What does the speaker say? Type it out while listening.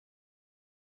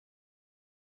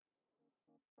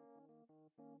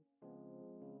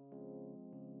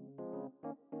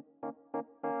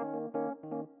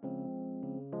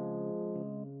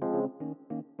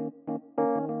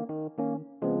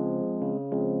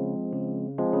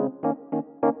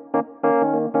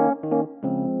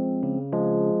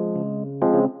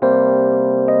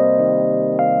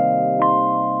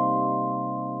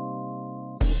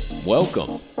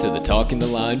Welcome to the Talking the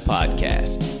Line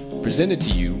podcast, presented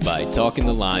to you by Talking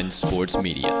the Line Sports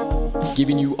Media,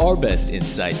 giving you our best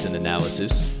insights and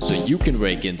analysis so you can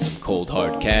rake in some cold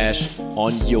hard cash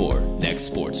on your next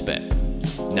sports bet.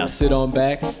 Now sit on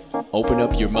back, open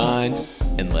up your mind,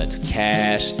 and let's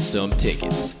cash some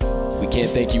tickets. We can't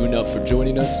thank you enough for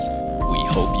joining us. We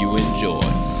hope you enjoy.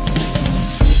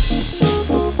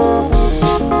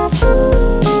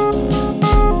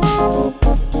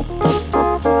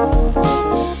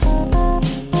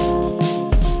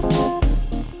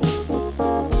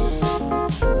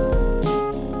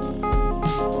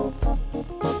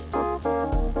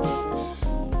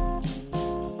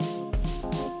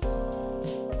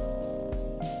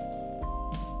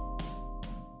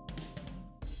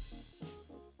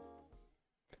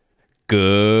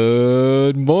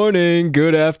 Good morning,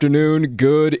 good afternoon,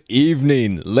 good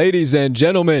evening, ladies and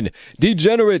gentlemen,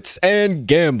 degenerates and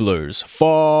gamblers,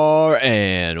 far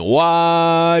and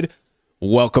wide.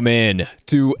 Welcome in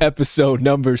to episode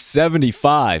number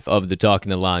 75 of the Talking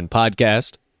the Line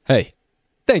podcast. Hey,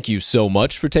 thank you so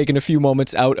much for taking a few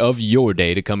moments out of your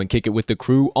day to come and kick it with the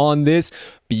crew on this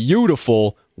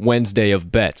beautiful Wednesday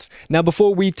of bets. Now,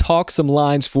 before we talk some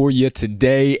lines for you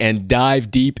today and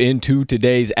dive deep into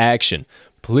today's action,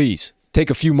 please take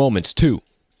a few moments to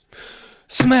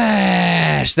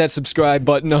smash that subscribe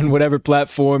button on whatever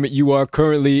platform you are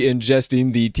currently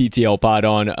ingesting the TTL pod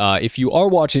on. If you are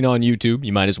watching on YouTube,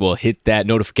 you might as well hit that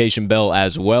notification bell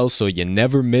as well so you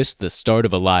never miss the start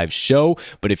of a live show.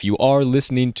 But if you are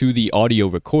listening to the audio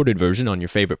recorded version on your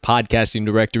favorite podcasting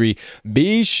directory,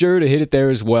 be sure to hit it there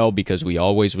as well because we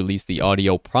always release the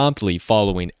audio promptly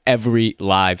following every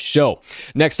live show.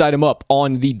 Next item up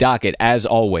on the docket, as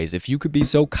always, if you could be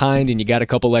so kind and you got a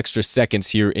couple extra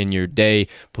seconds here in your day,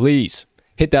 please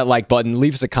hit that like button,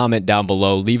 leave us a comment down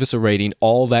below, leave us a rating,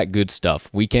 all that good stuff.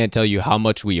 We can't tell you how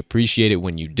much we appreciate it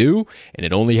when you do, and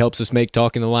it only helps us make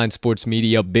Talking the Line Sports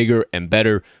Media bigger and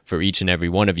better for each and every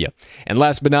one of you. And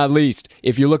last but not least,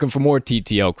 if you're looking for more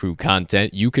TTL crew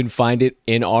content, you can find it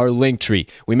in our Linktree.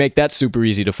 We make that super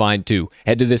easy to find too.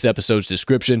 Head to this episode's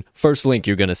description. First link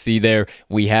you're going to see there.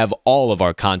 We have all of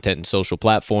our content and social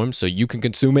platforms, so you can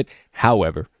consume it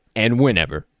however and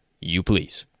whenever you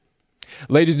please.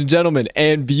 Ladies and gentlemen,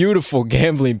 and beautiful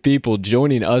gambling people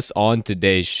joining us on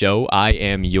today's show, I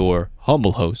am your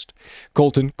humble host,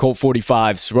 Colton,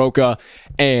 Colt45 Soroka.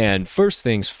 And first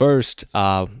things first,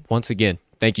 once again,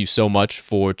 thank you so much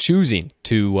for choosing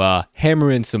to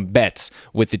hammer in some bets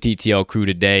with the TTL crew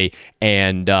today.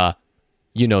 And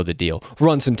you know the deal.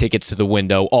 Run some tickets to the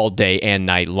window all day and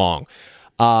night long.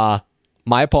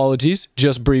 My apologies,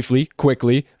 just briefly,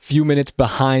 quickly, few minutes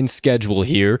behind schedule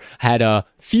here. Had a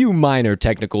few minor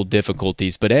technical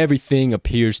difficulties, but everything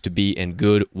appears to be in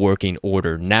good working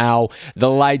order now.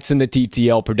 The lights in the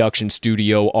TTL production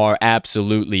studio are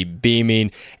absolutely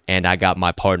beaming, and I got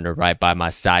my partner right by my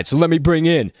side. So let me bring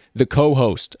in the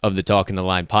co-host of the Talking the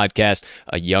Line podcast,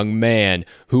 a young man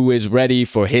who is ready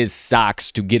for his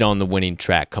Sox to get on the winning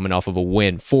track, coming off of a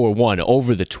win 4-1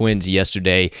 over the Twins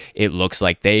yesterday. It looks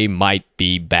like they might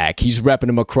be back. He's repping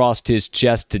them across his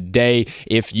chest today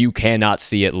if you cannot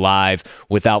see it live.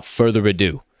 Without further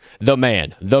ado, the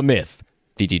man, the myth,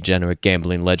 the degenerate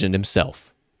gambling legend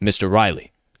himself, Mr.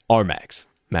 Riley R-Max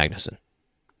Magnuson.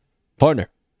 Partner,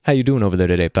 how you doing over there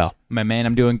today, pal? My man,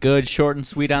 I'm doing good. Short and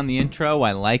sweet on the intro.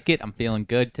 I like it. I'm feeling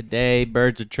good today.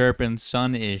 Birds are chirping.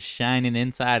 Sun is shining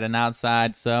inside and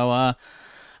outside. So,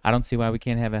 I don't see why we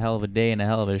can't have a hell of a day and a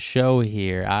hell of a show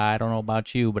here. I don't know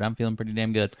about you, but I'm feeling pretty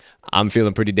damn good. I'm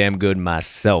feeling pretty damn good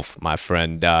myself, my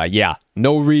friend. Yeah,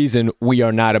 no reason we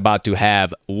are not about to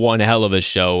have one hell of a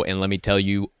show, and let me tell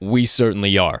you, we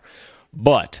certainly are.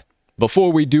 But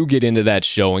before we do get into that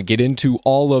show and get into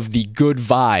all of the good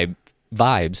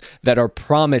vibes that are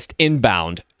promised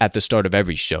inbound at the start of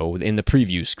every show in the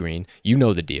preview screen, you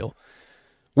know the deal.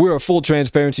 We're a full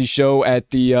transparency show at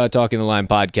the Talking the Line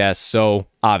podcast, so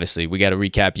obviously we got to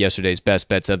recap yesterday's best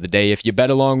bets of the day. If you bet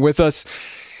along with us,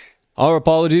 our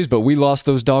apologies, but we lost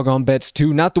those doggone bets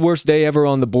too. Not the worst day ever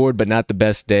on the board, but not the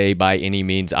best day by any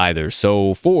means either.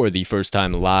 So for the first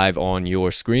time live on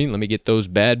your screen, let me get those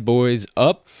bad boys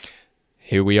up.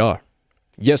 Here we are.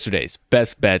 Yesterday's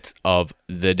best bets of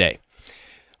the day.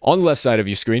 On the left side of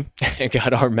your screen,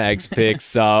 got our Mags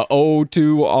picks.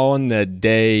 0-2 on the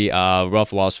day.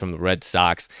 Rough loss from the Red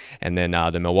Sox. And then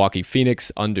the Milwaukee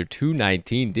Phoenix under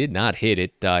 219 did not hit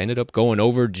it. Ended up going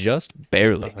over just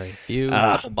barely.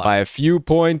 By a few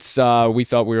points. We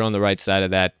thought we were on the right side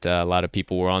of that. A lot of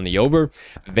people were on the over.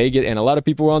 Vegas, and a lot of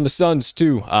people were on the Suns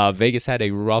too. Vegas had a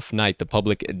rough night. The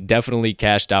public definitely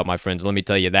cashed out, my friends. Let me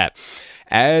tell you that.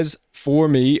 As for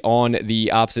me, on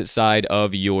the opposite side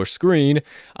of your screen,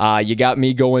 you got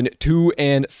me going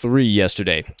 2-3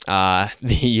 yesterday.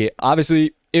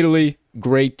 Obviously Italy,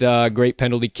 great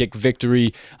penalty kick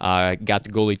victory. Got the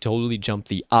goalie totally jumped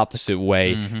the opposite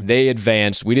way. They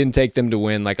advanced. We didn't take them to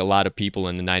win like a lot of people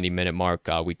in the 90-minute mark.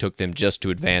 We took them just to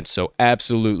advance. So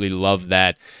absolutely love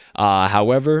that.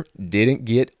 However, didn't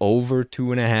get over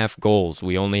 2.5 goals.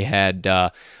 We only had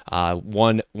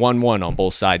 1-1 on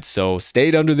both sides. So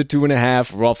stayed under the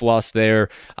 2.5. Rough loss there.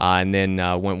 And then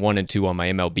went 1-2 on my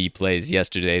MLB plays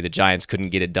yesterday. The Giants couldn't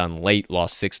get it done late.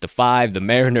 Lost 6-5. The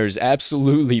Mariners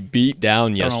absolutely beat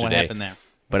down yesterday. Don't know what happened there.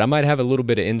 But I might have a little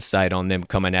bit of insight on them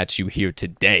coming at you here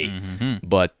today.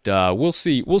 But we'll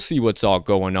see. We'll see what's all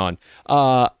going on.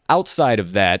 Outside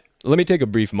of that, let me take a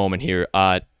brief moment here.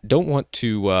 Don't want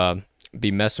to be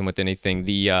messing with anything.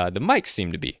 The mics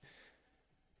seem to be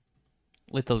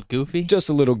Little goofy? just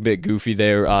a little bit goofy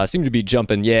there. Seem to be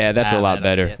jumping. Yeah, that's a lot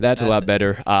better. That's a lot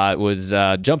better. It was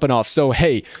jumping off. So,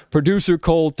 hey, producer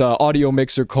Colt, audio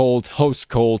mixer Colt, host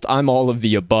Colt, I'm all of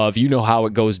the above. You know how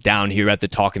it goes down here at the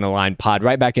Talking the Line pod.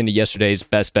 Right back into yesterday's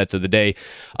best bets of the day.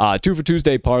 2 for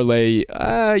Tuesday parlay.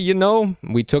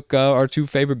 We took our 2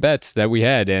 favorite bets that we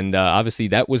had, and obviously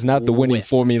that was not the winning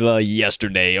formula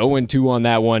yesterday. 0-2 on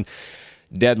that one.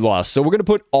 Dead loss. So we're going to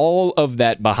put all of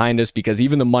that behind us because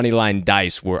even the money line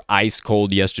dice were ice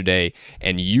cold yesterday,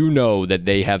 and you know that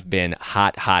they have been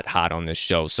hot on this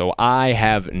show. So I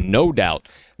have no doubt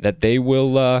that they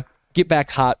will get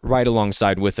back hot right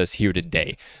alongside with us here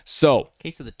today. So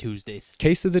Case of the Tuesdays.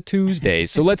 Case of the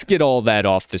Tuesdays. So let's get all that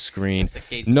off the screen.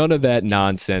 None of that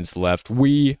nonsense left.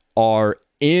 We are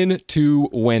into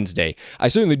Wednesday. I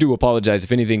certainly do apologize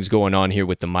if anything's going on here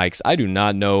with the mics. I do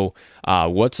not know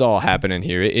what's all happening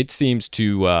here. It seems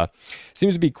to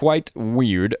be quite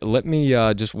weird. Let me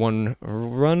just one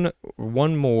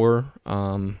more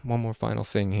final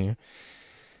thing here.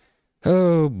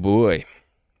 Oh boy.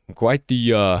 Quite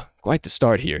the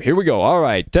start here. Here we go. All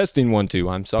right, testing 1 2.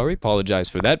 I'm sorry, apologize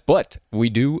for that, but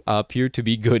we do appear to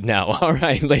be good now. All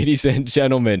right, ladies and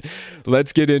gentlemen,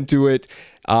 let's get into it.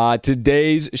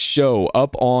 Today's show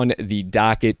up on the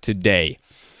docket today.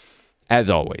 As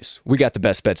always, we got the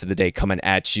best bets of the day coming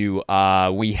at you.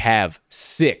 We have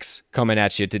 6 coming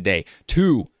at you today.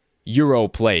 2 Euro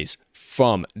plays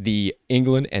from the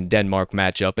England and Denmark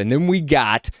matchup, and then we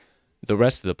got the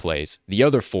rest of the plays, the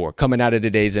other 4 coming out of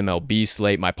today's MLB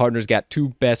slate. My partner's got 2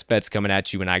 best bets coming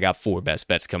at you, and I got 4 best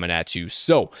bets coming at you.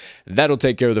 So that'll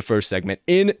take care of the first segment.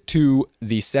 Into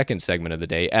the second segment of the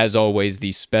day, as always,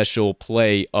 the special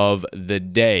play of the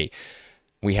day.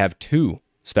 We have 2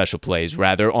 special plays,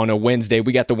 rather, on a Wednesday.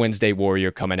 We got the Wednesday Warrior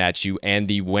coming at you and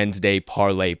the Wednesday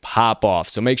Parlay Pop-Off.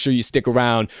 So make sure you stick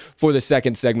around for the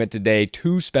second segment today.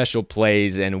 2 special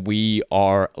plays, and we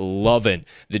are loving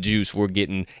the juice we're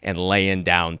getting and laying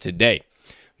down today.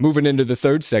 Moving into the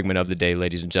third segment of the day,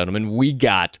 ladies and gentlemen, we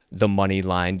got the money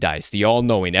line dice, the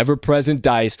all-knowing, ever-present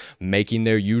dice making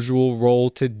their usual role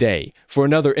today for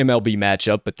another MLB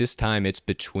matchup, but this time it's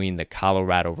between the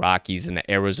Colorado Rockies and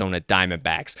the Arizona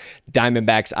Diamondbacks.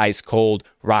 Diamondbacks ice cold,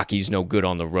 Rockies no good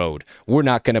on the road. We're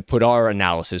not going to put our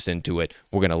analysis into it.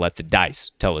 We're going to let the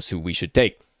dice tell us who we should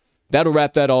take. That'll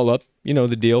wrap that all up. You know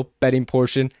the deal. Betting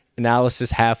portion,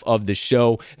 analysis half of the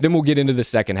show. Then we'll get into the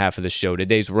second half of the show,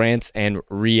 today's rants and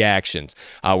reactions.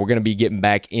 We're going to be getting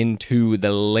back into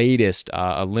the latest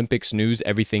Olympics news,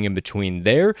 everything in between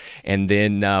there, and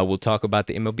then we'll talk about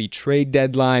the MLB trade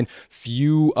deadline,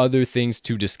 few other things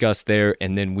to discuss there,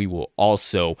 and then we will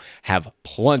also have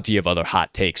plenty of other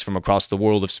hot takes from across the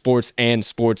world of sports and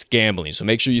sports gambling. So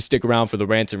make sure you stick around for the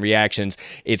rants and reactions.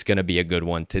 It's going to be a good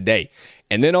one today.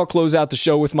 And then I'll close out the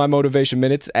show with my motivation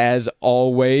minutes, as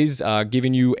always,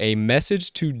 giving you a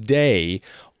message today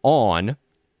on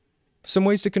some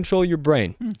ways to control your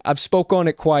brain. I've spoke on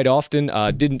it quite often.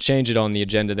 Didn't change it on the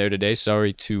agenda there today.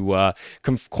 Sorry to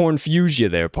confuse you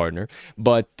there, partner.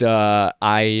 But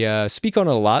I speak on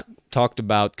it a lot. Talked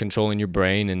about controlling your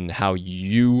brain and how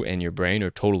you and your brain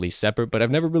are totally separate. But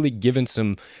I've never really given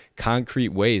some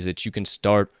concrete ways that you can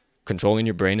start controlling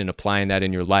your brain and applying that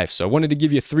in your life. So I wanted to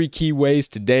give you 3 key ways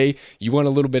today. You want a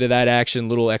little bit of that action, a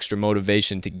little extra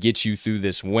motivation to get you through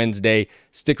this Wednesday.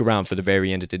 Stick around for the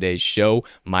very end of today's show.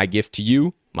 My gift to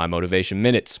you, my motivation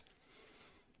minutes.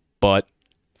 But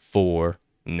for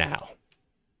now.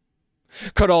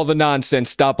 Cut all the nonsense,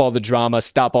 stop all the drama,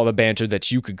 stop all the banter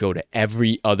that you could go to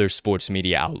every other sports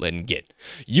media outlet and get.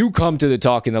 You come to the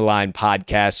Talking the Line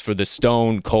podcast for the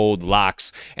stone cold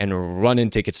locks and running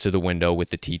tickets to the window with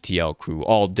the TTL crew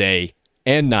all day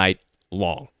and night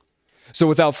long. So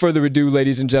without further ado,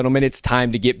 ladies and gentlemen, it's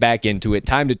time to get back into it.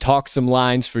 Time to talk some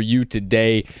lines for you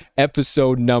today.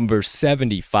 Episode number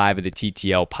 75 of the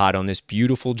TTL pod on this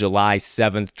beautiful July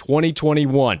 7th,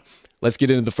 2021. Let's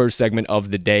get into the first segment of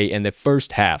the day and the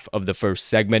first half of the first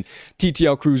segment.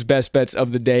 TTL Crew's best bets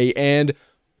of the day and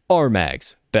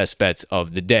RMAG's best bets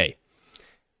of the day.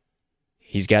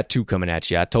 He's got two coming at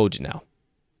you. I told you now.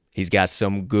 He's got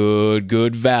some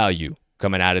good value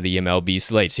coming out of the MLB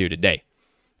slates here today.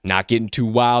 Not getting too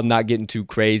wild, not getting too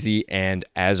crazy, and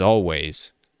as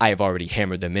always, I have already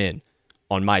hammered them in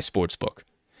on my sportsbook.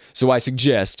 So I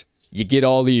suggest you get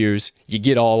all ears, you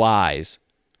get all eyes.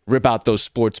 Rip out those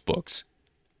sports books.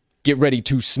 Get ready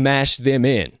to smash them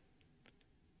in.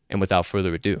 And without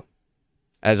further ado,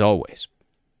 as always,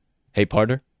 hey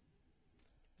partner,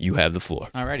 you have the floor.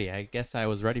 Alrighty, I guess I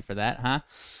was ready for that,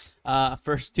 huh?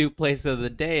 First two plays of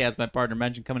the day, as my partner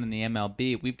mentioned, coming in the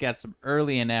MLB. We've got some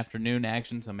early and afternoon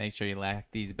action, so make sure you lock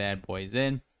these bad boys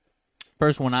in.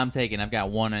 First one I'm taking, I've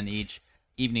got one on each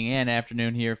evening and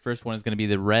afternoon here. First one is going to be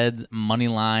the Reds money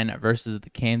line versus the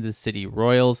Kansas City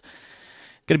Royals.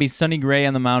 Going to be Sonny Gray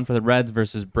on the mound for the Reds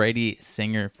versus Brady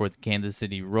Singer for the Kansas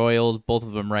City Royals. Both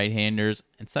of them right-handers.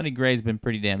 And Sonny Gray's been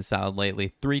pretty damn solid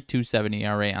lately. 3.27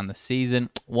 ERA on the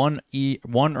season. One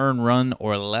earned run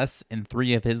or less in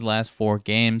 3 of his last 4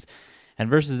 games. And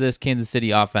versus this Kansas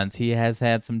City offense, he has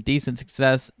had some decent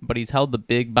success, but he's held the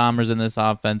big bombers in this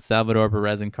offense, Salvador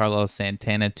Perez and Carlos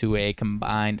Santana, to a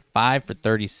combined 5 for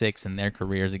 36 in their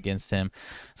careers against him.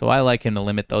 So I like him to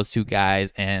limit those two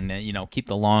guys and, keep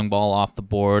the long ball off the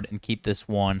board and keep this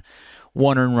one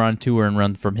earned run, 2 earned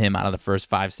run from him out of the first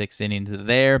 5-6 innings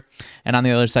there. And on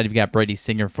the other side, you've got Brady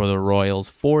Singer for the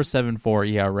Royals,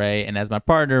 4.74 ERA. And as my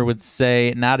partner would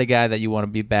say, not a guy that you want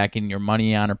to be backing your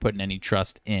money on or putting any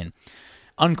trust in.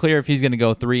 Unclear if he's going to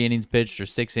go 3 innings pitched or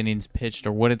 6 innings pitched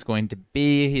or what it's going to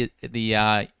be.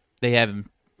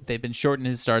 They've been shortening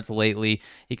his starts lately.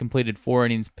 He completed 4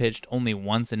 innings pitched only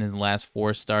once in his last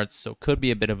 4 starts, so could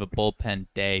be a bit of a bullpen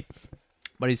day.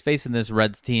 But he's facing this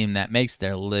Reds team that makes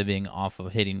their living off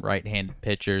of hitting right-handed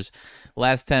pitchers.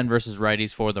 Last 10 versus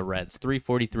righties for the Reds.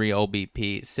 3.43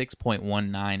 OBP,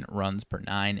 6.19 runs per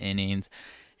 9 innings.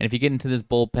 And if you get into this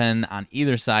bullpen on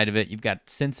either side of it, you've got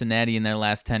Cincinnati in their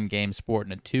last 10 games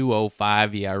sporting a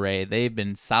 2.05 ERA. They've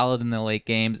been solid in the late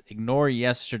games. Ignore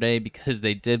yesterday because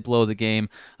they did blow the game.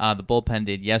 The bullpen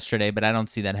did yesterday, but I don't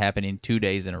see that happening 2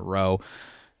 days in a row.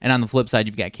 And on the flip side,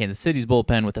 you've got Kansas City's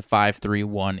bullpen with a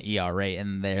 5.31 ERA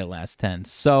in their last 10.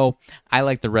 So I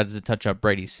like the Reds to touch up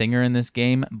Brady Singer in this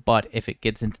game, but if it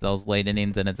gets into those late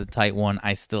innings and it's a tight one,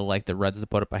 I still like the Reds to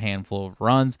put up a handful of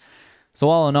runs. So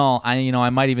all in all, I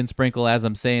might even sprinkle, as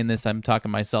I'm saying this, I'm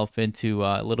talking myself into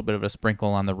a little bit of a sprinkle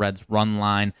on the Reds run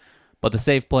line. But the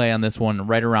safe play on this one,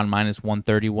 right around minus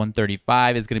 130,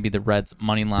 135, is going to be the Reds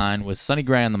money line with Sonny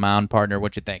Gray on the mound. Partner,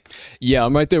 what you think? Yeah,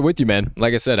 I'm right there with you, man.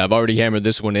 Like I said, I've already hammered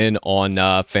this one in on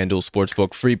FanDuel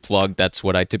Sportsbook. Free plug, that's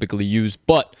what I typically use.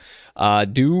 But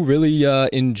do really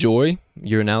enjoy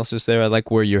your analysis there. I like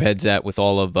where your head's at with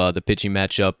all of the pitching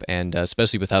matchup, and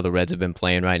especially with how the Reds have been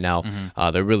playing right now.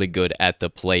 They're really good at the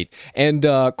plate. And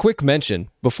quick mention,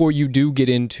 before you do get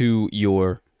into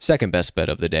your second best bet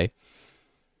of the day,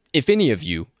 if any of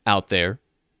you out there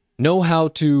know how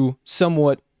to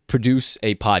somewhat produce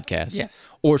a podcast, yes,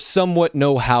 or somewhat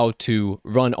know how to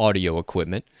run audio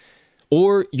equipment,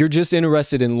 or you're just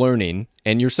interested in learning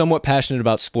and you're somewhat passionate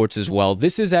about sports as well,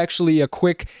 this is actually a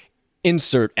quick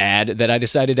insert ad that I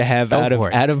decided to have out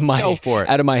of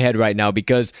my head right now,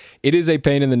 because it is a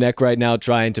pain in the neck right now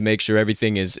trying to make sure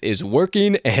everything is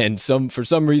working, and for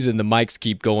some reason the mics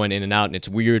keep going in and out and it's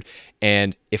weird.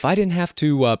 And if I didn't have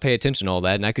to pay attention to all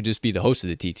that and I could just be the host of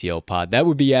the TTL pod, that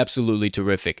would be absolutely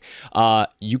terrific.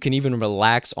 You can even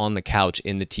relax on the couch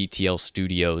in the TTL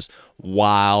studios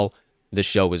while the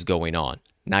show is going on.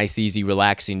 Nice, easy,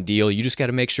 relaxing deal. You just got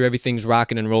to make sure everything's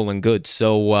rocking and rolling good.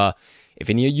 So if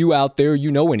any of you out there,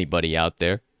 you know anybody out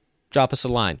there, drop us a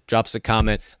line, drop us a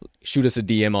comment, shoot us a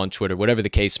DM on Twitter, whatever the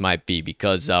case might be,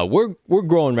 because we're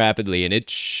growing rapidly and it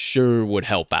sure would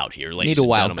help out here, ladies and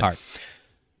gentlemen. Need a wild card.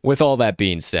 With all that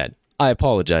being said, I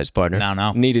apologize, partner.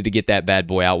 No. Needed to get that bad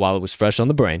boy out while it was fresh on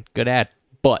the brain. Good ad.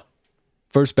 But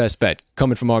first best bet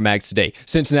coming from our mags today,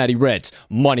 Cincinnati Reds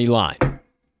money line.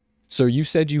 So you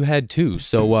said you had two.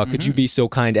 So could you be so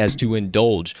kind as to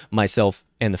indulge myself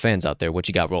and the fans out there? What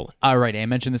you got rolling? All right, I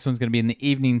mentioned this one's going to be in the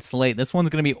evening slate. This one's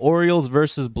going to be Orioles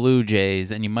versus Blue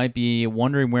Jays, and you might be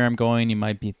wondering where I'm going. You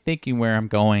might be thinking where I'm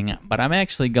going, but I'm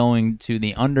actually going to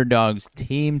the underdogs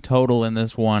team total in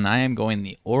this one. I am going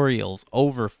the Orioles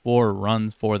over 4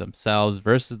 runs for themselves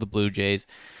versus the Blue Jays.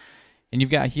 And you've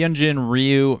got Hyunjin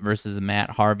Ryu versus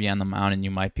Matt Harvey on the mound, and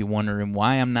you might be wondering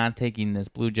why I'm not taking this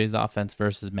Blue Jays offense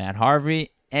versus Matt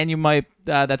Harvey. And you might,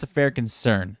 that's a fair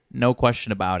concern, no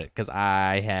question about it, because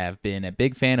I have been a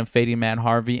big fan of fading Matt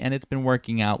Harvey, and it's been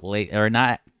working out late, or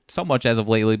not so much as of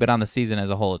lately, but on the season as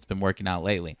a whole, it's been working out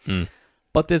lately.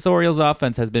 But this Orioles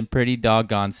offense has been pretty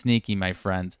doggone sneaky, my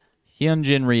friends.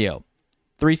 Hyunjin Ryu,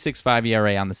 3.65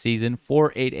 ERA on the season,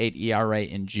 4.88 ERA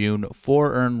in June,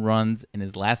 4 earned runs in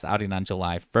his last outing on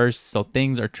July 1st, so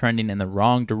things are trending in the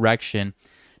wrong direction.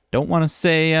 Don't want to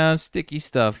say sticky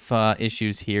stuff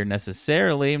issues here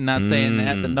necessarily. I'm not saying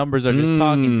that. The numbers are just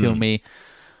talking to me,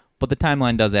 but the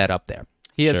timeline does add up there.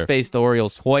 He has faced the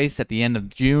Orioles twice at the end of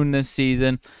June this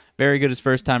season. Very good his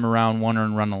first time around, 1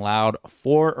 earned run allowed,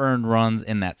 4 earned runs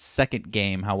in that second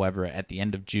game, however, at the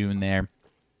end of June there.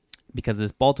 Because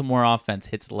this Baltimore offense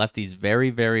hits lefties very,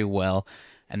 very well.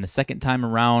 And the second time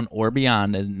around or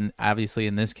beyond, and obviously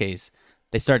in this case,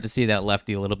 they start to see that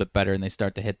lefty a little bit better, and they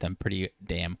start to hit them pretty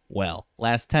damn well.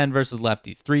 Last 10 versus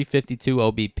lefties, 352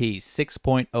 OBP,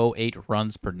 6.08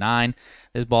 runs per 9.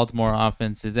 This Baltimore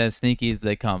offense is as sneaky as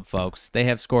they come, folks. They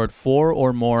have scored 4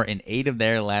 or more in 8 of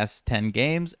their last 10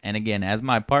 games. And again, as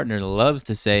my partner loves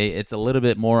to say, it's a little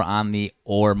bit more on the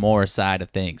or more side of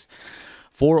things.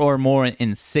 4 or more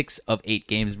in 6 of 8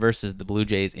 games versus the Blue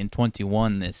Jays in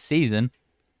 21 this season.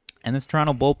 And this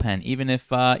Toronto bullpen, even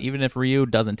if Ryu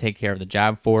doesn't take care of the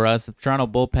job for us, the Toronto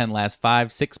bullpen last 5,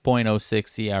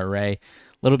 6.06 ERA, a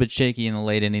little bit shaky in the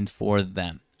late innings for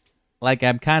them. Like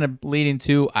I'm kind of leading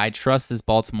to, I trust this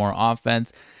Baltimore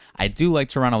offense. I do like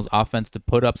Toronto's offense to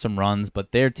put up some runs,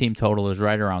 but their team total is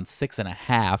right around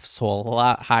 6.5, so a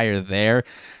lot higher there.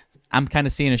 I'm kind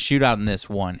of seeing a shootout in this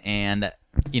one, and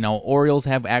Orioles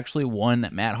have actually won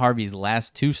Matt Harvey's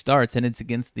last 2 starts, and it's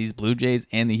against these Blue Jays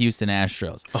and the Houston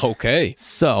Astros. Okay.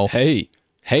 So, hey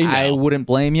now. I wouldn't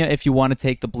blame you if you want to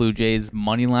take the Blue Jays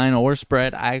money line or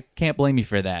spread. I can't blame you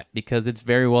for that, because it's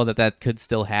very well that could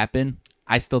still happen.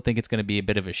 I still think it's going to be a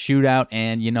bit of a shootout,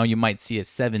 and you might see a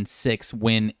 7-6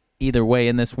 win either way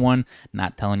in this one.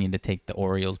 Not telling you to take the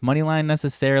Orioles money line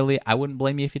necessarily. I wouldn't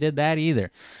blame you if you did that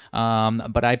either.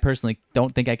 But I personally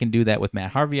don't think I can do that with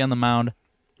Matt Harvey on the mound.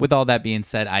 With all that being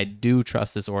said, I do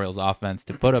trust this Orioles offense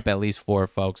to put up at least 4,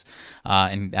 folks.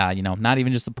 Not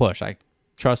even just a push. I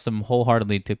trust them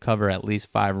wholeheartedly to cover at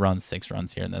least 5 runs, 6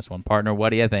 runs here in this one. Partner, what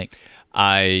do you think?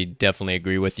 I definitely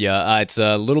agree with you. It's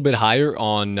a little bit higher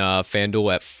on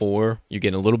FanDuel at 4. You're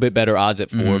getting a little bit better odds at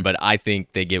 4, but I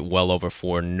think they get well over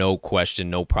 4. No question,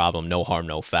 no problem, no harm,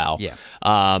 no foul. Yeah.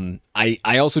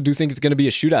 I also do think it's going to be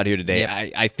a shootout here today.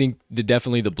 Yep. I think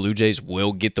definitely the Blue Jays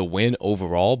will get the win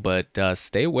overall, but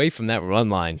stay away from that run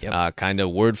line. Yep. Kind of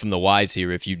word from the wise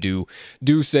here, if you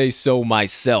do say so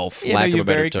myself. You lack of a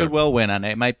better very term. could well win on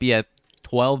it. It might be a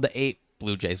 12-8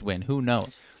 Blue Jays win. Who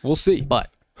knows? We'll see. But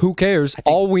who cares?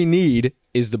 All we need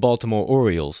is the Baltimore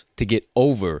Orioles to get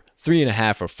over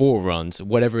 3.5 or 4 runs,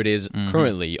 whatever it is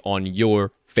currently on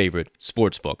your favorite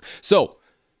sports book. So,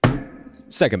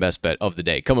 second best bet of the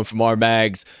day coming from our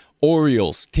bags: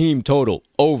 Orioles team total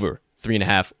over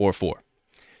 3.5 or 4.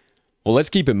 Well, let's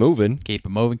keep it moving. keep it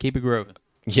moving, keep it grooving.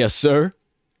 Yes, sir.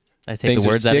 I take the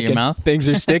words out of your mouth. Things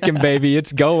are sticking, baby.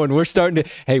 It's going. We're starting to.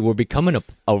 Hey, we're becoming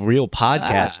a real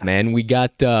podcast, man. We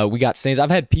got sayings.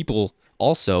 I've had people.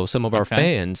 Also, some of our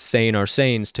fans saying our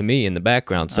sayings to me in the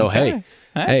background. So hey,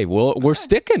 well, we're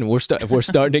sticking. We're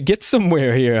starting to get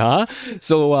somewhere here, huh?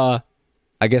 So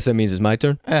I guess that means it's my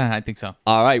turn. I think so.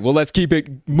 All right, well, let's keep it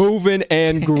moving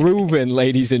and grooving,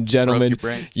 ladies and gentlemen. Broke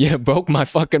your brain. Yeah, broke my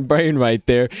fucking brain right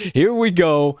there. Here we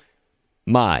go.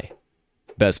 My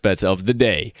best bets of the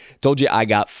day. Told you I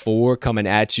got 4 coming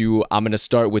at you. I'm going to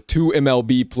start with 2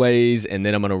 MLB plays, and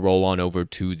then I'm going to roll on over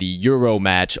to the Euro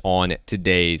match on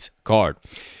today's card.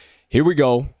 Here we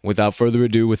go. Without further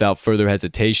ado, without further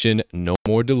hesitation, no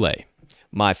more delay.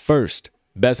 My first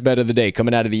best bet of the day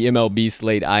coming out of the MLB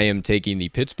slate, I am taking the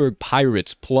Pittsburgh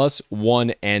Pirates plus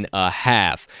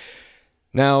 1.5.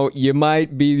 Now, you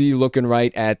might be looking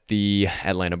right at the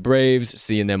Atlanta Braves,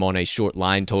 seeing them on a short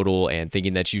line total and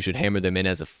thinking that you should hammer them in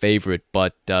as a favorite,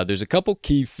 but there's a couple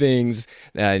key things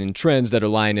and trends that are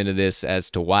lying into this as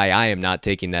to why I am not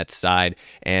taking that side,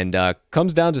 and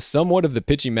comes down to somewhat of the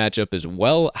pitching matchup as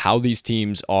well, how these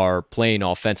teams are playing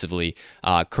offensively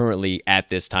currently at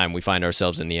this time we find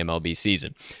ourselves in the MLB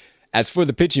season. As for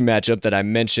the pitching matchup that I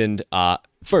mentioned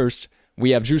first,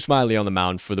 we have Drew Smyly on the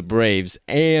mound for the Braves,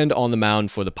 and on the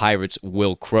mound for the Pirates,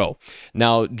 Wil Crowe.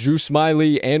 Now, Drew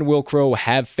Smyly and Wil Crowe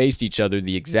have faced each other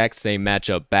the exact same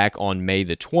matchup back on May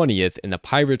the 20th, and the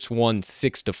Pirates won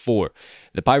 6-4.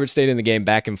 The Pirates stayed in the game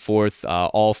back and forth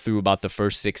all through about the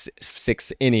first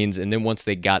six innings, and then once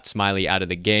they got Smyly out of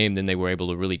the game, then they were able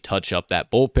to really touch up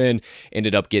that bullpen,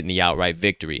 ended up getting the outright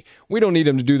victory. We don't need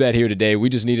them to do that here today. We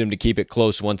just need them to keep it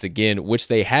close once again, which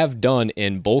they have done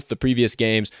in both the previous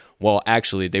games. Well,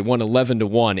 actually, they won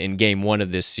 11-1 in Game 1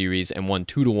 of this series and won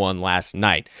 2-1 last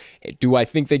night. Do I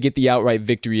think they get the outright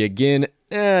victory again?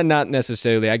 Not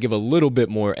necessarily. I give a little bit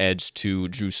more edge to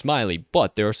Drew Smyly,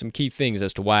 but there are some key things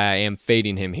as to why I am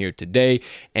fading him here today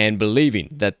and believing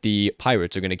that the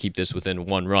Pirates are going to keep this within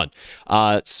one run.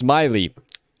 Smyly,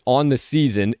 on the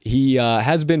season, he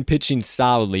has been pitching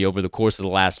solidly over the course of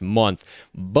the last month,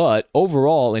 but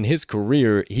overall in his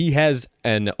career, he has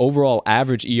an overall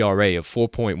average ERA of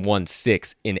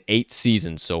 4.16 in 8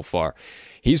 seasons so far.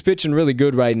 He's pitching really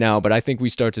good right now, but I think we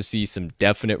start to see some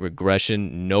definite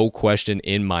regression, no question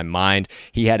in my mind.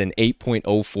 He had an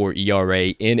 8.04 ERA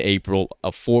in April, a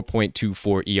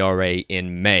 4.24 ERA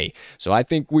in May. So I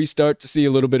think we start to see a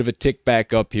little bit of a tick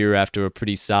back up here after a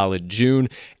pretty solid June,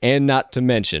 and not to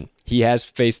mention, he has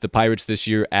faced the Pirates this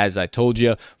year, as I told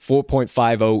you,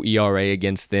 4.50 ERA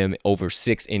against them over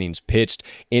 6 innings pitched.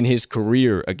 In his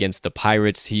career against the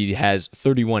Pirates, he has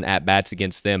 31 at-bats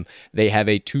against them. They have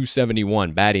a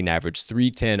 271 batting average,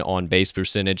 310 on-base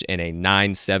percentage, and a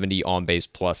 970 on-base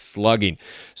plus slugging.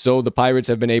 So the Pirates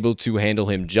have been able to handle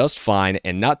him just fine,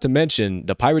 and not to mention,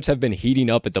 the Pirates have been heating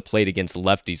up at the plate against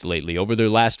lefties lately. Over their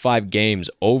last 5 games,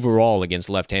 overall against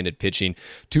left-handed pitching,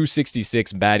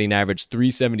 266 batting average,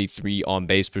 373 on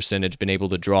base percentage, been able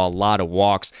to draw a lot of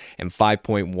walks, and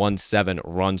 5.17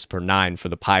 runs per 9 for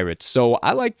the Pirates. So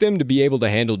I like them to be able to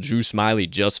handle Drew Smyly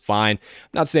just fine. I'm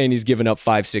not saying he's given up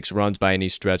 5-6 runs by any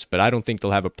stretch, but I don't think they'll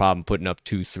have a problem putting up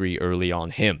 2-3 early on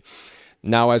him.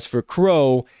 Now, as for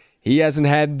Crowe, he hasn't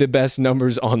had the best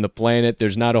numbers on the planet.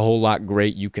 There's not a whole lot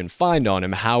great you can find on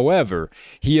him. However,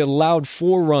 he allowed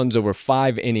 4 runs over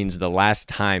 5 innings the last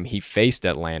time he faced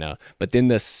Atlanta. But then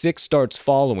the 6 starts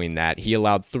following that, he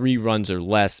allowed 3 runs or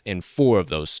less in 4 of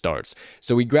those starts.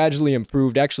 So he gradually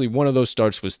improved. Actually, one of those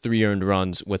starts was 3 earned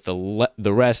runs, with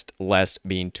the rest less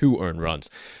being 2 earned runs.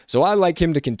 So I like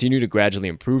him to continue to gradually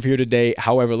improve here today.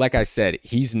 However, like I said,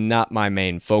 he's not my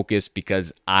main focus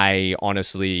because I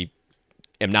honestly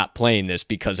am not playing this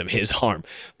because of his arm.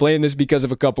 Playing this because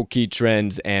of a couple key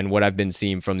trends and what I've been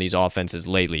seeing from these offenses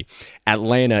lately.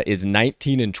 Atlanta is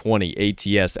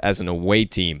 19-20 ATS as an away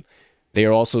team. They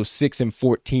are also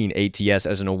 6-14 ATS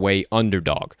as an away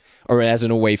underdog, or as an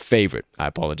away favorite. I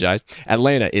apologize.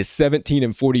 Atlanta is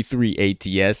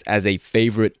 17-43 ATS as a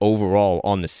favorite overall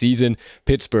on the season.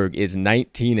 Pittsburgh is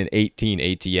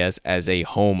 19-18 ATS as a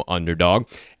home underdog,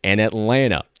 and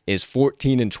Atlanta is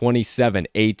 14-27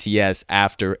 ATS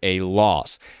after a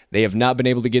loss. They have not been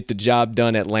able to get the job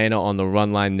done, Atlanta, on the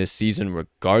run line this season,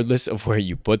 regardless of where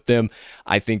you put them.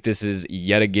 I think this is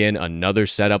yet again another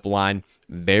setup line.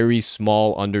 Very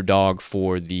small underdog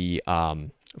for the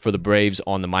Braves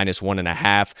on the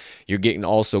 -1.5. You're getting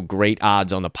also great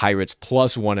odds on the Pirates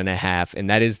 +1.5, and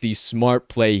that is the smart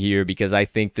play here because I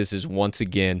think this is once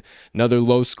again another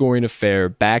low-scoring affair,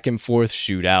 back-and-forth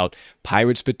shootout.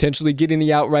 Pirates potentially getting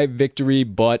the outright victory,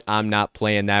 but I'm not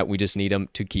playing that. We just need them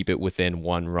to keep it within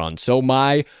 1 run. So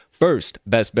my first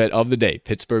best bet of the day,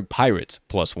 Pittsburgh Pirates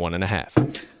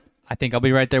 +1.5. I think I'll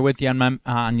be right there with you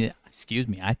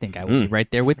I think I will be right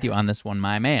there with you on this one,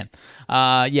 my man.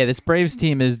 Yeah, this Braves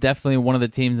team is definitely one of the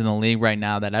teams in the league right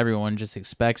now that everyone just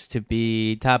expects to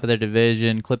be top of their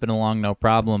division, clipping along no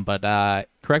problem. But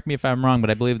correct me if I'm wrong, but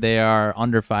I believe they are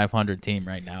under 500 team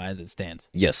right now as it stands.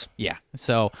 Yes. Yeah.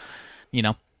 So,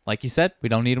 like you said, we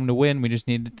don't need them to win. We just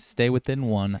need it to stay within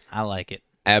 1. I like it.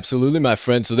 Absolutely, my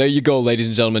friend. So there you go, ladies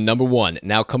and gentlemen. Number 1.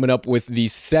 Now coming up with the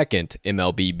second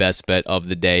MLB best bet of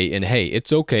the day. And hey,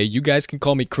 it's okay. You guys can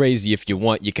call me crazy if you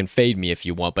want. You can fade me if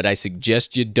you want. But I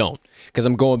suggest you don't, because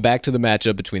I'm going back to the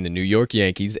matchup between the New York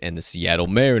Yankees and the Seattle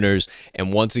Mariners.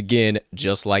 And once again,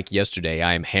 just like yesterday,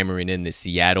 I am hammering in the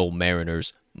Seattle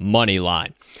Mariners money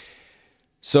line.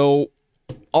 So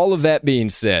all of that being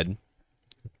said,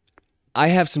 I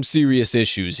have some serious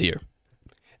issues here.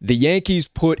 The Yankees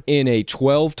put in a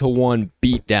 12-1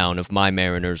 beatdown of my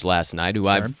Mariners last night, who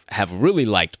I have really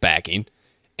liked backing,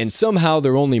 and somehow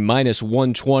they're only minus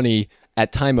 120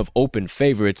 at time of open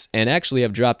favorites and actually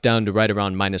have dropped down to right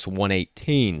around minus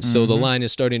 118. So the line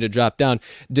is starting to drop down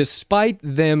despite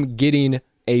them getting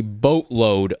a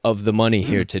boatload of the money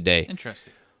here today.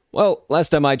 Interesting. Well, last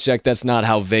time I checked, that's not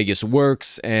how Vegas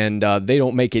works, and they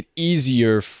don't make it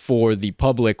easier for the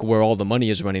public where all the money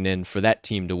is running in for that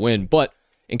team to win. But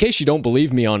in case you don't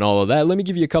believe me on all of that, let me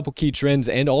give you a couple key trends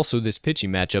and also this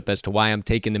pitching matchup as to why I'm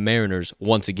taking the Mariners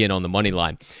once again on the money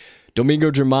line.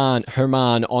 Domingo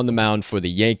Germán on the mound for the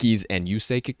Yankees and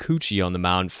Yusei Kikuchi on the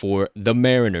mound for the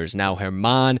Mariners. Now,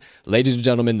 Germán, ladies and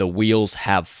gentlemen, the wheels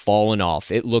have fallen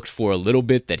off. It looked for a little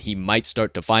bit that he might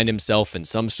start to find himself in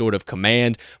some sort of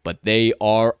command, but they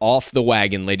are off the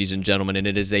wagon, ladies and gentlemen, and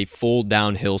it is a full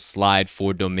downhill slide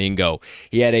for Domingo.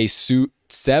 He had a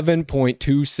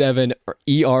 7.27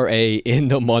 ERA in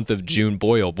the month of June.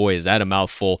 Boy, oh boy, is that a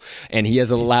mouthful. And he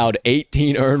has allowed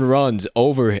 18 earned runs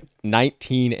over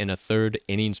 19 and a third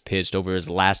innings pitched over his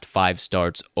last 5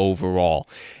 starts overall.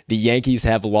 The Yankees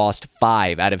have lost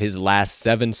 5 out of his last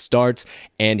 7 starts,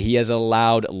 and he has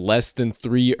allowed less than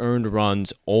 3 earned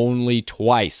runs only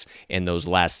twice in those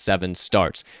last 7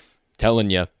 starts. Telling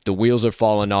you, the wheels are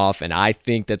falling off, and I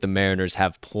think that the Mariners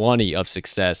have plenty of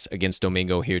success against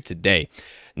Domingo here today.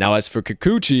 Now, as for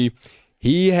Kikuchi,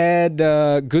 he had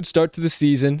a good start to the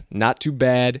season, not too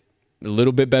bad, a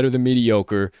little bit better than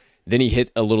mediocre. Then he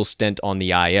hit a little stint on the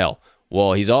IL.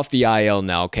 Well, he's off the IL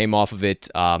now, came off of it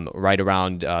right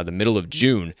around the middle of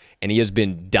June, and he has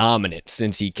been dominant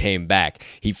since he came back.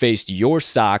 He faced your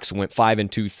Sox, went 5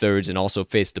 2/3, and also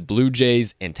faced the Blue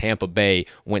Jays and Tampa Bay,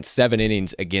 went 7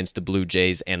 innings against the Blue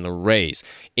Jays and the Rays.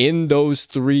 In those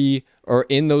three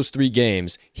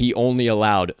games, he only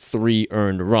allowed 3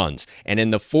 earned runs. And in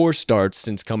the 4 starts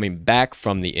since coming back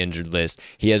from the injured list,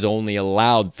 he has only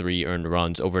allowed 3 earned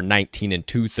runs over 19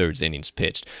 2/3 innings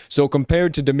pitched. So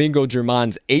compared to Domingo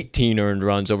Germán's 18 earned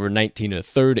runs over 19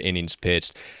 1/3 innings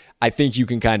pitched, I think you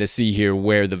can kind of see here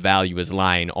where the value is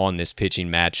lying on this pitching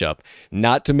matchup.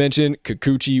 Not to mention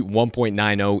Kikuchi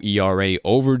 1.90 ERA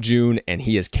over June, and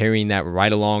he is carrying that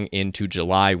right along into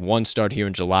July. 1 start here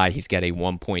in July, he's got a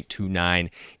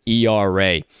 1.29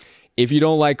 ERA. If you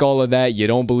don't like all of that, you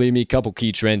don't believe me, a couple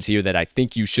key trends here that I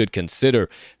think you should consider.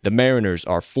 The Mariners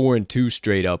are 4-2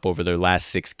 straight up over their last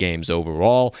 6 games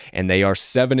overall, and they are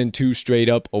 7-2 straight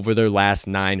up over their last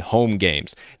 9 home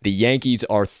games. The Yankees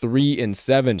are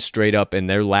 3-7 straight up in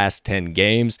their last 10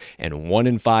 games, and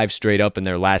 1-5 straight up in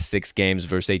their last 6 games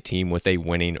versus a team with a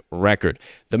winning record.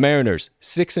 The Mariners,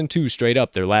 6-2 straight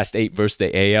up their last 8 versus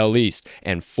the AL East,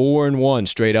 and 4-1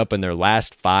 straight up in their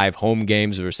last 5 home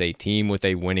games versus a team with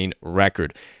a winning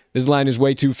record. This line is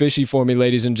way too fishy for me,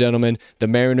 ladies and gentlemen. The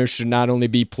Mariners should not only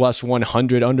be plus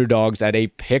 100 underdogs at a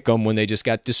pick'em when they just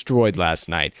got destroyed last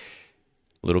night.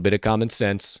 A little bit of common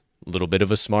sense, a little bit of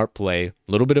a smart play, a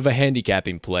little bit of a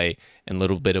handicapping play, and a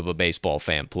little bit of a baseball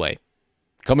fan play.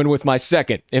 Coming with my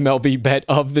second MLB bet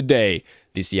of the day,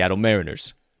 the Seattle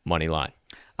Mariners money line.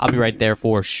 I'll be right there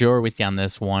for sure with you on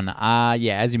this one.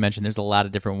 Yeah, as you mentioned, there's a lot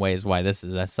of different ways why this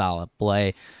is a solid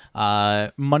play.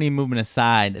 Money movement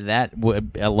aside, that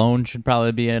would alone should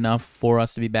probably be enough for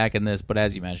us to be back in this. But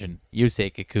as you mentioned,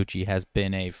 Yusei Kikuchi has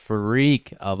been a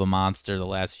freak of a monster the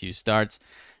last few starts,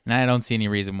 and I don't see any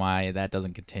reason why that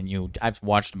doesn't continue. I've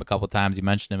watched him a couple times. You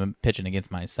mentioned him pitching against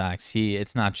my Sox.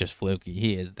 It's not just fluky.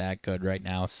 He is that good right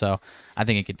now. So I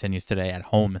think it continues today at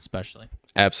home, especially.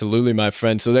 Absolutely, my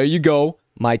friend. So there you go.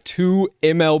 My 2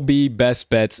 MLB best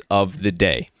bets of the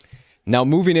day. Now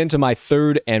moving into my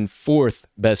 3rd and 4th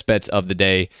best bets of the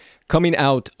day, coming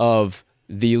out of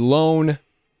the lone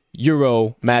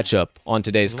Euro matchup on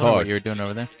today's card. What you were doing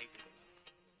over there?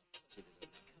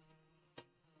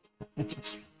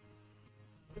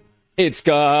 It's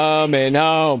coming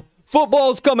home.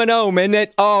 Football's coming home, isn't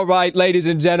it? All right, ladies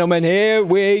and gentlemen, here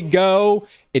we go.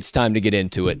 It's time to get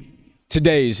into it.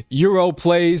 Today's Euro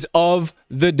plays of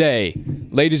the day.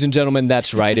 Ladies and gentlemen,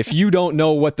 that's right. If you don't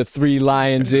know what the Three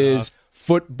Lions is,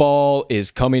 football is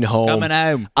coming home. Coming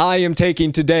home. I am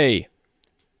taking today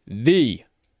the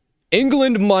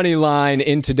England money line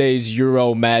in today's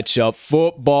Euro matchup.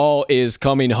 Football is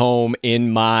coming home,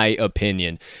 in my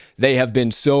opinion. They have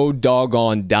been so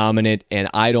doggone dominant, and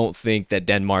I don't think that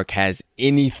Denmark has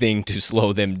anything to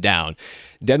slow them down.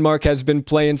 Denmark has been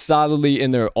playing solidly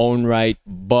in their own right,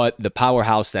 but the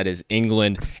powerhouse that is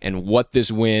England and what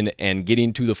this win and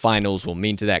getting to the finals will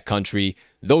mean to that country,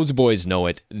 Those boys know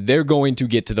it. They're going to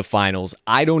get to the finals.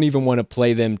 I don't even want to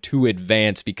play them to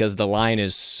advance because the line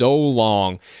is so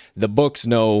long. The books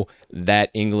know that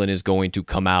England is going to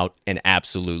come out and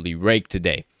absolutely rake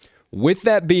today. With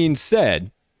that being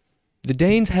said, the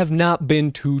Danes have not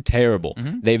been too terrible.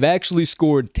 They've actually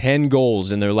scored 10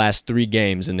 goals in their last 3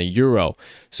 games in the Euro.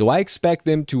 So I expect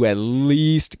them to at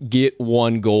least get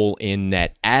 1 goal in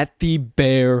net at the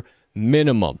bare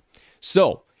minimum.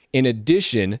 So, in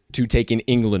addition to taking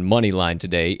England money line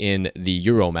today in the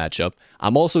Euro matchup,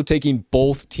 I'm also taking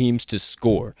both teams to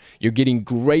score. You're getting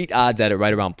great odds at it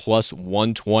right around plus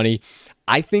 120.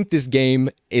 I think this game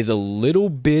is a little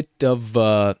bit of,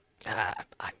 I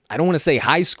don't want to say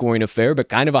high-scoring affair, but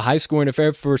kind of a high-scoring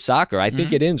affair for soccer. I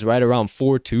think it ends right around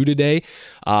 4-2 today,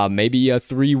 maybe a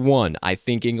 3-1. I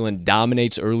think England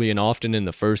dominates early and often in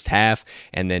the first half,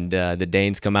 and then the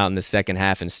Danes come out in the second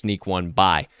half and sneak one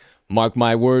by. Mark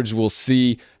my words, we'll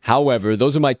see. However,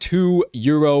 those are my 2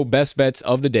 Euro best bets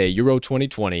of the day, Euro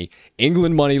 2020,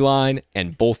 England money line,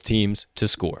 and both teams to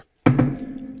score.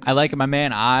 I like it, my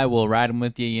man. I will ride them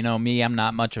with you. You know me, I'm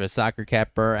not much of a soccer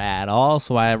capper at all,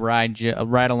 so I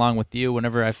ride along with you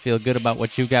whenever I feel good about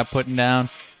what you got putting down.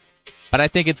 But I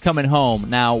think it's coming home.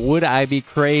 Now, would I be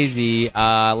crazy?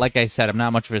 Like I said, I'm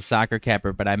not much of a soccer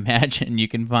capper, but I imagine you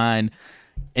can find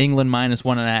England minus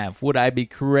 1.5. Would I be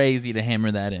crazy to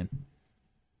hammer that in?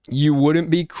 You wouldn't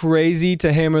be crazy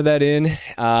to hammer that in.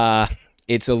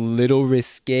 It's a little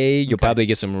risque. You'll probably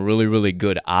get some really, really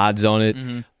good odds on it.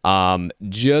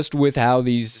 Just with how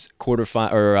these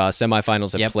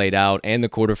semifinals have played out and the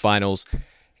quarterfinals,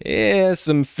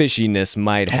 some fishiness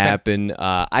might happen.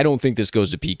 I don't think this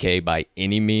goes to PK by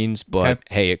any means, but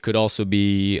hey, it could also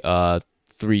be a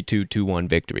 3-2, 2-1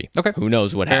 victory. Who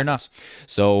knows what happens? Enough.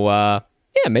 So,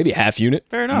 yeah, maybe a half unit.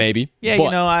 Fair enough. Maybe. Yeah, but,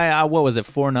 you know, I what was it,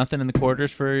 4-0 in the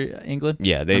quarters for England?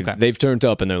 Yeah, they've turned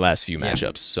up in their last few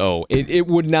matchups. So it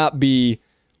would not be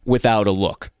without a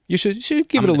look. You should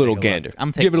give it a little gander.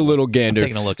 Give it a little gander. I'm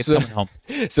taking a look. It's coming home.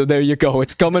 So there you go.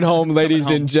 It's coming home, ladies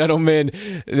and gentlemen.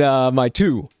 My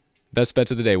 2 best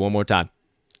bets of the day. One more time.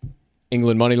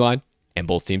 England money line and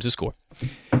both teams to score.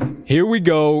 Here we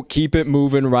go. Keep it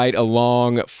moving right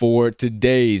along for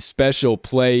today's special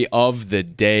play of the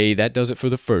day. That does it for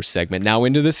the first segment. Now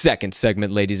into the second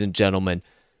segment, ladies and gentlemen.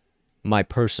 My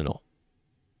personal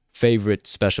favorite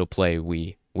special play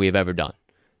we have ever done.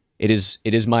 It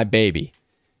is my baby.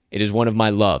 It is one of my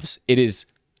loves. It is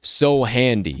so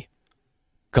handy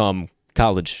come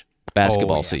college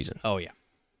basketball season. Oh, yeah.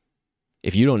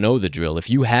 If you don't know the drill, if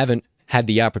you haven't had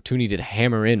the opportunity to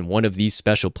hammer in one of these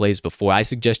special plays before, I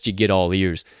suggest you get all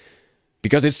ears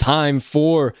because it's time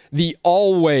for the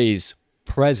always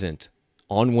present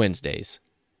on Wednesdays.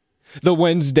 The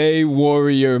Wednesday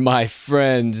Warrior, my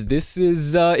friends. This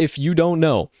is, if you don't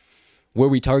know, where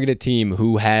we target a team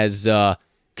who has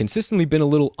consistently been a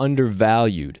little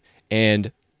undervalued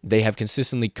and they have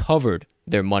consistently covered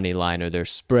their money line or their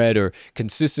spread or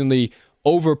consistently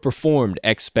overperformed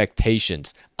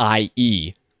expectations,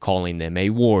 i.e., calling them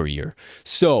a warrior.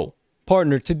 So,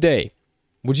 partner, today,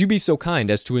 would you be so kind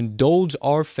as to indulge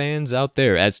our fans out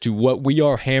there as to what we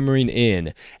are hammering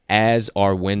in as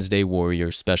our Wednesday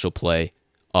Warrior special play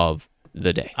of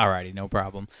the day? Alrighty, no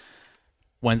problem.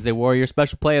 Wednesday Warrior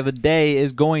special play of the day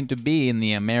is going to be in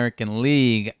the American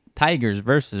League. Tigers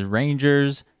versus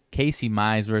Rangers. Casey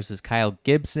Mize versus Kyle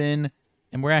Gibson.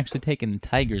 And we're actually taking the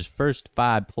Tigers' first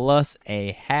 5 plus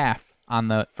a half on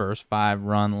the first 5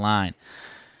 run line.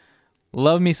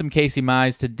 Love me some Casey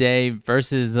Mize today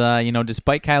versus,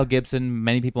 despite Kyle Gibson,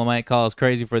 many people might call us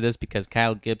crazy for this because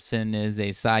Kyle Gibson is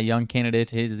a Cy Young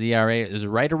candidate. His ERA is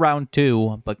right around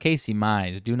 2, but Casey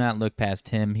Mize, do not look past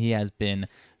him. He has been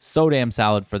so damn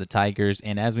solid for the Tigers,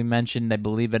 and as we mentioned, I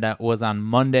believe it was on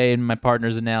Monday in my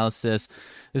partner's analysis,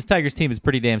 this Tigers team is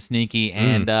pretty damn sneaky,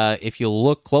 and if you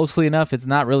look closely enough, it's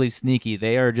not really sneaky.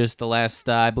 They are just the last,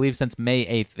 I believe since May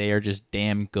 8th, they are just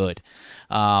damn good.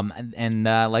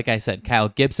 Like I said, Kyle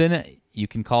Gibson, you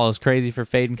can call us crazy for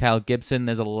fading Kyle Gibson.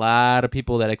 There's a lot of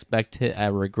people that expect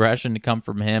a regression to come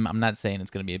from him. I'm not saying it's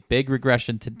going to be a big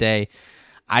regression today.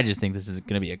 I just think this is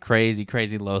going to be a crazy,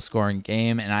 crazy low-scoring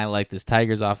game, and I like this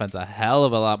Tigers offense a hell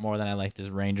of a lot more than I like this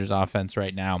Rangers offense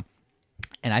right now.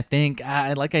 And I think,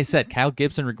 like I said, Kyle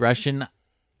Gibson regression,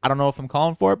 I don't know if I'm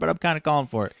calling for it, but I'm kind of calling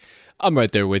for it. I'm right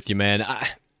there with you, man.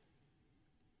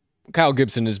 Kyle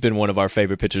Gibson has been one of our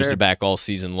favorite pitchers to back all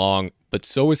season long, but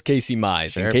so is Casey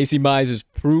Mize. And Casey Mize is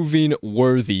proving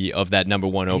worthy of that number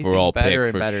 1 overall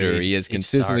pick for sure. He is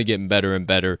consistently getting better and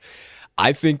better.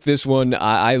 I think this one,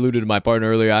 I alluded to my partner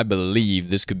earlier, I believe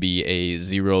this could be a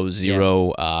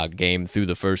 0-0 game through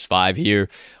the first 5 here.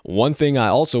 One thing I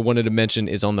also wanted to mention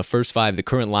is on the first 5, the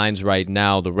current lines right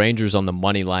now, the Rangers on the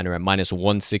money line are at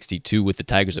 -162 with the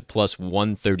Tigers at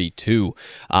 +132.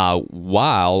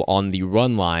 While on the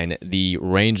run line, the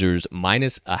Rangers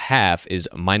 -0.5 is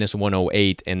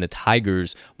 -108 and the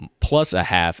Tigers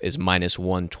 +0.5 is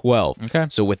 -112. Okay.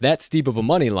 So with that steep of a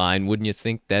money line, wouldn't you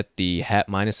think that the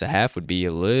 -0.5 would be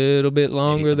a little bit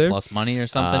longer Maybe some there? plus money or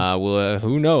something. Well,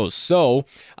 who knows? So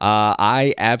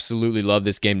I absolutely love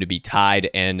this game to be tied,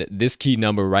 and this key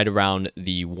number right around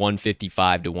the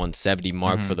 155 to 170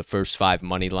 mark for the first 5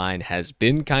 money line has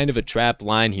been kind of a trap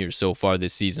line here so far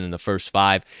this season in the first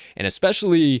 5, and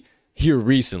especially here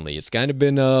recently. It's kind of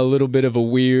been a little bit of a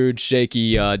weird,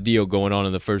 shaky deal going on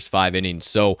in the first 5 innings.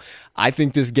 So I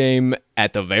think this game,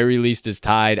 at the very least, is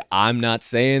tied. I'm not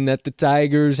saying that the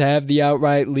Tigers have the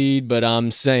outright lead, but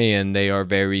I'm saying they are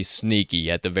very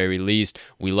sneaky at the very least.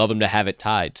 We love them to have it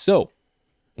tied. So,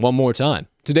 one more time.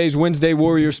 Today's Wednesday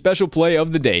Warrior special play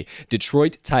of the day,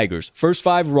 Detroit Tigers, first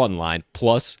 5 run line,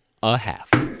 +0.5.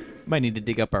 Might need to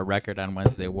dig up our record on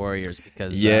Wednesday Warriors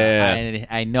because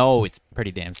I know it's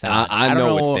pretty damn solid. I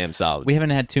know it's damn solid. We haven't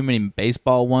had too many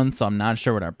baseball ones, so I'm not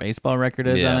sure what our baseball record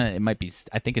is on it. It might be.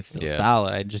 I think it's still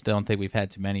solid. I just don't think we've had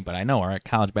too many, but I know our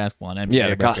college basketball and NBA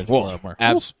records are a lot more.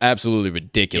 Absolutely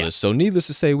ridiculous. So needless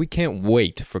to say, we can't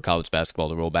wait for college basketball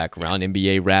to roll back around.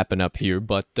 NBA wrapping up here,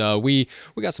 but we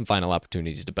got some final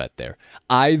opportunities to bet there.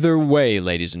 Either way,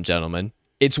 ladies and gentlemen,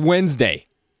 it's Wednesday.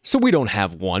 So we don't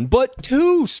have one, but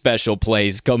 2 special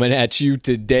plays coming at you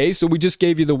today. So we just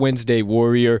gave you the Wednesday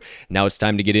Warrior. Now it's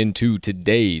time to get into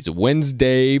today's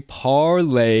Wednesday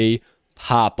Parlay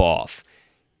Pop-Off.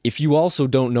 If you also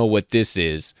don't know what this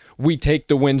is, we take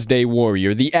the Wednesday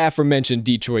Warrior, the aforementioned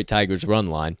Detroit Tigers run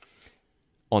line,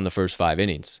 on the first 5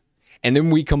 innings. And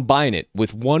then we combine it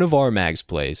with one of our Mags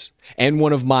plays and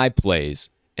one of my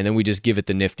plays, and then we just give it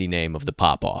the nifty name of the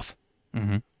Pop-Off.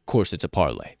 Of course, it's a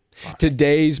parlay.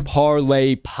 Today's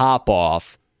parlay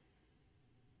pop-off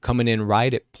coming in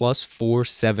right at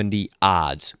 +470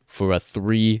 odds for a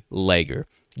 3-legger,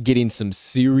 getting some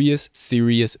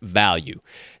serious value.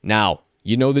 Now,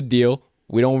 you know the deal.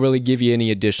 We don't really give you any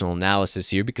additional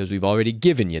analysis here because we've already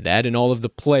given you that and all of the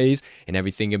plays and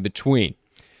everything in between.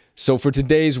 So for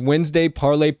today's Wednesday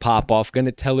parlay pop-off, going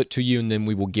to tell it to you, and then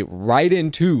we will get right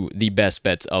into the best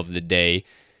bets of the day.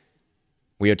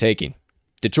 We are taking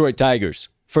Detroit Tigers,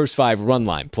 first 5 run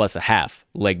line, +0.5,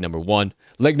 leg number 1.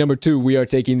 Leg number 2, we are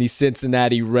taking the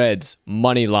Cincinnati Reds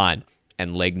money line.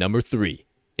 And leg number 3,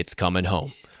 it's coming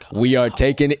home. We are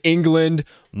taking England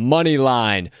money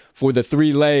line for the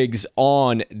 3 legs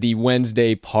on the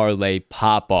Wednesday parlay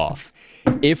pop-off.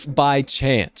 If by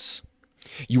chance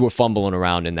you were fumbling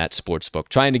around in that sports book,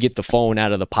 trying to get the phone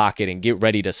out of the pocket and get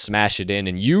ready to smash it in,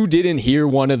 and you didn't hear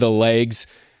one of the legs,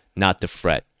 not to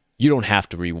fret. You don't have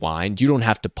to rewind. You don't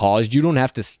have to pause. You don't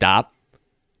have to stop.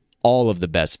 All of the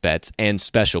best bets and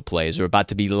special plays are about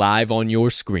to be live on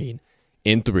your screen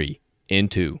in 3, in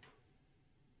 2,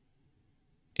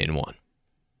 in 1.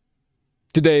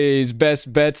 Today's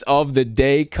best bets of the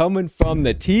day coming from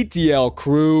the TTL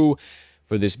crew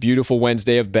for this beautiful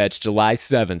Wednesday of bets, July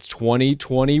 7th,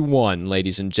 2021.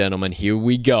 Ladies and gentlemen, here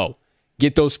we go.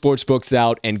 Get those sports books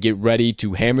out and get ready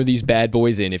to hammer these bad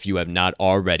boys in if you have not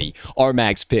already. Our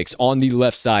Mags picks on the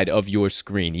left side of your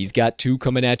screen. He's got 2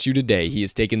 coming at you today. He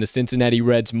has taken the Cincinnati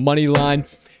Reds money line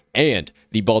and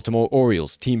the Baltimore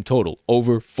Orioles team total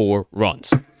over 4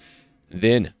 runs.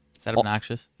 Then, is that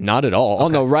obnoxious? Not at all. Okay.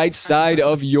 On the right side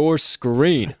of your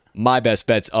screen, my best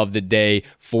bets of the day,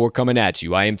 4 coming at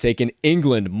you. I am taking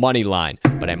England money line,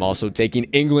 but I'm also taking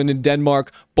England and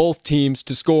Denmark, both teams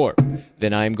to score.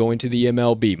 Then I am going to the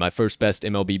MLB, my first best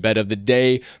MLB bet of the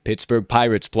day, Pittsburgh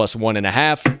Pirates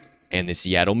 +1.5, and the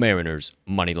Seattle Mariners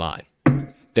money line.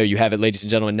 There you have it, ladies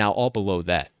and gentlemen. Now all below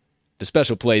that, the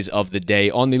special plays of the day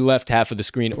on the left half of the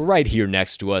screen right here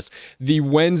next to us. The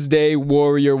Wednesday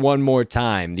Warrior one more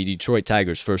time. The Detroit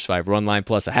Tigers first 5 run line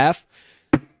 +0.5.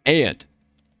 And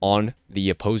on the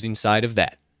opposing side of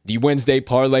that, the Wednesday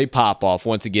parlay pop-off.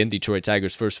 Once again, Detroit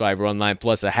Tigers first 5 run line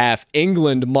 +0.5.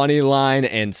 England money line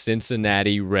and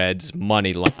Cincinnati Reds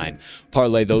money line.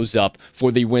 Parlay those up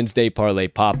for the Wednesday parlay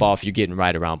pop-off. You're getting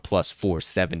right around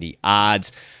 +470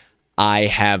 odds. I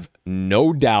have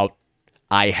no doubt.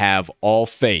 I have all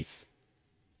faith.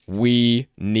 We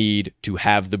need to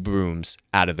have the brooms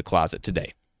out of the closet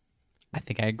today. I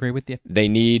think I agree with you. They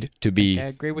need to be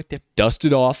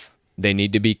dusted off. They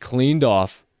need to be cleaned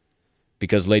off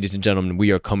because, ladies and gentlemen, we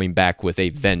are coming back with a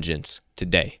vengeance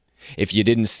today. If you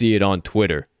didn't see it on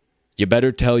Twitter, you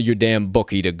better tell your damn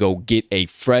bookie to go get a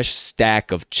fresh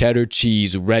stack of cheddar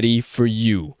cheese ready for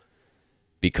you,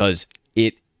 because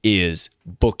it is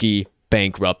Bookie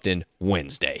Bankrupting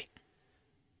Wednesday.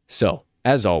 So,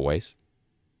 as always,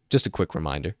 just a quick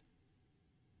reminder.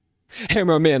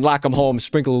 Hammer 'em in, lock 'em home,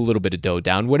 sprinkle a little bit of dough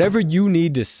down. Whatever you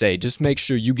need to say, just make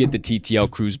sure you get the TTL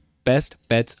crew's best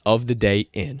bets of the day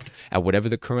in at whatever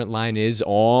the current line is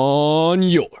on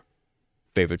your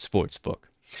favorite sports book.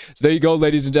 So there you go,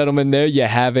 ladies and gentlemen. There you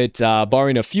have it.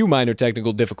 Barring a few minor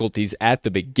technical difficulties at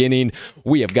the beginning,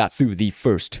 we have got through the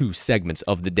first 2 segments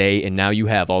of the day, and now you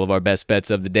have all of our best bets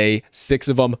of the day, 6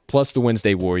 of them, plus the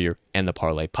Wednesday Warrior and the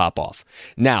Parlay Pop-Off.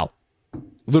 Now, a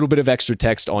little bit of extra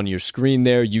text on your screen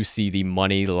there. You see the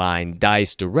money line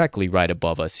dice directly right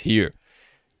above us here.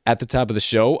 At the top of the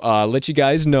show, let you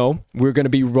guys know we're going to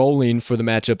be rolling for the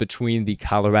matchup between the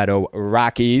Colorado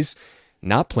Rockies,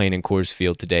 not playing in Coors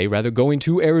Field today, rather going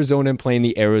to Arizona and playing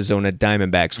the Arizona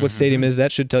Diamondbacks. What stadium is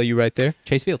that? Should tell you right there.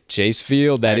 Chase Field. Chase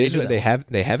Field. That is. They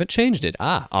haven't changed it.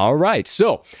 All right.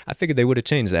 So I figured they would have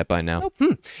changed that by now.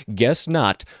 Nope. Guess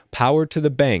not. Power to the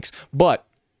banks. But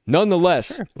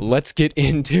nonetheless, let's get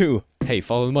into. Hey,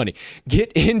 follow the money.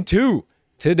 Get into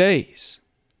today's.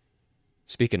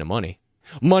 Speaking of money,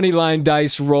 money line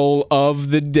dice roll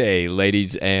of the day,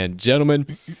 ladies and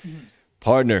gentlemen.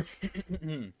 Partner,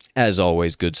 as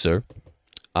always, good sir,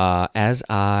 as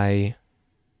I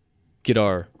get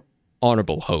our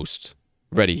honorable host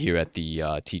ready here at the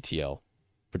TTL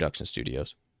production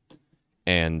studios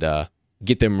and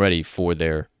get them ready for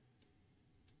their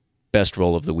best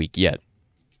roll of the week yet,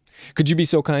 could you be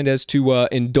so kind as to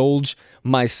indulge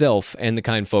myself and the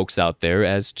kind folks out there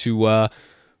as to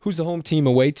who's the home team,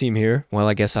 away team here? Well,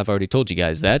 I guess I've already told you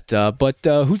guys that. But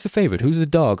who's the favorite? Who's the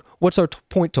dog? What's our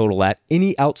point total at?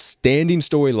 Any outstanding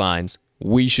storylines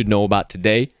we should know about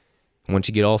today? Once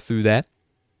you get all through that,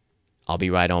 I'll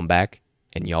be right on back,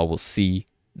 and y'all will see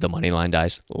the Moneyline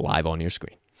Dice live on your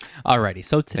screen. Alrighty,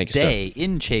 so today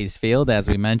in Chase Field, as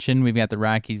we mentioned, we've got the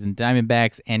Rockies and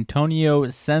Diamondbacks. Antonio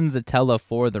Senzatella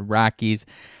for the Rockies.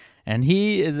 And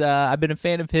he is, I've been a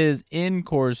fan of his in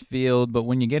Coors Field, but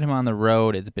when you get him on the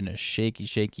road, it's been a shaky,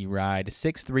 shaky ride.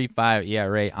 6.35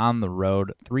 ERA on the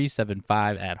road,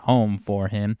 3.75 at home for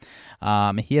him.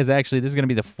 He has actually, this is going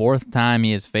to be the 4th time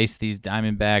he has faced these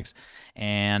Diamondbacks,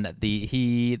 and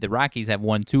the Rockies have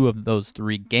won 2 of those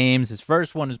 3 games. His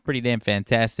first one was pretty damn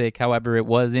fantastic. However, it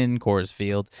was in Coors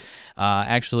Field.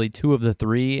 Actually, both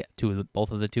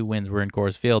of the 2 wins were in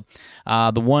Coors Field.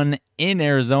 The one in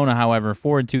Arizona, however,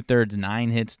 4 2/3, 9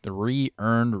 hits, 3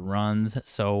 earned runs.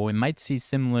 So we might see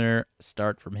similar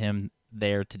start from him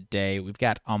there today. We've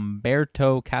got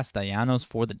Humberto Castellanos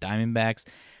for the Diamondbacks.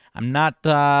 I'm not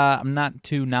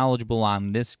too knowledgeable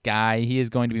on this guy. He is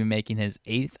going to be making his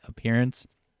 8th appearance.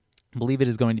 I believe it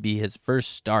is going to be his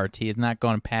first start. He has not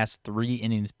gone past 3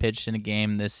 innings pitched in a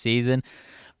game this season.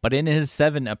 But in his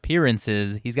 7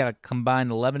 appearances, he's got a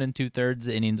combined 11 2/3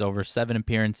 innings over 7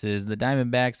 appearances. The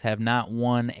Diamondbacks have not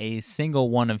won a single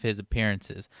one of his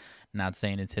appearances. Not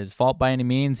saying it's his fault by any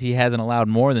means. He hasn't allowed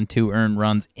more than 2 earned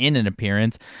runs in an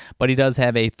appearance, but he does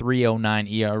have a 3.09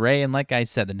 ERA. And like I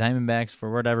said, the Diamondbacks,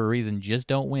 for whatever reason, just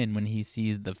don't win when he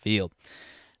sees the field.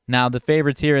 Now, the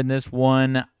favorites here in this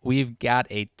one, we've got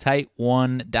a tight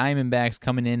one. Diamondbacks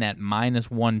coming in at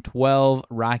 -112.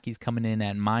 Rockies coming in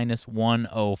at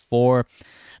 -104.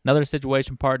 Another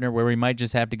situation, partner, where we might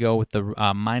just have to go with the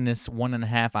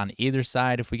 -1.5 on either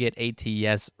side. If we get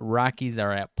ATS, Rockies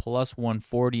are at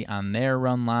 +140 on their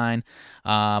run line.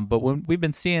 But we've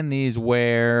been seeing these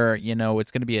where,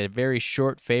 it's going to be a very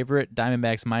short favorite.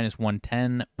 Diamondbacks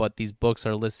 -110, but these books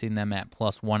are listing them at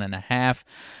 +1.5.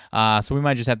 So we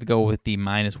might just have to go with the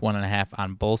 -1.5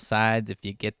 on both sides. If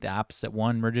you get the opposite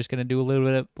one, we're just going to do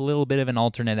a little bit of an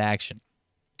alternate action.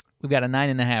 We've got a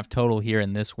 9.5 total here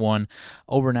in this one.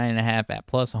 Over 9.5 at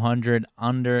 +100.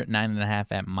 Under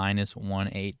 9.5 at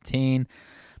 -118.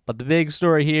 But the big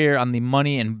story here on the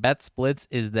money and bet splits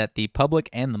is that the public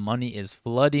and the money is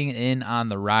flooding in on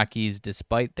the Rockies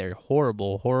despite their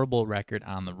horrible, horrible record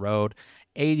on the road.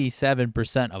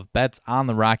 87% of bets on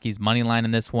the Rockies money line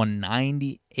in this one,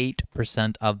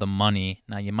 98% of the money.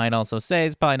 Now you might also say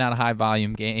it's probably not a high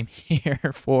volume game here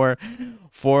for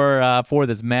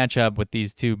this matchup with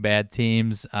these 2 bad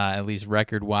teams, at least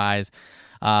record wise.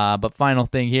 But final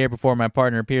thing here before my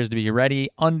partner appears to be ready,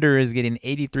 under is getting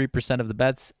 83% of the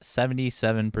bets,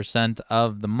 77%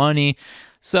 of the money.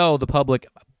 So the public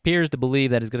appears to believe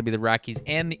that it's going to be the Rockies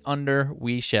and the under.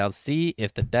 We shall see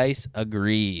if the dice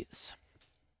agrees.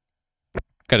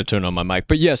 Got to turn on my mic.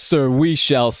 But yes, sir, we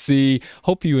shall see.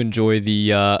 Hope you enjoy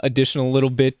the additional little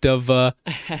bit of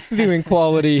viewing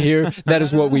quality here. That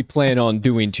is what we plan on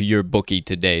doing to your bookie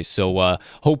today. So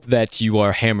hope that you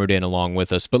are hammered in along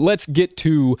with us. But let's get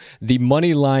to the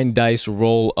money line dice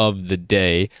roll of the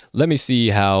day. Let me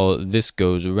see how this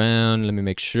goes around. Let me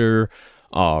make sure.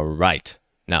 All right.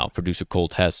 Now, producer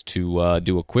Colt has to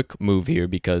do a quick move here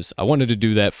because I wanted to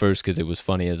do that first because it was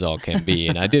funny as all can be,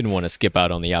 and I didn't want to skip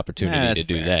out on the opportunity to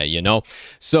do that, you know?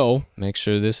 So, make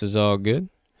sure this is all good.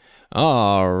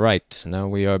 All right, now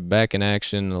we are back in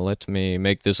action. Let me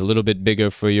make this a little bit bigger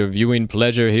for your viewing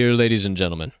pleasure here, ladies and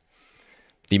gentlemen.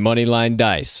 The Moneyline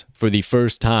Dice for the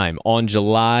first time on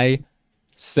July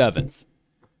 7th,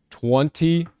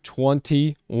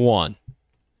 2021.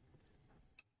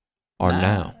 Are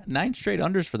now 9 straight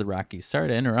unders for the Rockies. Sorry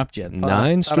to interrupt you.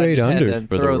 9 straight unders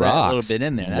for the Rocks. That a little bit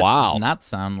in there. That wow. does not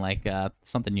sound like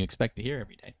something you expect to hear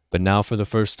every day. But now for the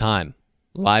first time,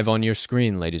 live on your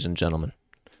screen, ladies and gentlemen.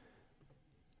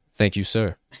 Thank you,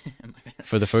 sir.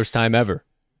 For the first time ever,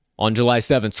 on July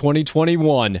 7th,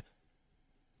 2021,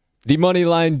 the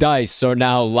Moneyline Dice are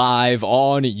now live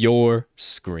on your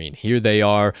screen. Here they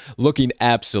are, looking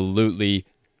absolutely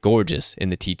gorgeous in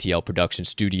the TTL production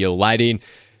studio lighting.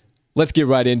 Let's get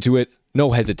right into it.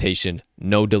 No hesitation,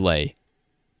 no delay.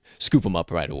 Scoop them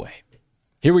up right away.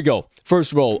 Here we go.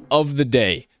 First roll of the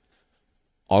day.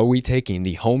 Are we taking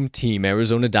the home team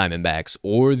Arizona Diamondbacks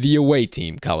or the away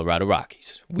team Colorado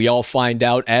Rockies? We all find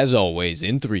out, as always,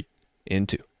 in 3, in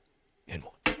 2, in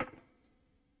 1.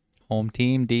 Home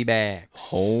team D-backs.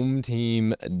 Home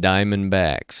team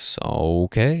Diamondbacks.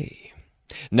 Okay.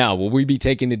 Now, will we be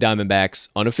taking the Diamondbacks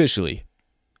unofficially,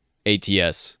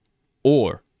 ATS,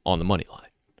 or on the money line?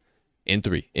 In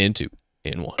 3, in 2,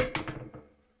 in 1.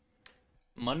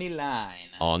 Money line.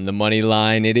 On the money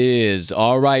line it is.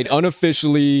 All right,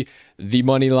 unofficially, the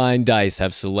money line dice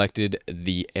have selected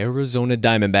the Arizona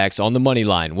Diamondbacks on the money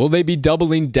line. Will they be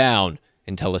doubling down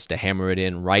and tell us to hammer it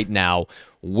in right now?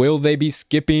 Will they be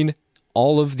skipping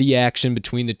all of the action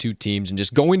between the two teams and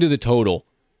just going to the total?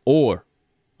 Or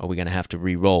are we going to have to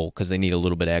re-roll because they need a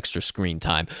little bit of extra screen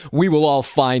time? We will all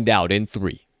find out in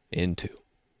 3, in 2,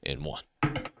 in 1.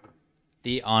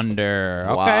 The under.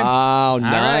 Okay. Wow.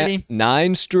 Alrighty.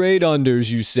 9 straight unders,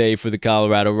 you say, for the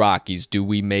Colorado Rockies. Do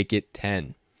we make it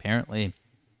 10? Apparently.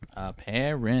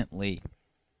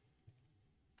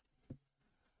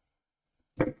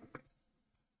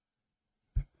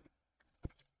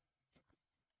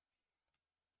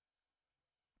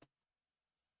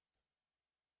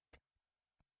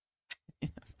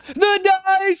 The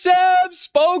dice have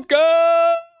spoken!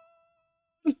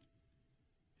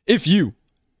 If you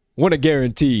want to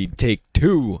guaranteed take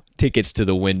 2 tickets to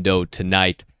the window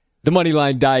tonight, the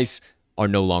Moneyline Dice are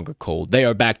no longer cold. They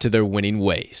are back to their winning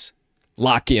ways.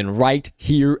 Lock in right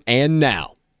here and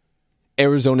now.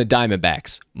 Arizona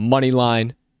Diamondbacks,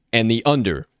 Moneyline, and the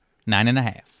under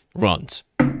 9.5 runs.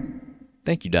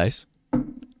 Thank you, Dice.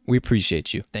 We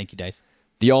appreciate you. Thank you, Dice.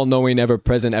 The all-knowing,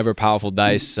 ever-present, ever-powerful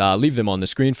dice, leave them on the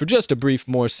screen for just a brief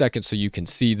more second so you can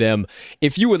see them.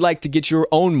 If you would like to get your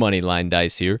own Moneyline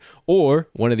dice here, or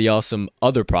one of the awesome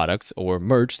other products or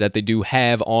merch that they do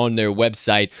have on their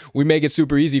website, we make it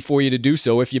super easy for you to do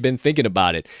so if you've been thinking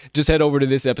about it. Just head over to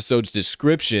this episode's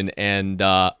description, and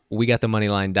we got the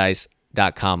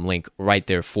MoneylineDice.com link right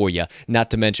there for you. Not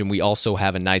to mention, we also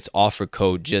have a nice offer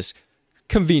code just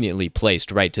conveniently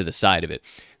placed right to the side of it.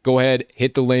 Go ahead,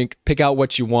 hit the link, pick out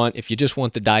what you want. If you just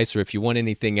want the dice or if you want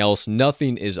anything else,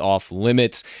 nothing is off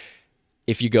limits.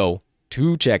 If you go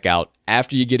to checkout,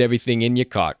 after you get everything in your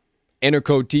cart, enter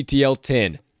code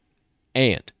TTL10,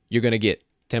 and you're going to get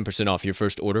 10% off your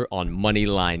first order on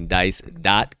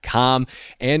MoneylineDice.com.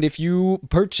 And if you,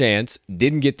 perchance,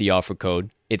 didn't get the offer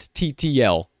code, it's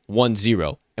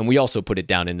TTL10. And we also put it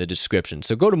down in the description.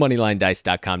 So go to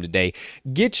MoneylineDice.com today.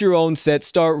 Get your own set.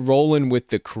 Start rolling with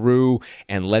the crew.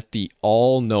 And let the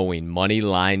all-knowing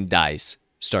Moneyline Dice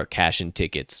start cashing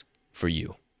tickets for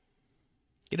you.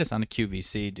 Get us on the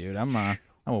QVC, dude. I'm a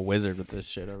wizard with this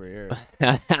shit over here.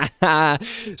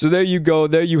 So there you go.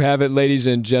 There you have it, ladies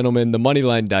and gentlemen. The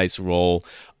Moneyline Dice roll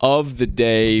of the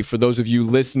day. For those of you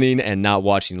listening and not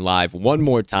watching live, one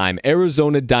more time,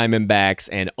 Arizona Diamondbacks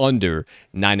and under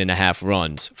 9.5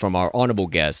 runs from our honorable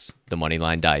guests, the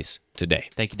Moneyline Dice, today.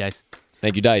 Thank you, Dice.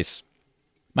 Thank you, Dice.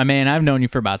 My man, I've known you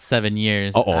for about 7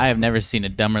 years. Uh-oh. I have never seen a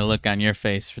dumber look on your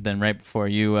face than right before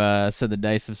you said the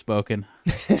dice have spoken.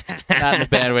 Not in a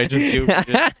bad way, just you.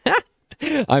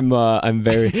 I'm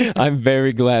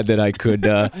very glad that I could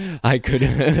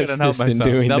assist in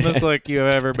doing Dumbest that. look you have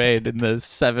ever made in the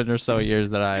 7 or so years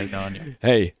that I've known you.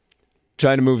 Hey,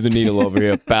 trying to move the needle over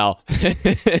here, pal.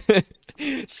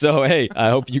 So, hey, I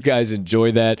hope you guys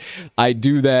enjoy that. I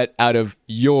do that out of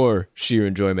your sheer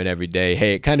enjoyment every day.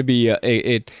 Hey, it kind of be,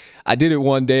 I did it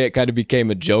one day, it kind of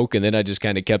became a joke, and then I just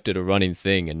kind of kept it a running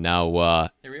thing, and now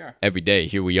Here we are. every day,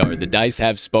 here we are. The dice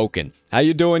have spoken. How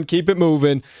you doing? Keep it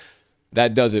moving.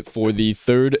 That does it for the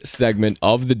third segment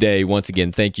of the day. Once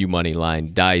again, thank you,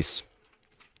 Moneyline Dice.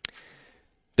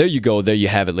 There you go. There you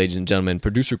have it, ladies and gentlemen.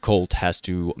 Producer Colt has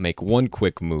to make one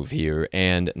quick move here,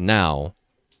 and now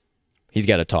he's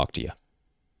got to talk to you.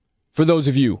 For those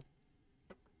of you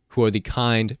who are the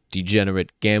kind,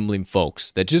 degenerate, gambling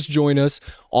folks that just join us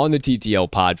on the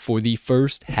TTL pod for the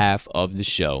first half of the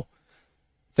show,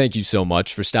 thank you so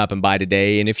much for stopping by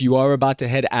today. And if you are about to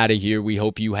head out of here, we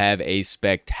hope you have a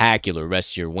spectacular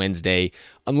rest of your Wednesday,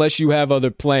 unless you have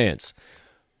other plans.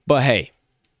 But hey,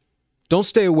 don't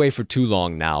stay away for too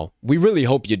long now. We really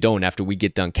hope you don't after we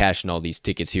get done cashing all these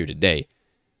tickets here today.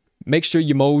 Make sure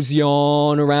you mosey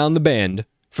on around the bend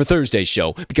for Thursday's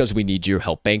show, because we need your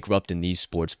help bankrupting these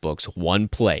sports books one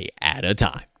play at a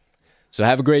time. So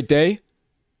have a great day.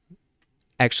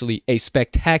 Actually, a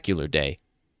spectacular day.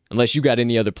 Unless you got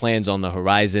any other plans on the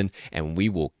horizon, and we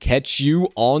will catch you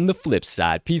on the flip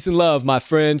side. Peace and love, my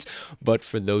friends. But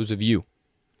for those of you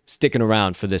sticking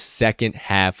around for the second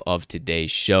half of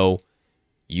today's show,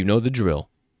 you know the drill.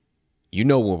 You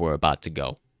know where we're about to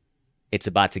go. It's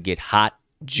about to get hot,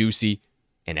 juicy,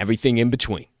 and everything in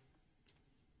between.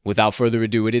 Without further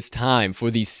ado, it is time for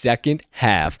the second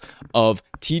half of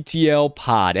TTL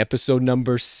Pod, episode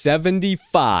number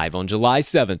 75 on July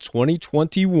 7th,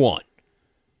 2021.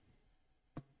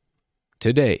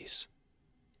 Today's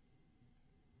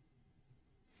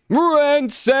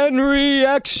Rants and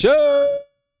Reactions.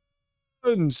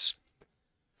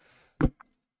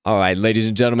 All right, ladies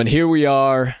and gentlemen, here we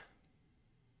are.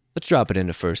 Let's drop it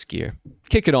into first gear.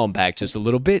 Kick it on back just a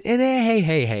little bit. And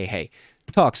hey,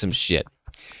 talk some shit.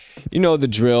 You know the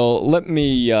drill. Let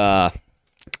me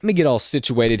get all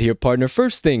situated here, partner.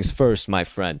 First things first, my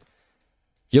friend.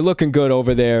 You're looking good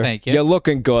over there. Thank you. You're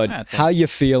looking good. How you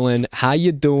feeling? How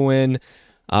you doing?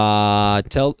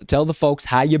 Tell the folks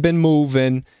how you been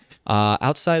moving.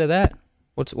 Outside of that,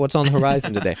 what's on the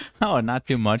horizon today? Oh, not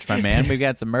too much, my man. We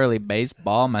got some early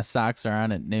baseball. My Sox are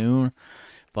on at noon.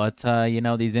 But,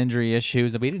 these injury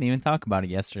issues, we didn't even talk about it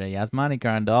yesterday. Yasmani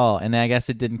Grandal, and I guess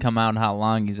it didn't come out how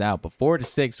long he's out, but 4 to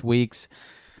 6 weeks.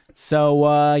 So,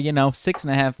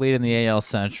 6.5 lead in the AL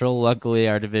Central. Luckily,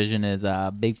 our division is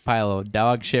a big pile of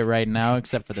dog shit right now,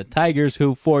 except for the Tigers,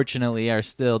 who fortunately are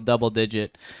still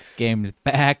double-digit games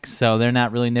back, so they're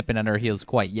not really nipping at our heels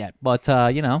quite yet. But,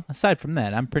 aside from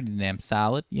that, I'm pretty damn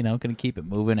solid. Going to keep it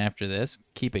moving after this,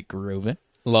 keep it grooving.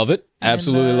 Love it.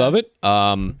 Absolutely love it.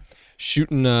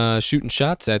 Shooting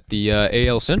shots at the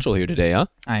AL Central here today, huh?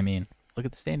 I mean, look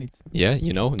at the standings. Yeah,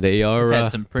 they are. We've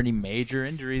had some pretty major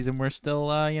injuries, and we're still,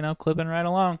 clipping right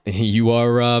along. You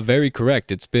are very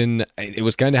correct. It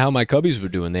was kind of how my Cubbies were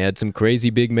doing. They had some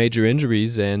crazy big major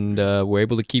injuries, and were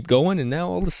able to keep going. And now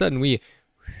all of a sudden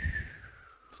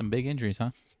some big injuries,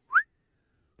 huh?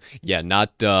 Yeah,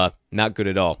 not good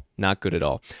at all. Not good at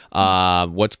all.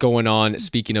 What's going on?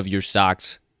 Speaking of your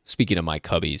Sox, speaking of my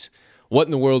Cubbies. What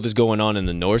in the world is going on in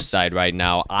the north side right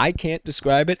now? I can't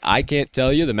describe it. I can't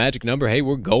tell you the magic number. Hey,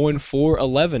 we're going for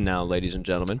 11 now, ladies and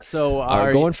gentlemen. So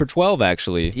we're going for 12,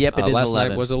 actually. Yep, it is last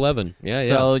 11. Night was 11. Yeah,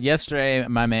 So yesterday,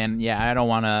 my man, I don't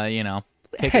want to,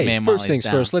 kick a man first while things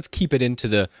he's down. first,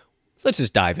 let's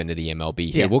just dive into the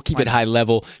MLB here. Yeah, We'll keep why it not? high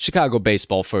level. Chicago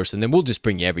baseball first, and then we'll just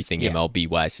bring you everything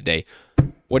MLB-wise today.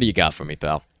 What do you got for me,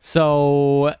 pal?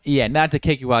 So, not to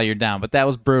kick you while you're down, but that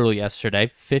was brutal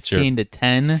yesterday. 15 to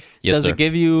 10. Yes, Does sir.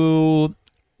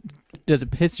 Does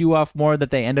it piss you off more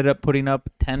that they ended up putting up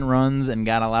 10 runs and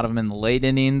got a lot of them in the late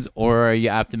innings, or are you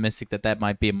optimistic that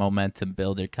might be a momentum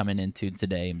builder coming into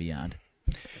today and beyond?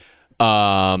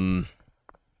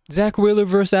 Zach Wheeler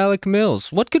versus Alec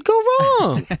Mills. What could go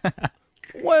wrong?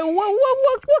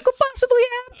 what could possibly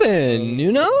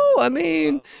happen? I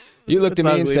mean, you looked at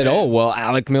me and said, "Oh, well,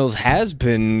 Alec Mills has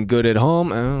been good at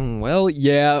home." Well,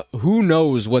 yeah. Who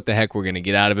knows what the heck we're gonna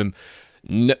get out of him?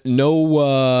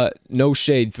 No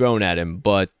shade thrown at him,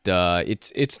 but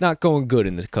it's not going good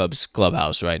in the Cubs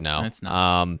clubhouse right now. It's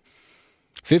not.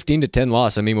 15 to 10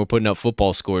 loss. I mean, we're putting up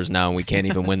football scores now, and we can't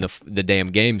even win the damn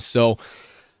games. So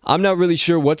I'm not really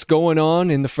sure what's going on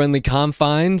in the friendly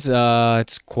confines.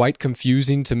 It's quite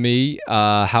confusing to me.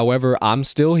 However, I'm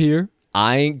still here.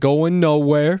 I ain't going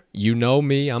nowhere. You know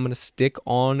me. I'm going to stick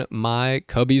on my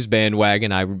Cubbies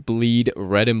bandwagon. I bleed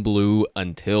red and blue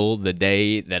until the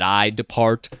day that I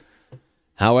depart.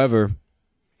 However,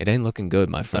 it ain't looking good,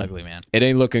 my friend. Ugly, man. It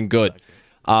ain't looking good.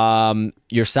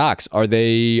 Your Sox, are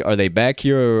they back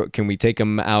here? Or can we take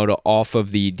them out off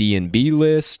of the DNB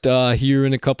list here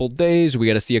in a couple days? We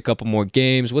got to see a couple more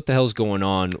games. What the hell's going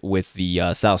on with the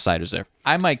Southsiders there?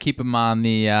 I might keep them on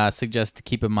the suggest to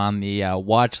keep them on the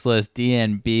watch list,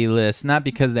 DNB list. Not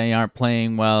because they aren't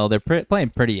playing well; they're playing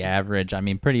pretty average. I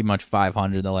mean, pretty much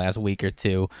 500 the last week or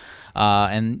two,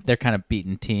 and they're kind of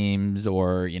beating teams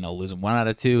or losing 1 out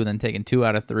of 2, and then taking 2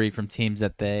 out of 3 from teams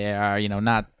that they are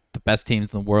not the best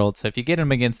teams in the world. So if you get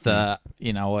them against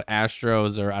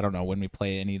Astros, or I don't know when we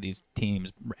play any of these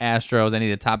teams, Astros,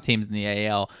 any of the top teams in the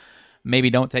AL, maybe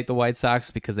don't take the White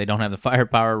Sox because they don't have the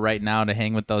firepower right now to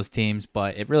hang with those teams.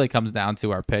 But it really comes down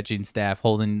to our pitching staff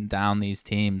holding down these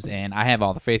teams, and I have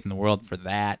all the faith in the world for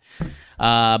that.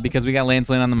 Because we got Lance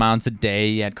Lynn on the mound today.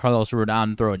 You had Carlos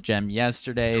Rodon throw a gem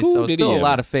yesterday, so still a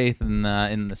lot of faith in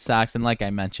the Sox. And like I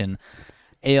mentioned,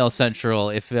 AL Central,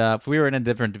 if we were in a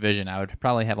different division, I would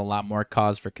probably have a lot more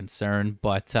cause for concern.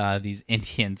 But these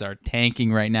Indians are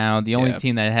tanking right now. The only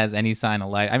team that has any sign of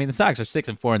life. I mean, the Sox are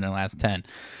 6-4 in their last 10.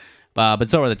 But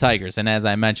so are the Tigers. And as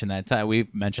I mentioned,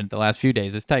 we've mentioned the last few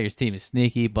days, this Tigers team is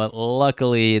sneaky. But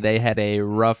luckily, they had a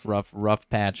rough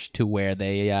patch to where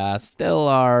they still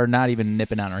are not even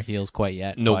nipping on our heels quite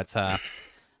yet. Nope. But,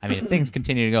 I mean, if things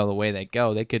continue to go the way they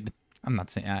go, they could, I'm not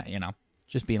saying,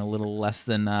 just being a little less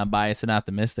than biased and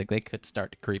optimistic, they could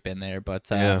start to creep in there. But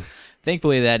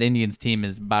thankfully, that Indians team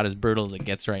is about as brutal as it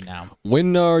gets right now.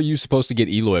 When are you supposed to get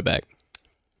Eloy back?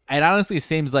 It honestly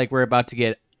seems like we're about to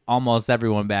get almost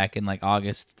everyone back in like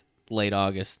August, late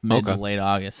August, mid to late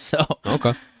August. So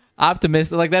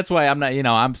optimistic. Like that's why I'm not.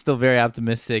 I'm still very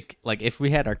optimistic. Like if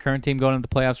we had our current team going into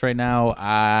the playoffs right now,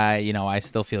 I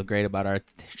still feel great about our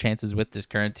chances with this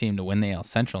current team to win the AL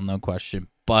Central, no question.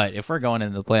 But if we're going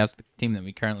into the playoffs, the team that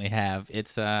we currently have,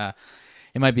 it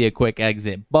might be a quick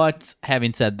exit. But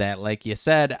having said that, like you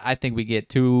said, I think we get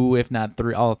 2, if not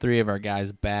 3, all 3 of our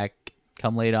guys back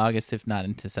come late August, if not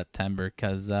into September,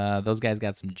 because those guys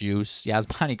got some juice.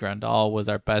 Yasmani Grandal was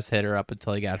our best hitter up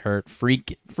until he got hurt.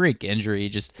 Freak injury,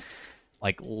 just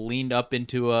like leaned up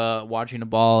into watching a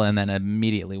ball and then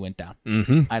immediately went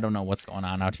down. I don't know what's going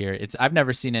on out here. I've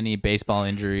never seen any baseball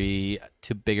injury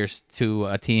to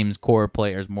a team's core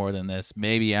players more than this.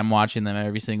 Maybe I'm watching them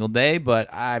every single day,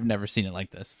 but I've never seen it like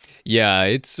this. Yeah,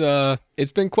 it's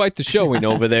been quite the showing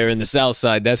over there in the South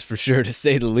Side, that's for sure, to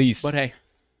say the least. But hey,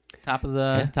 top of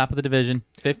the division,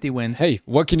 50 wins. Hey,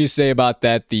 what can you say about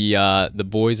that? The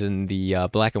boys in the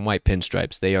black and white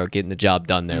pinstripes, they are getting the job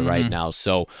done there right now.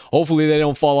 So hopefully they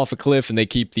don't fall off a cliff and they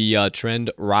keep the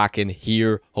trend rocking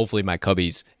here. Hopefully my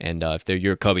Cubbies, and if they're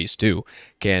your Cubbies too,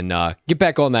 can get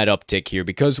back on that uptick here,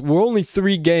 because we're only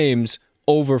 3 games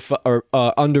under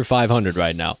 500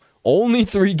 right now. Only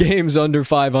 3 games under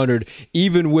 500,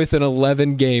 even with an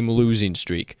 11-game losing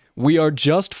streak. We are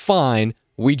just fine.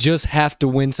 We just have to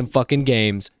win some fucking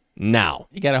games now.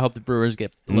 You gotta hope the Brewers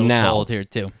get a little cold here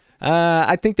too.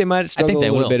 I think they might struggle a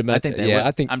little bit. I think they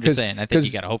will. I'm just saying. I think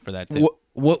you gotta hope for that too.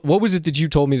 What was it that you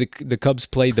told me the Cubs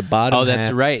played the bottom? Oh,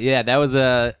 that's right. Yeah, that was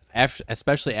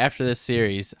especially after this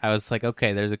series, I was like,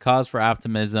 okay, there's a cause for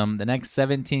optimism. The next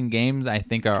 17 games, I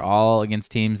think, are all against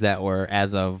teams that were,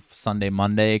 as of Sunday,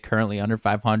 Monday, currently under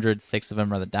 500. 6 of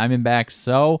them are the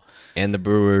Diamondbacks. And the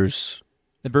Brewers.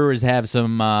 The Brewers have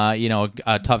some,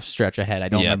 a tough stretch ahead. I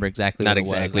don't remember exactly what it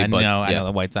was. I know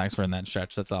the White Sox were in that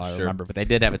stretch. That's all I remember. But they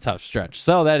did have a tough stretch.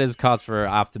 So that is cause for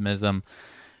optimism,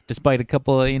 despite a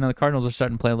couple of, the Cardinals are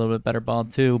starting to play a little bit better ball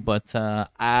too. But,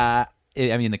 the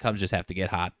Cubs just have to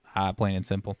get hot, plain and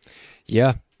simple.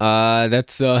 Yeah,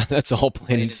 that's all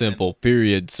plain and simple,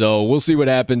 period. So we'll see what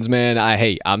happens, man.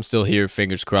 I'm still here,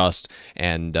 fingers crossed,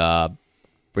 and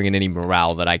bringing any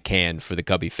morale that I can for the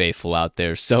Cubby faithful out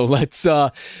there. So let's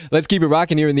keep it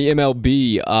rocking here in the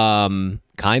MLB.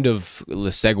 Kind of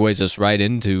segues us right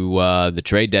into the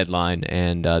trade deadline,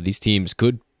 and these teams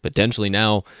could potentially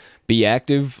now be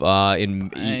active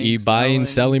in buying,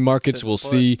 selling markets. We'll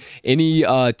see any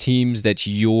teams that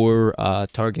you're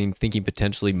targeting, thinking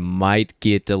potentially might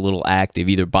get a little active,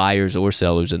 either buyers or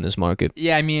sellers in this market.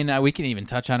 Yeah, we can even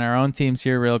touch on our own teams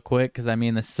here real quick, because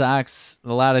the Sox,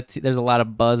 there's a lot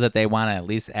of buzz that they want to at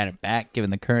least add it back given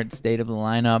the current state of the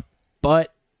lineup.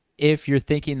 But if you're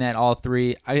thinking that all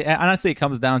 3, honestly, it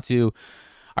comes down to,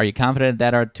 are you confident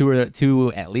that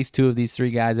at least 2 of these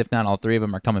 3 guys, if not all 3 of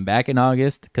them, are coming back in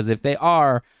August? Because if they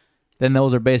are, then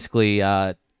those are basically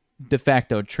de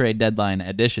facto trade deadline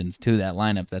additions to that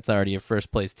lineup that's already a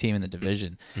first-place team in the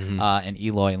division. And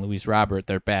Eloy and Luis Robert,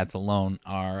 their bats alone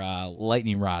are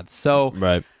lightning rods. So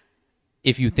right.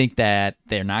 if you think that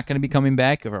they're not going to be coming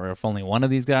back, or if only one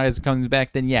of these guys comes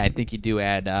back, then yeah, I think you do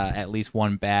add at least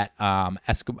one bat.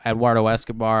 Eduardo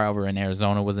Escobar over in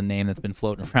Arizona was a name that's been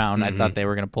floating around. I thought they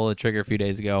were going to pull the trigger a few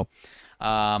days ago.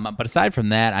 But aside from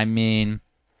that, I mean,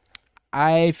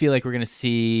 I feel like we're going to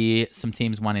see some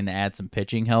teams wanting to add some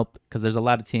pitching help because there's a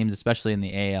lot of teams, especially in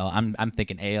the AL. I'm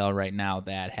thinking AL right now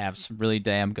that have some really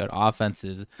damn good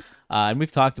offenses. And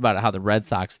we've talked about how the Red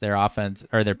Sox, their offense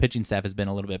or their pitching staff has been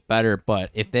a little bit better. But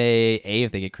if they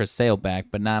get Chris Sale back,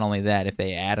 but not only that, if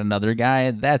they add another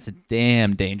guy, that's a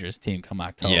damn dangerous team come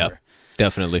October. Yeah,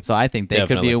 definitely. So I think they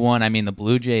could be a one. I mean, the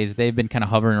Blue Jays, they've been kind of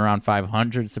hovering around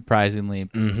 500, surprisingly.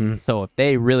 So if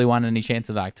they really want any chance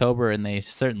of October, and they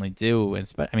certainly do,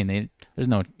 I mean, there's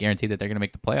no guarantee that they're going to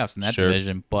make the playoffs in that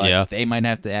division, but they might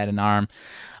have to add an arm.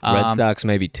 Red Sox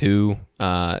maybe 2.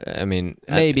 I mean,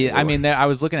 maybe. I mean, I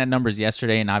was looking at numbers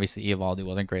yesterday, and obviously Eovaldi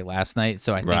wasn't great last night,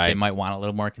 so I think they might want a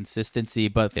little more consistency.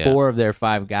 But 4 of their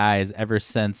 5 guys, ever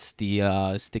since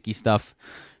the sticky stuff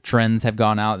trends have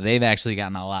gone out, they've actually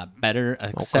gotten a lot better,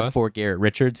 except for Garrett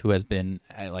Richards, who has been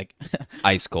like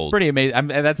ice cold, pretty amazing.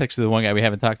 That's actually the one guy we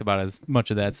haven't talked about as much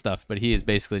of that stuff, but he is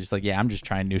basically just like, I'm just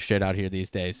trying new shit out here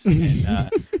these days. And,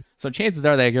 so chances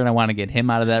are they're going to want to get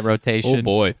him out of that rotation. Oh,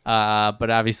 boy.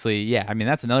 But obviously, I mean,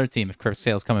 that's another team. If Chris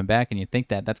Sale's coming back, and you think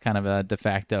that's kind of a de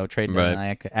facto trade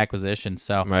acquisition.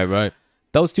 So right.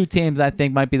 Those 2 teams, I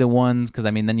think, might be the ones, because,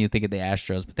 I mean, then you think of the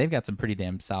Astros, but they've got some pretty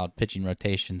damn solid pitching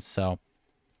rotations. So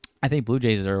I think Blue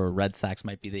Jays or Red Sox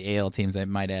might be the AL teams that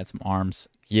might add some arms.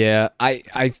 Yeah,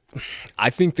 I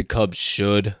think the Cubs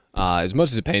should. As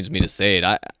much as it pains me to say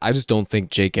it, I just don't think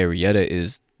Jake Arrieta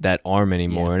is that arm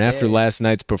anymore. And after last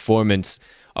night's performance,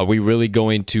 are we really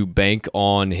going to bank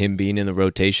on him being in the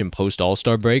rotation post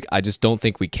All-Star break? I just don't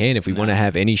think we can if we want to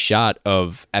have any shot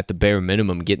of, at the bare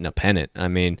minimum, getting a pennant. I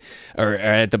mean, or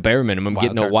at the bare minimum,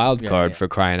 getting a wild card for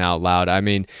crying out loud. I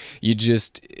mean,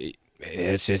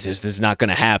 it's not going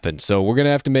to happen. So we're going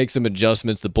to have to make some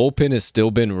adjustments. The bullpen has still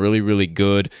been really, really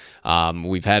good.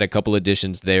 We've had a couple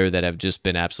additions there that have just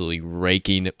been absolutely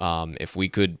raking. If we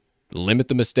could limit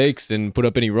the mistakes and put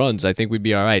up any runs, I think we'd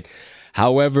be all right.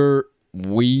 However,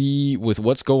 with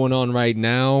what's going on right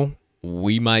now,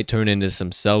 we might turn into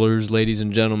some sellers, ladies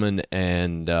and gentlemen,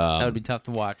 and that would be tough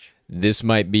to watch. This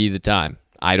might be the time.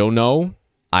 I don't know,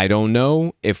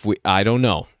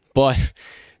 but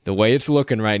the way it's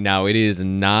looking right now, it is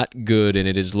not good, and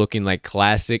it is looking like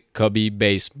classic Cubby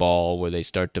baseball where they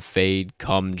start to fade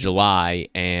come July,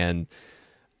 and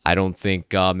I don't think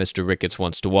Mr. Ricketts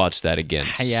wants to watch that again.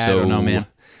 Yeah, so I don't know, man.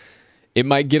 It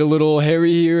might get a little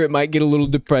hairy here. It might get a little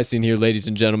depressing here, ladies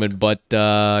and gentlemen. But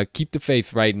keep the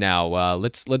faith right now.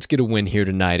 Let's get a win here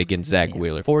tonight against Zach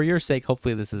Wheeler. For your sake,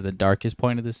 hopefully this is the darkest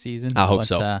point of the season. I hope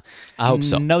so. I hope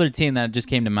so. Another team that just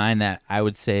came to mind that I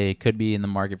would say could be in the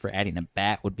market for adding a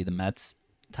bat would be the Mets.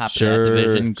 Top of that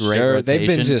division, great rotation. They've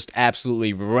been just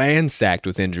absolutely ransacked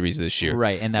with injuries this year.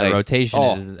 Right, and that rotation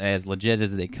is as legit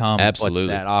as they come. Absolutely.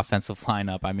 With that offensive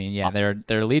lineup, I mean,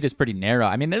 their lead is pretty narrow.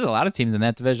 I mean, there's a lot of teams in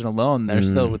that division alone that are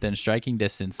still within striking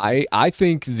distance. I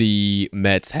think the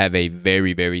Mets have a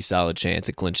very, very solid chance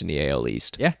at clinching the AL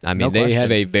East. Yeah, I mean, they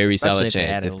have a very solid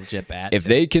chance. If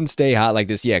they can stay hot like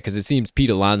this, because it seems Pete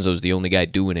Alonso's the only guy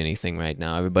doing anything right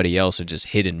now. Everybody else are just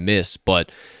hit and miss, but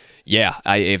yeah,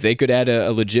 if they could add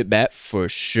a legit bat for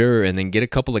sure, and then get a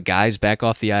couple of guys back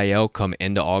off the IL come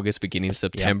end of August, beginning of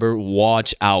September,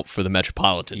 watch out for the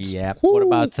Metropolitans. Yeah. Woo! What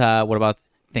about?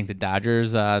 Think the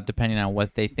Dodgers, depending on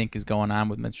what they think is going on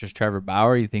with Mr. Trevor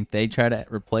Bauer, you think they try to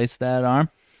replace that arm?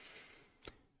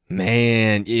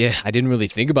 Man, yeah, I didn't really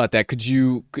think about that. Could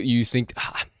you think?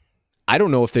 I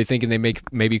don't know if they're thinking they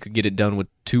maybe could get it done with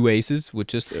 2 aces with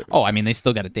just. I mean, they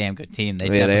still got a damn good team.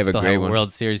 They have still a great have a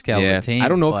World Series caliber team. I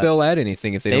don't know if they'll add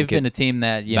anything if they've been a team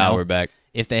that Bauer back.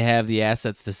 If they have the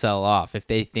assets to sell off, if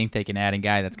they think they can add a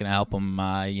guy that's going to help them,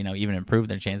 even improve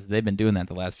their chances. They've been doing that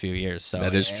the last few years. So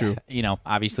that is true.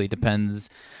 Obviously it depends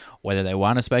whether they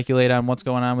want to speculate on what's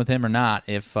going on with him or not.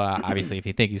 If obviously if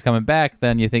you think he's coming back,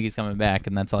 then you think he's coming back,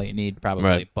 and that's all you need probably.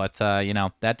 Right. But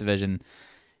that division,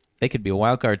 they could be a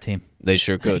wild card team. They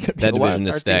sure could. That division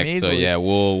is stacked. So yeah,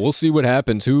 we'll see what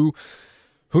happens. Who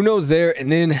knows there?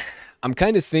 And then I'm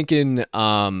kind of thinking,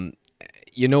 the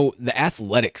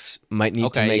Athletics might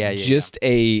need to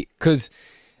make because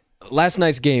last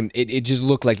night's game, it just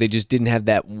looked like they just didn't have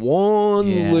that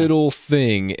one little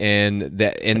thing, and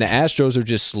the Astros are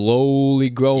just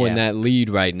slowly growing that lead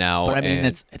right now. But I mean,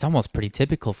 it's almost pretty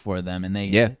typical for them, and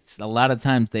a lot of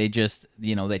times they just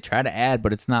they try to add,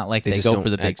 but it's not like they go for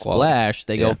the big splash.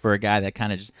 They go for a guy that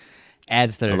kind of just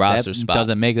adds to their roster depth. spot. Does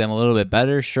it make them a little bit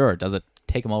better? Sure. Does it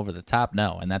take them over the top?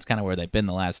 No, and that's kind of where they've been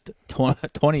the last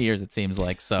 20 years, it seems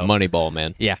like. So Moneyball,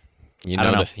 man. yeah. You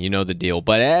know the deal.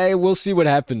 But hey, we'll see what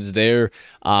happens there.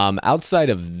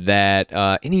 Outside of that,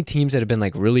 any teams that have been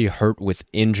like really hurt with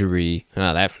injury,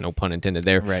 that no pun intended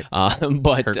there. Right.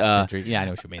 But injury. Yeah, I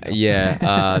know what you mean. Though.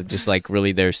 yeah, just like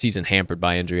really their season hampered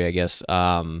by injury, I guess.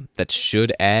 That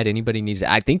should add. Anybody needs.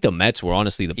 I think the Mets were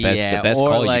honestly the best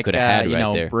call you could have had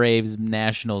right there. Braves,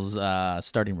 Nationals,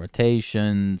 starting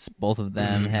rotations. Both of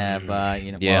them have.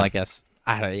 Well, I guess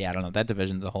I don't know. That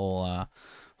division's a whole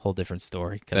different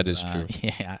story. That is true.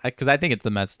 Yeah, because I think it's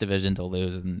the Mets division to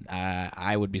lose, and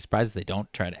I would be surprised if they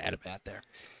don't try to add a bat there.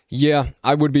 Yeah,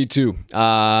 I would be too.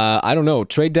 I don't know.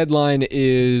 Trade deadline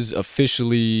is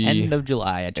officially end of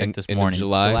July. I checked this morning.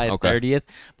 July 30th.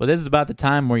 But this is about the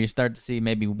time where you start to see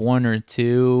maybe one or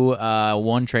two,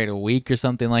 one trade a week or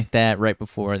something like that, right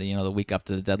before the week up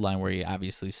to the deadline, where you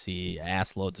obviously see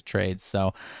ass loads of trades.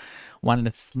 So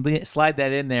wanted to slide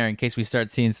that in there in case we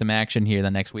start seeing some action here the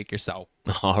next week or so.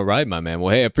 All right, my man.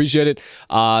 Well, hey, I appreciate it.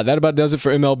 That about does it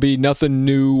for MLB. Nothing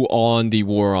new on the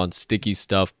war on sticky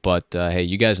stuff, but hey,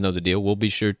 you guys know the deal. We'll be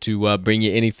sure to bring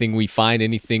you anything we find,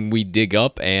 anything we dig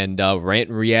up, and rant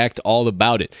and react all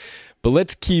about it. But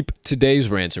let's keep today's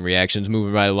rants and reactions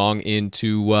moving right along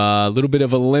into a little bit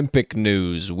of Olympic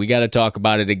news. We got to talk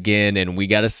about it again, and we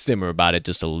got to simmer about it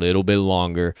just a little bit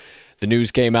longer. The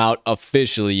news came out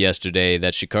officially yesterday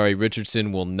that Sha'Carri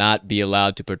Richardson will not be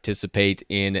allowed to participate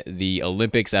in the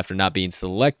Olympics after not being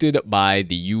selected by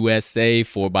the USA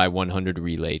 4x100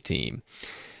 relay team.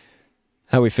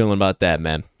 How are we feeling about that,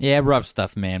 man? Yeah, rough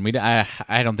stuff, man.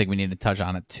 I don't think we need to touch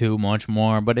on it too much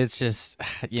more, but it's just,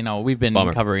 we've been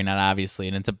covering it, obviously,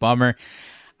 and it's a bummer.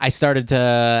 I started to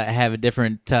have a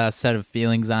different set of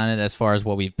feelings on it as far as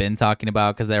what we've been talking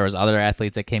about, because there was other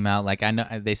athletes that came out. Like, I know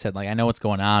they said, like, I know what's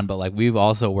going on, but like we've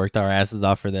also worked our asses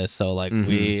off for this. So like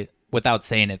we, without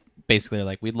saying it, basically they're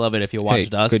like, we'd love it if you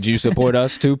watched us. Could you support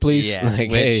us too, please?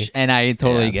 Yeah, and I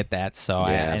totally get that. So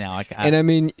I know. And I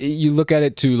mean, you look at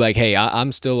it too, like, hey,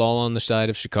 I'm still all on the side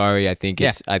of Sha'Carri. I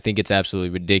think it's absolutely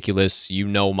ridiculous. You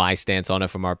know my stance on it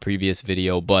from our previous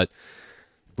video, but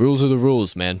rules are the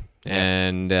rules, man. Yeah.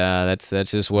 And that's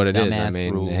just what it is. I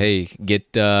mean, hey,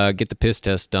 get the piss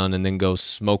test done and then go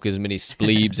smoke as many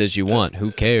spleebs as you want.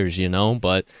 Who cares,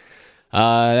 But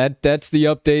that's the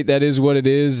update. That is what it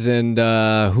is. And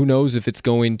who knows if it's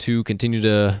going to continue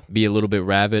to be a little bit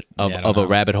of a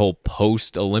rabbit hole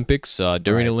post Olympics,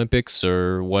 during Olympics,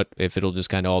 or what, if it'll just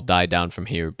kind of all die down from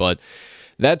here. But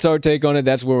that's our take on it.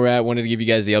 That's where we're at. Wanted to give you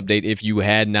guys the update if you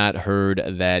had not heard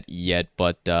that yet,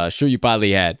 but sure you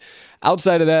probably had.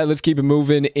 Outside of that, let's keep it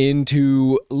moving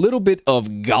into a little bit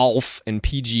of golf and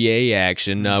PGA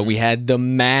action. We had the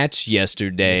match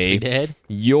yesterday. Yes, we did.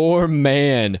 Your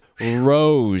man,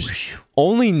 Rose.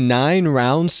 Only 9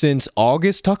 rounds since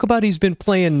August. Talk about he's been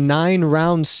playing 9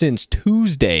 rounds since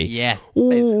Tuesday. Yeah,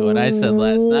 basically what I said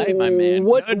last night, my man.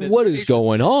 What is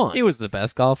going on? He was the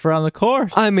best golfer on the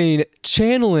course. I mean,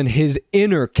 channeling his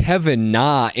inner Kevin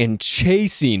Na and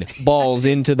chasing balls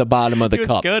into the bottom of the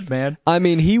cup. Good, man. I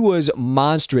mean, he was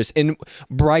monstrous. And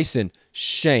Bryson,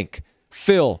 shank.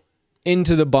 Phil,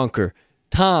 into the bunker.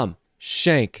 Tom,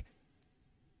 shank.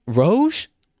 Rose?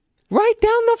 Right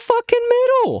down the fucking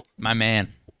middle. My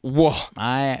man. Whoa.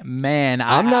 My man.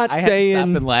 I'm not saying...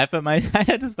 I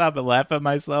had to stop and laugh at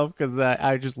myself because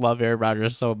I just love Aaron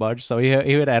Rodgers so much. So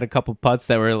he would add a couple putts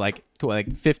that were like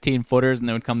 15 footers and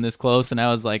they would come this close. And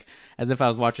I was like, as if I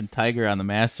was watching Tiger on the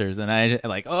Masters. And I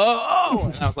like, oh.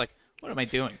 And I was like, what am I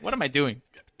doing? What am I doing?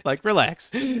 Like,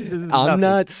 relax. I'm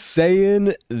not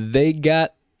saying they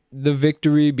got the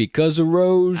victory because of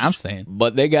Rose. I'm saying.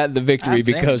 But they got the victory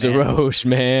because of Rose,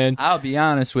 man. I'll be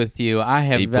honest with you. I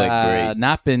have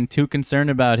not been too concerned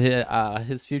about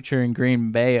his future in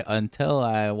Green Bay until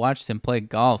I watched him play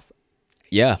golf.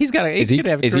 Yeah. He's gonna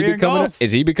have a career in golf.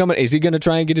 Is he going to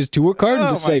try and get his tour card and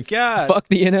just say, fuck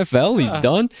the NFL, he's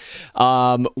done?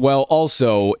 Well,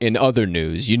 also, in other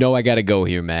news, I got to go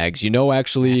here, Mags.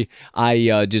 Actually,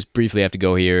 I just briefly have to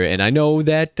go here, and I know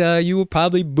that you will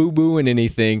probably boo-booing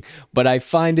anything, but I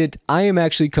am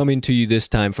actually coming to you this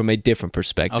time from a different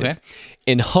perspective. Okay.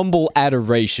 In humble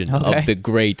adoration of the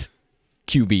great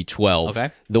QB12.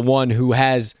 Okay. The one who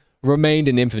has remained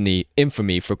in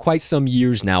infamy for quite some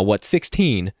years now,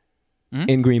 16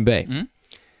 in Green Bay.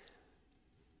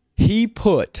 He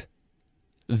put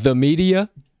the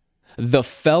media, the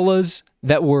fellas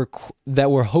that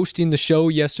were hosting the show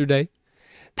yesterday,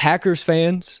 Packers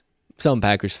fans, some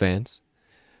Packers fans,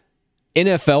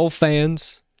 NFL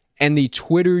fans, and the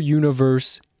Twitter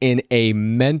universe in a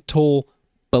mental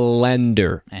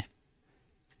blender.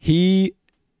 He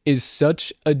is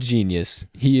such a genius.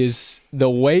 He is, the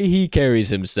way he carries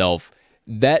himself,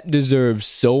 that deserves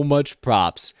so much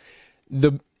props.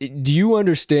 Do you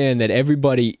understand that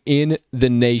everybody in the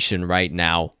nation right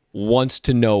now wants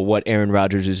to know what Aaron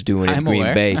Rodgers is doing in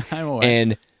Green Bay? I'm aware.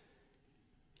 And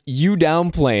you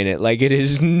downplaying it like it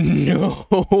is no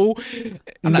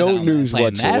I'm not news downplaying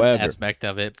whatsoever. that aspect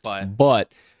of it,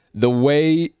 But the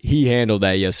way he handled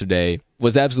that yesterday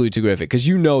was absolutely terrific, because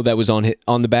you know that was on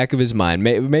the back of his mind.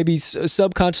 Maybe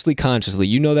subconsciously, consciously,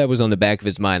 you know that was on the back of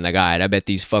his mind. Like, all right, I bet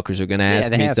these fuckers are going to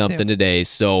ask me something today,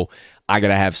 so I got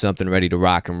to have something ready to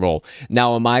rock and roll.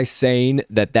 Now, am I saying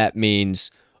that means,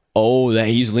 oh, that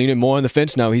he's leaning more on the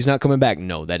fence now, he's not coming back?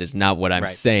 No, that is not what I'm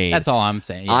saying. That's all I'm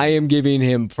saying. Yeah. I am giving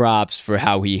him props for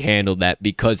how he handled that,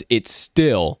 because it's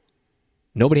still...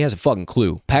 nobody has a fucking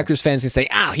clue. Packers fans can say,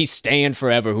 he's staying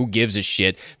forever. Who gives a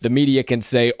shit? The media can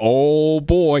say, oh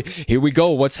boy, here we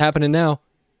go. What's happening now?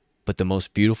 But the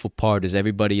most beautiful part is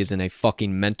everybody is in a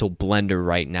fucking mental blender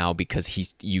right now,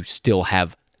 because you still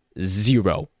have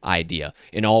zero idea.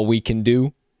 And all we can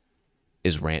do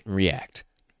is rant and react.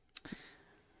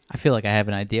 I feel like I have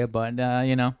an idea, but,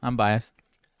 I'm biased.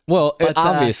 Well, But,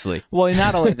 obviously. Well,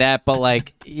 not only that, but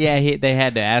they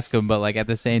had to ask him, but at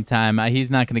the same time, he's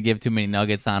not going to give too many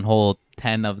nuggets on hole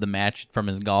 10 of the match from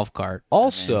his golf cart.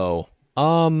 Also,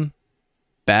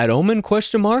 bad omen,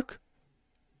 question mark?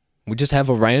 We just have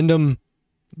a random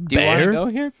Do you want bear? to go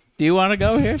here? Do you want to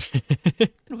go here?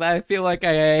 Because I feel like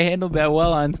I handled that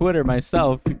well on Twitter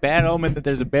myself. Bad omen that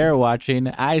there's a bear watching.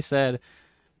 I said,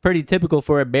 pretty typical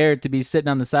for a bear to be sitting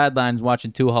on the sidelines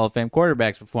watching two Hall of Fame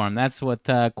quarterbacks perform. That's what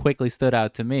quickly stood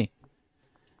out to me.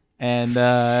 And,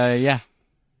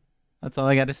 that's all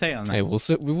I got to say on that. Hey, we'll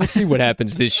see what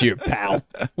happens this year, pal.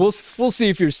 We'll see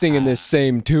if you're singing this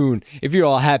same tune, if you're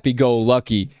all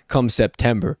happy-go-lucky come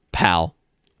September, pal.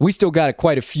 We still got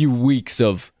quite a few weeks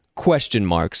of question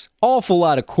marks. Awful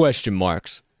lot of question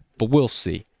marks, but we'll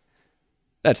see.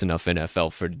 That's enough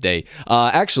NFL for today.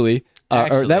 Actually,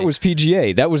 or that was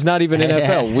PGA. That was not even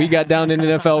NFL. We got down an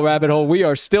NFL rabbit hole. We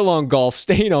are still on golf,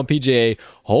 staying on PGA.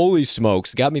 Holy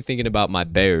smokes. Got me thinking about my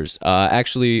Bears.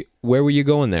 Actually, where were you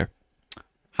going there?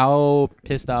 How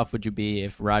pissed off would you be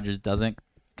if Rodgers doesn't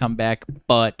come back,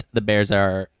 but the Bears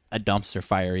are a dumpster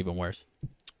fire, even worse?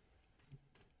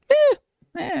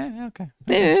 Okay.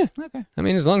 Okay. I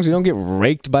mean, as long as we don't get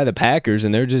raked by the Packers,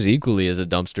 and they're just equally as a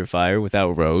dumpster fire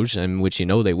without Roge, and which you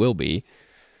know they will be.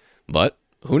 But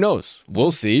who knows?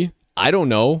 We'll see. I don't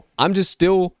know. I'm just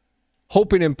still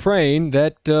hoping and praying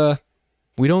that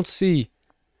we don't see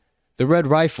the Red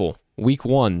Rifle week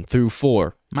 1 through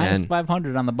 4. Minus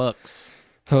 500 on the Bucks.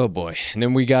 Oh, boy. And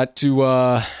then we got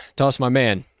to toss my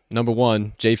man, number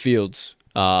 1, Jay Fields,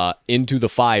 into the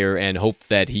fire and hope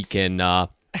that he can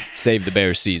save the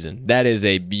Bears season. That is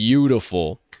a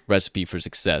beautiful recipe for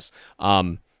success.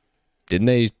 Didn't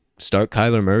they start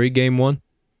Kyler Murray game 1?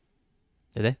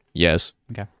 Did they? Yes.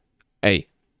 Okay.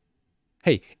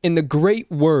 Hey, in the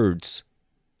great words...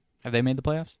 Have they made the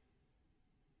playoffs?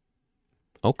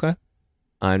 Okay.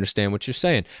 I understand what you're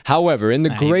saying. However, in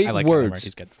the great I like words...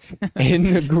 He's good.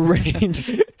 in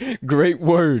the great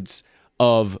words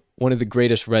of one of the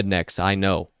greatest rednecks I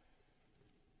know,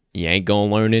 you ain't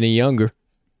gonna learn any younger,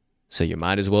 so you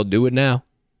might as well do it now.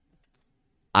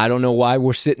 I don't know why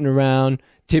we're sitting around,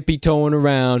 tippy-toeing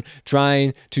around,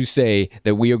 trying to say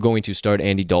that we are going to start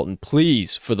Andy Dalton.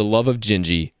 Please, for the love of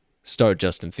Gingy, start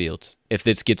Justin Fields, if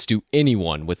this gets to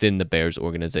anyone within the Bears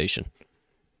organization.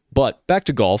 But back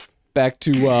to golf, back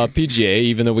to PGA,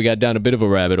 even though we got down a bit of a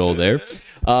rabbit hole there.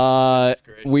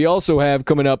 We also have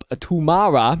coming up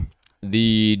tomorrow,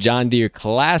 the John Deere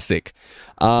Classic.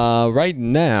 Right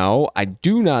now, I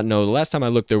do not know. The last time I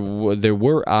looked, there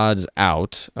were odds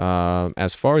out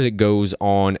as far as it goes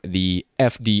on the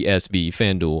FDSB,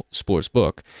 FanDuel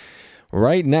Sportsbook.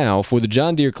 Right now, for the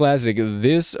John Deere Classic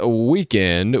this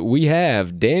weekend, we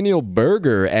have Daniel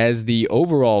Berger as the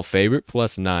overall favorite,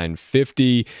 plus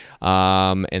 950.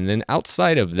 And then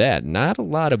outside of that, not a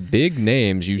lot of big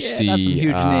names you see. Not some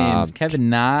huge names. Kevin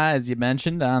Na, as you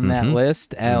mentioned, on that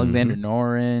list. Alexander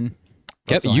Noren.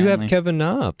 You have Kevin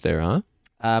Na up there, huh?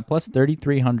 Plus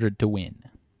 3,300 to win.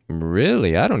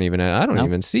 Really? I don't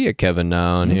even see a Kevin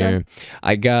Na on here.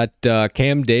 I got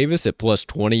Cam Davis at plus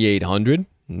 2,800.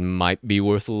 Might be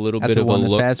worth a little bit of a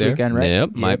look past there. Weekend, right?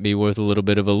 Yep, might be worth a little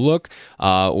bit of a look,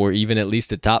 or even at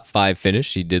least a top 5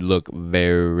 finish. He did look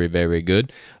very, very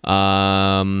good.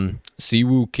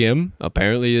 Siwoo Kim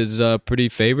apparently is pretty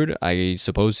favored. I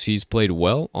suppose he's played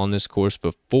well on this course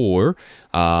before.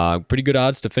 Pretty good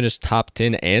odds to finish top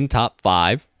 10 and top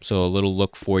 5. So a little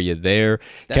look for you there.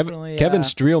 Kevin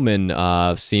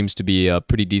Streelman seems to be a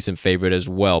pretty decent favorite as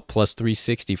well. Plus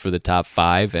 360 for the top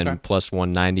 5 and plus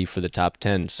 190 for the top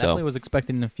 10. So definitely was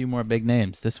expecting a few more big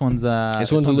names. This one's a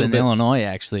little in bit Illinois,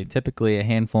 actually. Typically a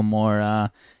handful more,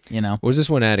 Where's this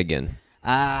one at again?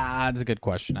 That's a good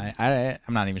question. I'm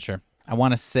not even sure. I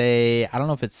want to say, I don't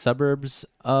know if it's suburbs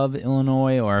of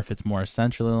Illinois or if it's more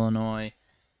central Illinois.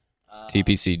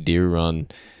 TPC Deer Run.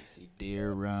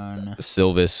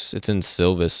 Silvis. It's in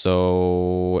Silvis.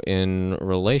 So in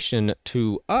relation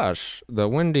to us, the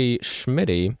Wendy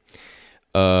Schmitty,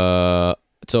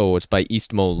 so it's by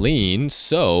East Moline.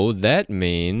 So that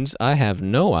means I have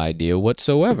no idea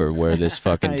whatsoever where this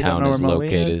fucking town is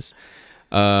located.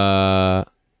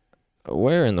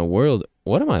 Where in the world?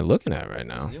 What am I looking at right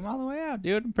now? Zoom all the way out,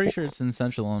 dude. I'm pretty sure it's in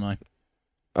central Illinois.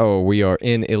 Oh, we are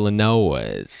in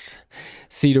Illinois.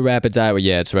 Cedar Rapids, Iowa.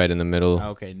 Yeah, it's right in the middle.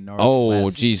 Okay, northwest. Oh,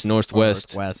 geez,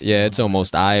 northwest. Yeah, it's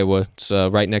almost Iowa. It's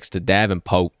right next to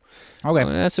Davenport. Okay.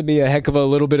 That would be a heck of a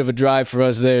little bit of a drive for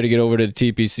us there to get over to the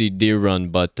TPC Deer Run,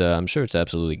 but I'm sure it's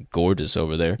absolutely gorgeous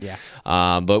over there. Yeah.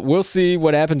 But we'll see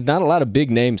what happens. Not a lot of big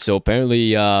names, so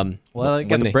apparently... well, they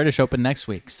got the British Open next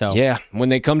week, so... Yeah, when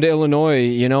they come to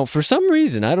Illinois, for some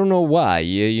reason, I don't know why,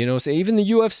 say even the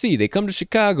UFC, they come to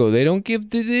Chicago, they don't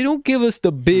give us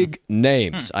the big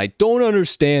names. I don't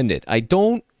understand it. I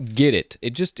don't get it.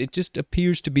 It just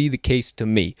appears to be the case to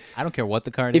me. I don't care what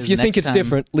the card is. If you think it's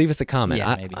different, leave us a comment.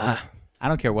 Yeah, maybe. I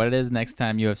don't care what it is. Next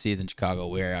time UFC is in Chicago,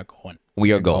 we are going.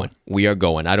 We are going. We are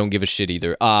going. I don't give a shit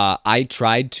either. I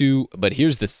tried to, but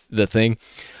here's the thing.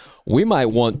 We might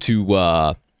want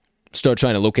to start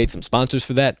trying to locate some sponsors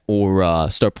for that,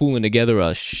 or start pooling together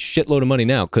a shitload of money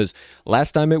now. Because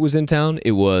last time it was in town,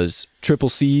 it was Triple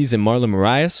C's and Marlon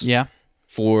Moraes. Yeah.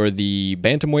 For the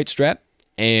bantamweight strap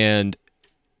and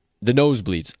the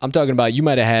nosebleeds. I'm talking about you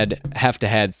might have to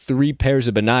had 3 pairs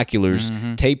of binoculars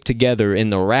taped together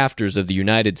in the rafters of the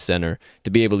United Center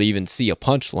to be able to even see a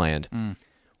punch land.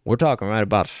 We're talking right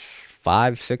about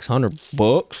 $500-600,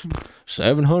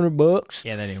 $700.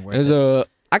 Yeah, that ain't worth it.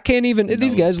 I can't even.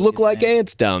 These guys look like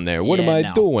ants down there. What am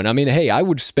I doing? I mean, hey, I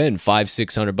would spend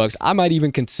 $500-600. I might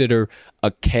even consider a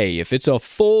K if it's a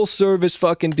full service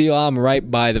fucking deal. I'm right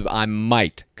by I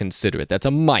might consider it. That's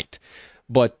a might.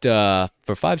 But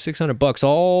for $500-600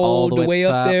 all the way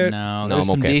up there, no, there's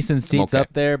some decent seats up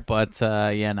there, but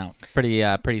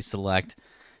pretty select.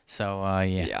 So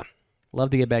yeah, love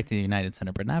to get back to the United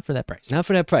Center, but not for that price. Not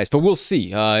for that price, but we'll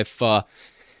see if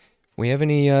we have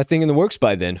any thing in the works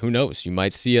by then. Who knows? You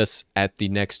might see us at the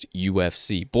next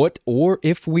UFC, or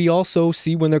if we also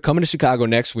see when they're coming to Chicago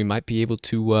next, we might be able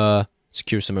to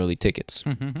secure some early tickets.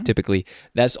 Typically,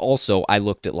 that's also I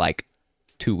looked at like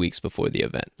 2 weeks before the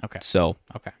event. Okay. So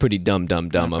pretty dumb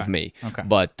of me. Okay.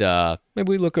 But maybe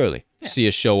we look early. Yeah. See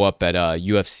us show up at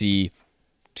UFC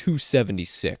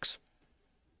 276.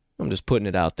 I'm just putting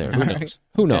it out there. Who knows?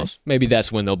 Who knows? Maybe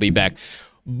that's when they'll be back.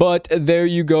 But there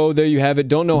you go. There you have it.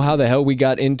 Don't know how the hell we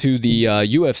got into the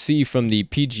UFC from the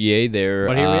PGA there.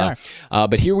 But here we are.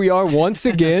 But here we are once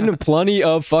again. Plenty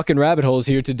of fucking rabbit holes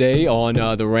here today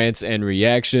on the rants and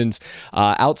reactions.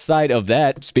 Outside of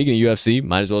that, speaking of UFC,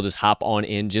 might as well just hop on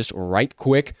in just right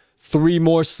quick. 3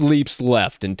 more sleeps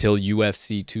left until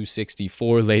UFC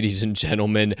 264, ladies and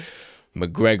gentlemen.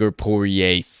 McGregor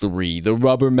Poirier 3, the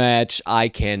rubber match. I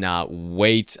cannot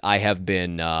wait. I have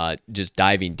been just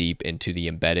diving deep into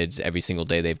the embeddeds every single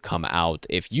day they've come out.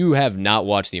 If you have not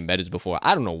watched the embeddeds before,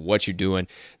 I don't know what you're doing.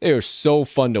 They are so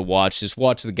fun to watch. Just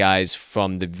watch the guys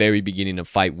from the very beginning of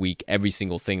fight week, every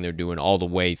single thing they're doing all the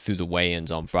way through the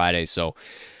weigh-ins on Friday. So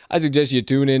I suggest you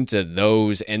tune into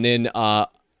those, and then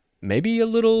maybe a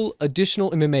little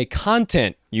additional MMA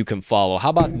content you can follow. How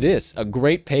about this? A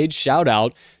great page shout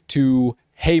out to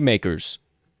Haymakers.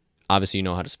 Obviously, you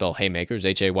know how to spell Haymakers,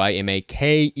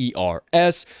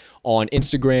 Haymakers, on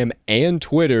Instagram and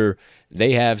Twitter.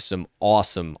 They have some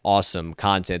awesome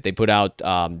content. They put out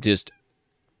just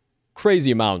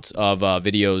crazy amounts of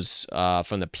videos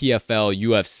from the PFL,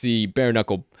 UFC, bare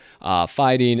knuckle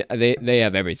fighting. They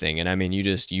have everything, and I mean,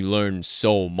 you learn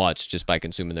so much just by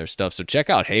consuming their stuff. So check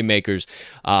out Haymakers.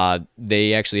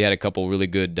 They actually had a couple really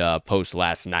good posts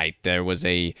last night. There was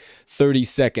a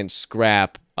 30-second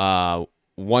scrap.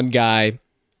 One guy,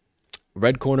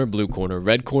 red corner, blue corner.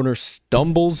 Red corner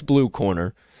stumbles blue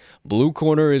corner. Blue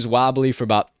corner is wobbly for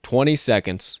about 20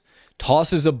 seconds.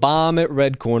 Tosses a bomb at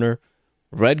red corner.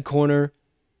 Red corner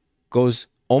goes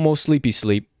almost sleepy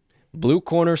sleep. Blue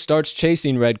corner starts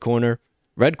chasing red corner.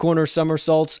 red corner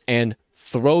somersaults, and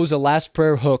throws a last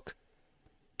prayer hook,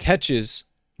 catches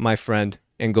my friend,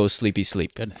 and goes sleepy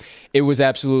sleep. Goodness. It was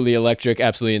absolutely electric,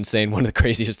 absolutely insane. One of the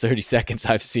craziest 30 seconds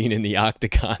I've seen in the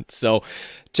octagon. So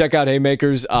check out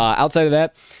Haymakers. Outside of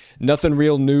that, nothing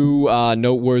real new,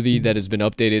 noteworthy that has been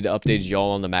updated. Updated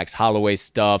y'all on the Max Holloway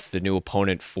stuff, the new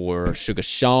opponent for Sugar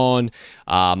Sean,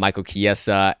 Michael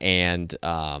Chiesa, and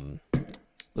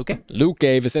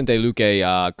Vicente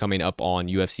Luque, coming up on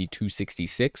UFC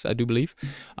 266, I do believe.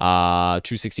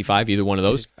 265, either one of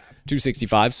those.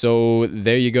 265. So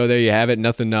there you go. There you have it.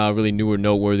 Nothing really new or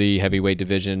noteworthy. Heavyweight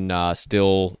division.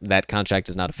 Still, that contract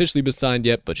has not officially been signed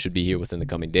yet, but should be here within the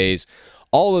coming days.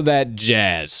 All of that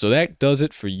jazz. So that does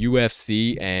it for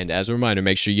UFC. And as a reminder,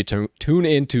 make sure you tune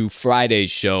into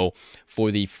Friday's show for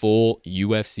the full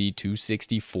UFC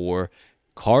 264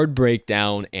 card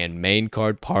breakdown and main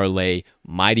card parlay.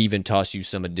 Might even toss you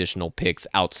some additional picks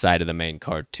outside of the main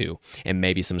card too, and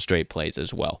maybe some straight plays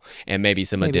as well, and maybe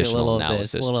some additional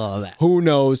analysis. A little of that. Who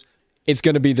knows? It's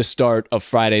going to be the start of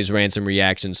Friday's Ransom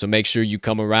Reaction, so make sure you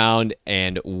come around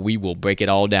and we will break it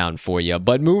all down for you.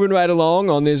 But moving right along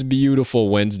on this beautiful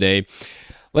Wednesday,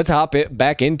 let's hop it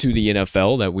back into the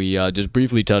NFL that we just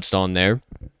briefly touched on there.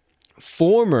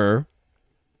 Former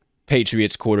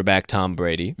Patriots quarterback Tom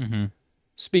Brady. Mm-hmm.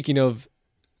 Speaking of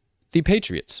the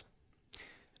Patriots,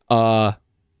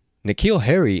 N'Keal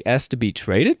Harry asked to be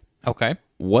traded. Okay.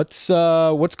 What's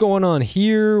going on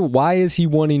here? Why is he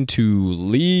wanting to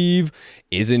leave?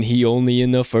 Isn't he only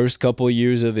in the first couple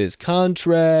years of his I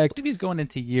contract? believe he's going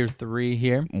into year 3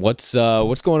 here. What's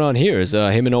going on here? Is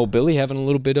him and old Billy having a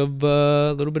little bit of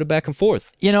back and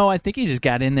forth? You know, I think he just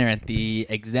got in there at the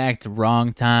exact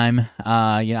wrong time.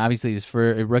 Obviously it's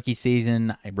for a rookie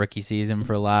season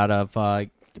for a lot of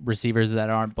receivers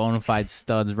that aren't bona fide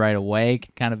studs right away.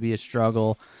 Can kind of be a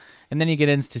struggle. And then you get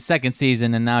into second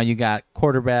season, and now you got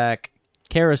quarterback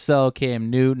carousel, Cam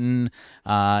Newton,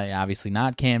 obviously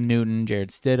not Cam Newton, Jared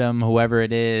Stidham, whoever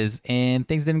it is, and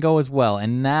things didn't go as well.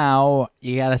 And now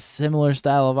you got a similar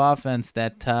style of offense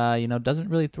that doesn't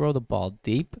really throw the ball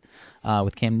deep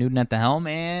with Cam Newton at the helm,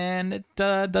 and it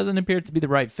doesn't appear to be the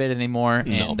right fit anymore.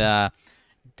 No. And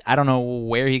I don't know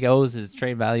where he goes. His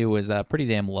trade value is pretty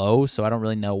damn low, so I don't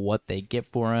really know what they get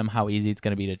for him, how easy it's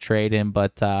going to be to trade him,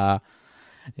 but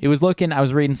I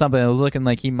was reading something. It was looking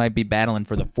like he might be battling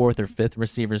for the 4th or 5th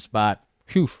receiver spot.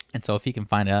 Whew. And so if he can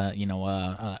find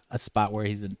a spot where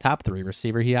he's in top 3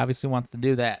 receiver, he obviously wants to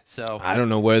do that. So I don't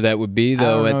know where that would be,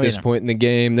 though, at this point in the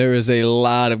game. There is a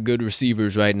lot of good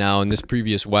receivers right now, and this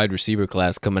previous wide receiver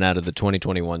class coming out of the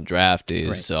 2021 draft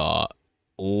is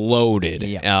loaded.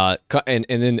 Yeah. And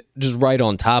then just right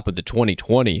on top of the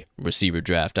 2020 receiver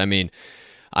draft. I mean,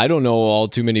 I don't know all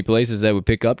too many places that would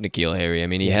pick up N'Keal Harry. I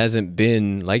mean, he hasn't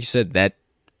been, like you said, that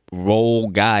role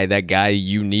guy, that guy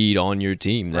you need on your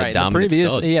team, that dominant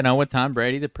stud. With Tom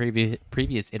Brady, the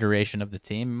previous iteration of the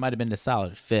team, it might have been a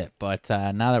solid fit. But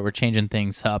now that we're changing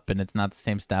things up and it's not the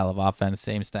same style of offense,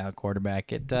 same style of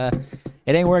quarterback, it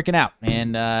ain't working out.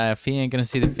 And if he ain't going to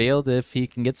see the field, if he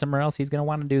can get somewhere else, he's going to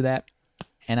want to do that.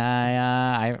 And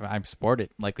I support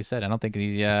it. Like we said, I don't think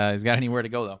he's got anywhere to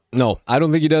go, though. No, I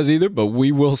don't think he does either, but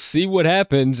we will see what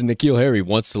happens. N'Keal Harry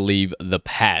wants to leave the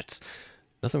Pats.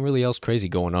 Nothing really else crazy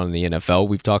going on in the NFL.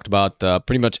 We've talked about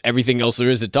pretty much everything else there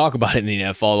is to talk about in the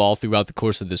NFL all throughout the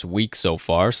course of this week so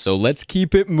far. So let's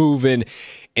keep it moving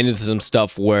into some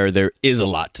stuff where there is a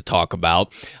lot to talk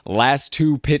about. Last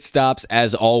 2 pit stops,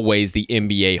 as always, the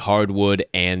NBA hardwood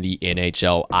and the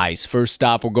NHL ice. First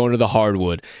stop, we're going to the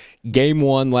hardwood. Game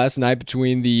 1 last night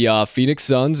between the Phoenix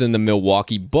Suns and the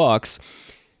Milwaukee Bucks.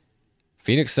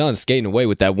 Phoenix Suns skating away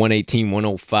with that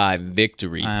 118-105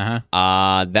 victory.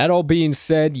 That all being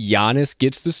said, Giannis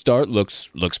gets the start. Looks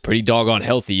pretty doggone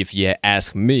healthy if you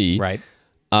ask me. Right.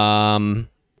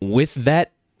 With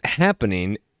that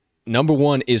happening, number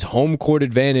 1, is home court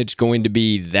advantage going to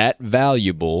be that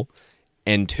valuable?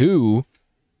 And 2,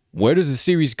 where does the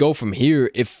series go from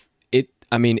here?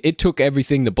 It took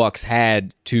everything the Bucks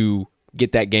had to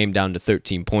get that game down to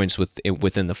 13 points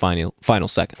within the final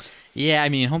seconds. Yeah, I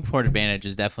mean, home court advantage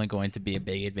is definitely going to be a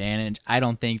big advantage. I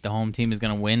don't think the home team is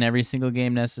going to win every single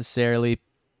game necessarily,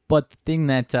 but the thing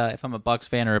that if I'm a Bucks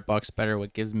fan or a Bucks bettor,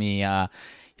 what gives me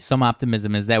some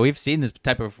optimism is that we've seen this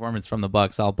type of performance from the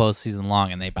Bucks all postseason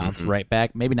long, and they bounce right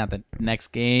back. Maybe not the next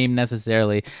game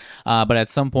necessarily, but at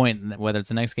some point, whether it's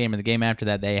the next game or the game after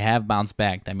that, they have bounced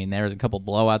back. I mean, there's a couple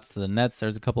blowouts to the Nets,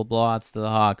 there's a couple blowouts to the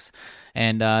Hawks,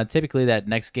 and typically that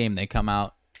next game they come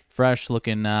out fresh,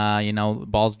 looking,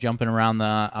 balls jumping around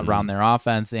their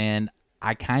offense, and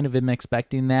I kind of am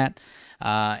expecting that.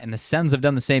 And the Suns have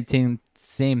done the same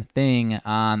same thing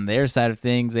on their side of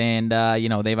things, and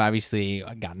they've obviously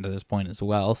gotten to this point as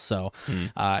well. So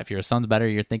if you're a Suns better,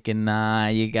 you're thinking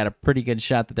you got a pretty good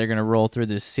shot that they're going to roll through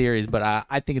this series. But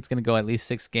I think it's going to go at least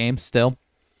 6 games still,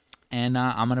 and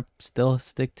I'm going to still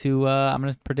stick to I'm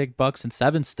going to predict Bucks in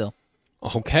 7 still.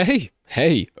 Okay.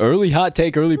 Hey, early hot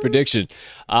take, early prediction.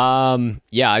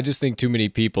 Yeah, I just think too many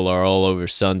people are all over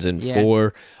Suns in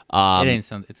 4.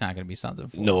 It's not going to be Suns in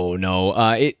 4.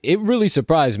 No. It really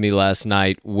surprised me last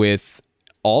night with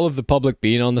all of the public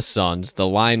being on the Suns, the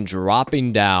line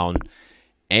dropping down,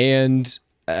 and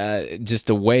just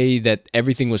the way that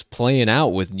everything was playing out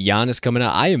with Giannis coming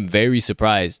out. I am very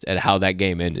surprised at how that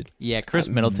game ended. Yeah, Chris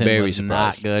Middleton was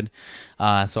not good.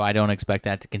 So I don't expect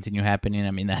that to continue happening.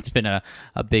 I mean, that's been a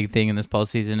big thing in this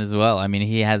postseason as well. I mean,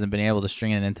 he hasn't been able to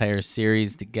string an entire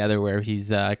series together where he's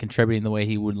contributing the way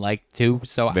he would like to.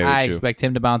 So I expect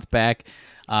him to bounce back.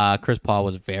 Chris Paul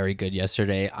was very good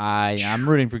yesterday. I'm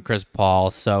rooting for Chris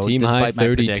Paul. So team high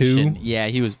 32. Yeah,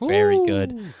 he was very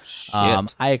good.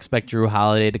 I expect Drew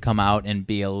Holiday to come out and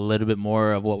be a little bit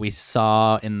more of what we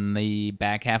saw in the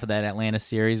back half of that Atlanta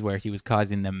series where he was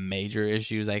causing them major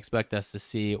issues. I expect us to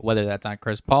see whether that's on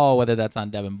Chris Paul, whether that's on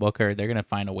Devin Booker. They're going to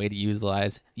find a way to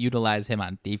utilize him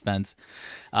on defense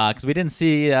because we didn't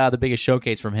see the biggest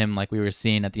showcase from him like we were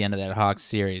seeing at the end of that Hawks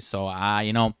series. So,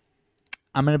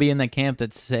 I'm going to be in the camp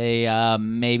that say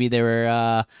maybe they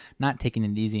were not taking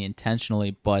it easy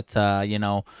intentionally, but,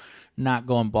 not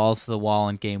going balls to the wall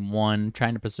in game 1,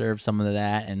 trying to preserve some of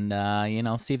that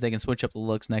and, see if they can switch up the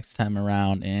looks next time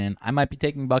around. And I might be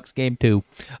taking Bucks game 2.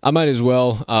 I might as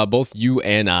well. Both you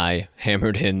and I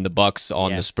hammered in the Bucks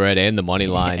on the spread and the money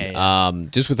line. Yeah.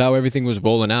 Just with how everything was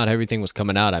rolling out, everything was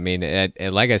coming out. I mean,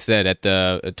 like I said,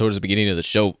 towards the beginning of the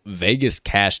show, Vegas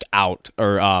cashed out,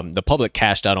 or the public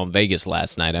cashed out on Vegas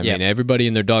last night. I mean, everybody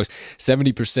and their dogs,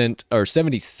 70% or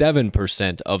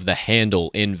 77% of the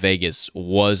handle in Vegas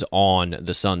was on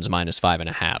the Suns minus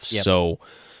 5.5. So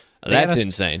that's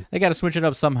insane. They got to switch it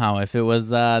up somehow. If it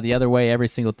was the other way every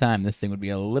single time, this thing would be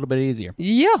a little bit easier.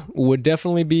 Yeah, would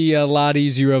definitely be a lot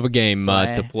easier of a game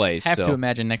to play. I have to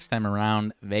imagine next time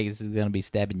around, Vegas is going to be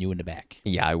stabbing you in the back.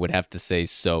 Yeah, I would have to say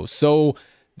so. So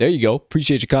there you go.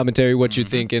 Appreciate your commentary, what you're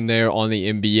thinking there on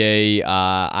the NBA.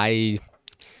 I'm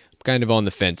kind of on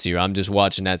the fence here. I'm just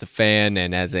watching as a fan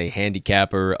and as a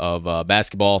handicapper of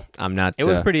basketball. I'm not. It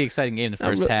was a pretty exciting game in the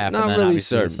first half, and then really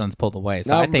obviously the Suns pulled away.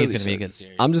 So I think it's going to be a good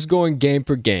series. I'm just going game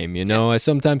per game.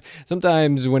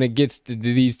 Sometimes when it gets to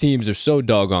these teams are so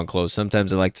doggone close.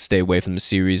 Sometimes I like to stay away from the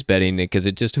series betting because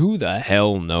it just who the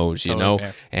hell knows,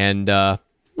 Fair. And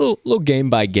little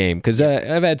game by game because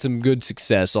I've had some good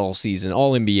success all season,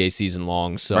 all NBA season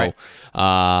long. So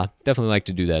definitely like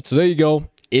to do that. So there you go,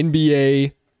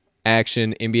 NBA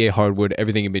action, NBA hardwood,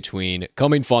 everything in between,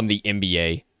 coming from the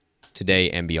NBA today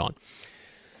and beyond.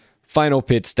 Final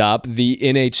pit stop, the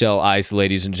NHL ice,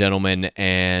 ladies and gentlemen.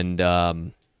 And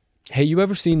hey, you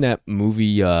ever seen that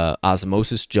movie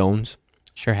Osmosis Jones?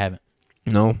 Sure haven't.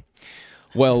 No?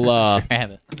 Well, sure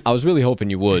haven't. I was really hoping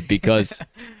you would because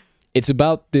it's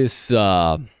about this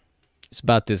guy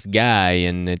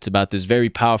and it's about this very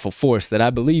powerful force that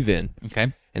I believe in.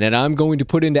 Okay. And that I'm going to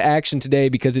put into action today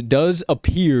because it does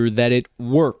appear that it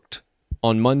worked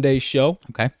on Monday's show.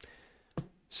 Okay.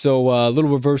 So a little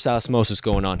reverse osmosis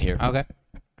going on here. Okay.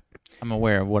 I'm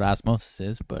aware of what osmosis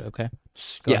is, but okay.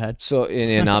 Go ahead. So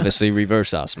and obviously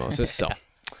reverse osmosis. So,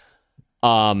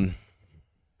 I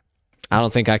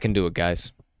don't think I can do it,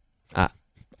 guys.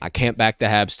 I can't back the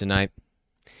Habs tonight.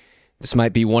 This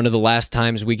might be one of the last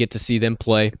times we get to see them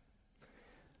play.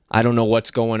 I don't know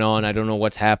what's going on. I don't know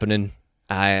what's happening.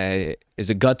 It's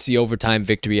a gutsy overtime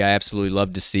victory. I absolutely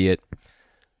love to see it.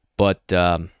 But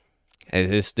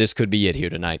this could be it here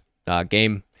tonight.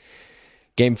 Game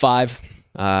 5.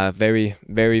 Very,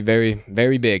 very, very,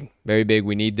 very big. Very big.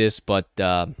 We need this, but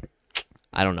I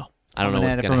don't know. I don't know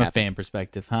what's going to happen. From a fan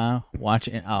perspective, huh?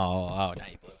 Watching. Oh, now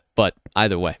you blew it. But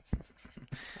either way.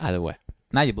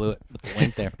 Now you blew it with the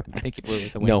wink there. I think you blew it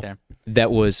with the wink there. That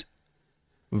was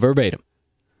verbatim.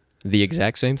 The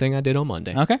exact same thing I did on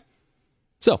Monday. Okay.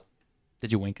 So,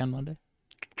 did you wink on Monday?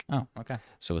 Oh, okay.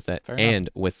 So with that, Fair and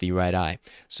enough. with the right eye.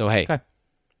 So hey, okay.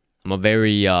 I'm a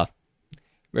very,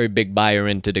 very big buyer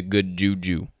into the good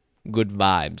juju, good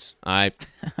vibes. All right.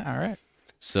 All right.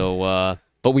 So,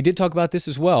 but we did talk about this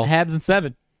as well. Habs in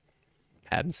 7.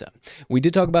 Habs in 7. We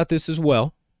did talk about this as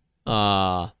well.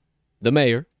 The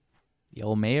mayor. The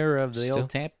old mayor of the old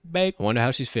Tampa Bay. I wonder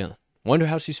how she's feeling. I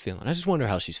just wonder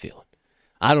how she's feeling.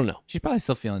 I don't know. She's probably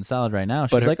still feeling solid right now.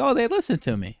 She's But like, oh, they listened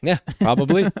to me. Yeah,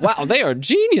 probably. Wow, they are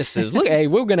geniuses. Look, hey,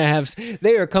 we're going to have,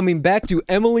 they are coming back to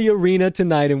Emily Arena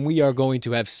tonight, and we are going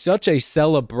to have such a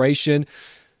celebration.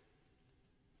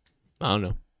 I don't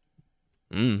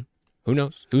know. Who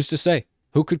knows? Who's to say?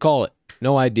 Who could call it?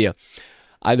 No idea.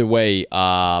 Either way,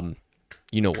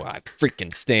 you know where I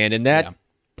freaking stand. And that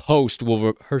post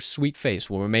her sweet face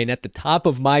will remain at the top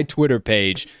of my Twitter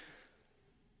page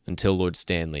until Lord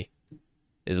Stanley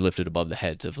is lifted above the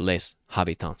heads of les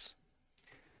habitants.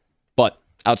 But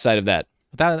outside of that,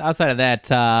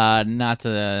 not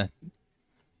to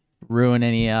ruin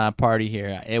any party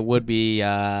here, it would be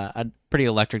pretty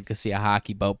electric to see a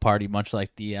hockey boat party, much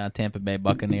like the Tampa Bay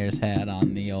Buccaneers had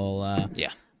on the old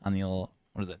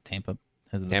what is that, Tampa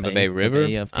Bay River?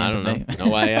 I don't know.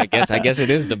 No, I guess it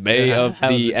is the Bay of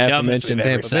the aforementioned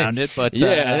Tampa Bay. But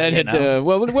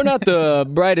well, we're not the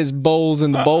brightest bowls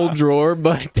in the bowl drawer,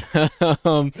 but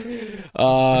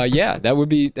yeah, that would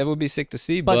be sick to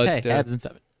see. But hey, Habs in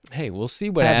 7. Hey, we'll see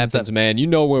what happens, man. You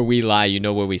know where we lie. You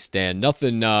know where we stand.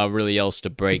 Nothing really else to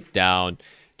break down.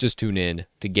 Just tune in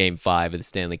to Game 5 of the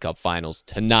Stanley Cup Finals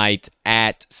tonight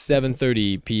at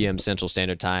 7:30 p.m. Central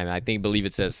Standard Time. I believe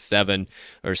it says 7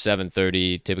 or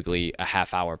 7:30, typically a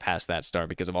half hour past that start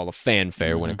because of all the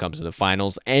fanfare when it comes to the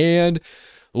finals. And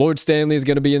Lord Stanley is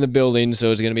going to be in the building, so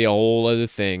it's going to be a whole other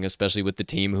thing, especially with the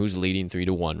team who's leading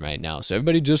 3-1 right now. So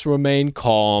everybody just remain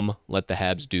calm, let the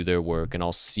Habs do their work, and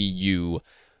I'll see you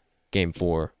Game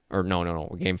 4, or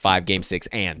no, Game 5, Game 6,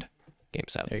 and Game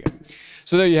 7. There you go.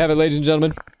 So there you have it, ladies and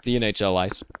gentlemen, the NHL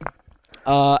Ice.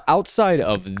 Outside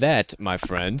of that, my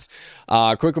friends,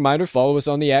 quick reminder, follow us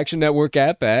on the Action Network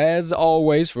app, as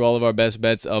always, for all of our best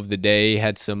bets of the day.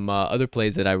 Had some other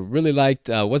plays that I really liked.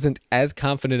 Wasn't as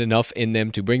confident enough in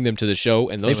them to bring them to the show,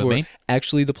 and those were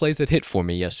actually the plays that hit for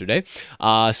me yesterday.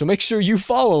 So make sure you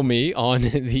follow me on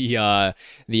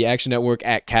the Action Network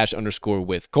at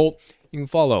cash_with Colt. You can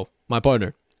follow my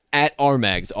partner at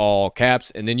RMags, all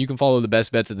caps, and then you can follow the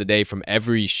best bets of the day from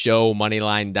every show,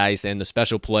 Moneyline, Dice, and the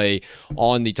special play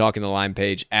on the Talking the Line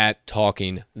page at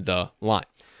Talking the Line.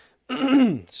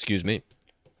 Excuse me.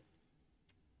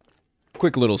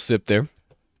 Quick little sip there.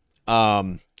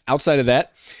 Outside of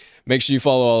that, make sure you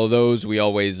follow all of those. We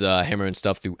always hammer in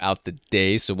stuff throughout the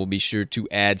day, so we'll be sure to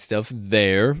add stuff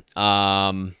there.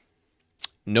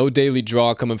 No daily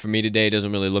draw coming from me today.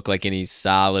 Doesn't really look like any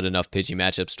solid enough pitching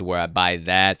matchups to where I buy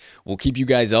that. We'll keep you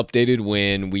guys updated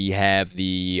when we have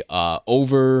the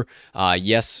over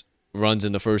yes runs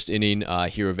in the first inning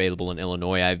here available in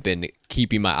Illinois. I've been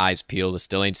keeping my eyes peeled. I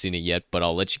still ain't seen it yet, but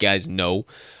I'll let you guys know.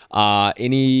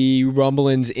 Any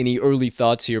rumblings, any early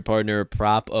thoughts here, partner?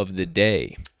 Prop of the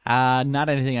day. Not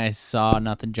anything I saw.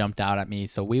 Nothing jumped out at me,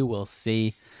 so we will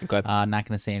see. Okay. Not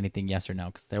going to say anything yes or no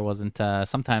because there wasn't.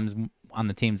 Sometimes on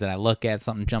the teams that I look at,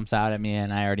 something jumps out at me,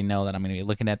 and I already know that I'm going to be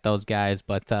looking at those guys.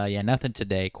 But yeah, nothing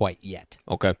today quite yet.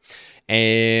 Okay.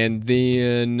 And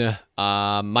then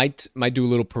might do a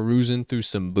little perusing through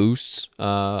some boosts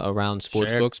around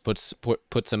sportsbooks.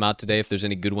 Put some out today if there's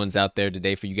any good ones out there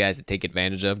today for you guys to take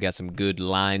advantage of. Got some good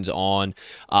lines on.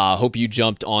 Hope you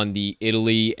jumped on the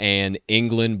Italy and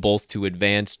England both to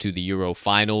advance to the Euro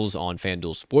Finals on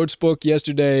FanDuel Sportsbook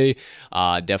yesterday.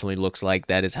 Definitely looks like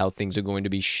that is how things are going to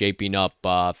be shaping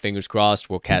up. Fingers crossed.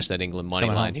 We'll cash that England money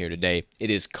line here today. It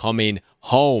is coming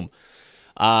home.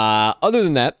 Other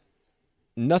than that,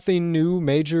 nothing new,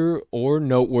 major, or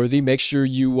noteworthy. Make sure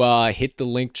you hit the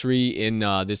link tree in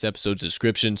this episode's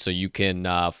description so you can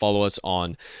follow us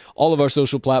on all of our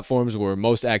social platforms. We're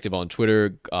most active on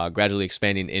Twitter, gradually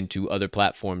expanding into other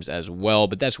platforms as well,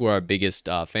 but that's where our biggest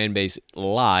fan base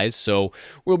lies, so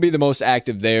we'll be the most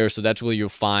active there. So that's where you'll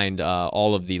find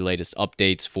all of the latest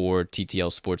updates for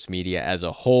TTL Sports Media as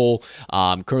a whole.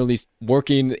 Currently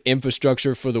working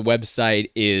infrastructure for the website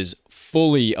is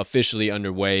fully officially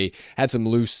underway. Had some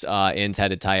loose ends had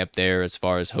to tie up there as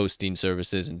far as hosting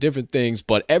services and different things,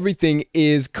 but everything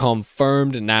is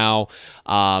confirmed now.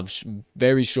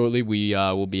 Very shortly we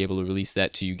will be able to release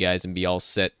that to you guys and be all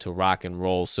set to rock and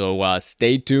roll. So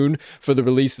stay tuned for the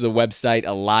release of the website.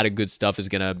 A lot of good stuff is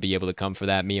going to be able to come for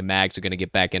that. Me and Mags are going to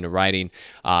get back into writing,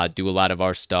 do a lot of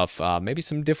our stuff, maybe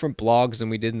some different blogs than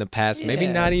we did in the past. Maybe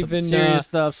not even serious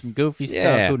stuff, some goofy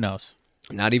stuff. Who knows?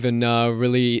 Not even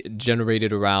really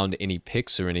generated around any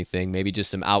picks or anything. Maybe just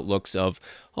some outlooks of,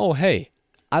 oh, hey,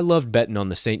 I loved betting on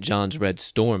the St. John's Red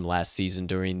Storm last season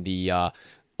during the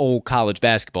old college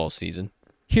basketball season.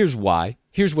 Here's why.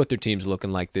 Here's what their team's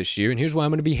looking like this year, and here's why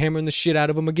I'm going to be hammering the shit out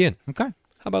of them again. Okay.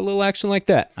 How about a little action like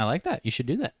that? I like that. You should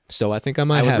do that. So I think I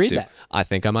might have to. That. I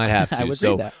think I might have to. I would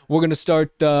so read that. We're gonna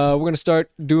start.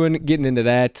 Getting into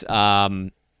that.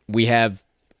 We have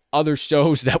other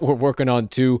shows that we're working on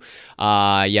too.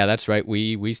 Yeah, that's right.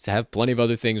 We have plenty of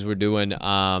other things we're doing.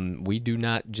 We do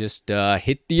not just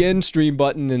hit the end stream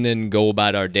button and then go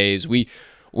about our days. We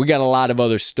got a lot of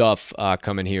other stuff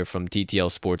coming here from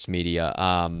TTL Sports Media.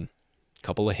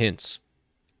 Couple of hints.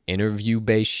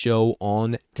 Interview-based show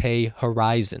on Tay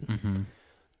Horizon.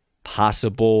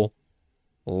 Possible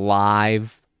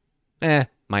live. Might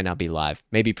not be live.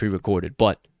 Maybe pre-recorded,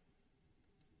 but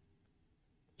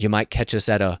you might catch us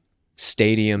at a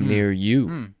stadium near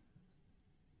you.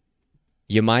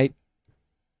 You might,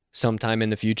 sometime in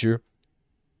the future,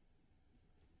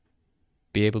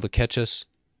 be able to catch us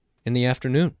in the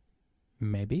afternoon.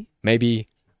 Maybe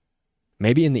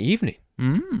in the evening.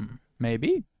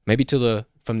 Maybe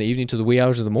From the evening to the wee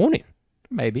hours of the morning.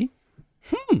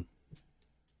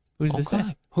 Who's to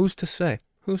say? Who's to say?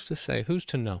 Who's to say? Who's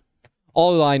to know?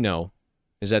 All I know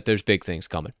is that there's big things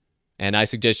coming. And I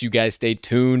suggest you guys stay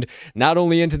tuned, not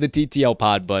only into the TTL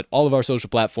pod, but all of our social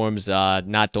platforms,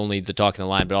 not only the Talking the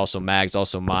Line, but also Mags,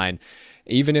 also mine.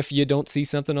 Even if you don't see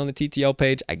something on the TTL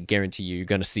page, I guarantee you're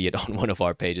going to see it on one of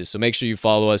our pages. So make sure you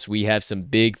follow us. We have some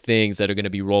big things that are going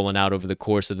to be rolling out over the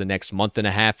course of the next month and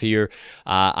a half here,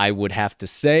 I would have to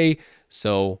say.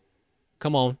 So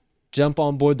come on, jump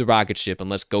on board the rocket ship and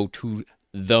let's go to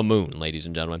the moon, ladies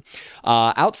and gentlemen.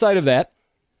 Outside of that,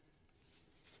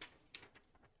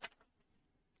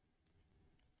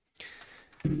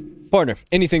 partner,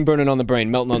 anything burning on the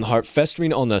brain, melting on the heart,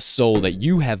 festering on the soul that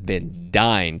you have been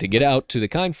dying to get out to the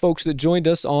kind folks that joined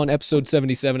us on episode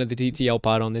 77 of the TTL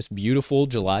pod on this beautiful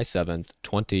July 7th,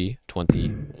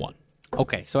 2021.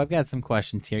 Okay, so I've got some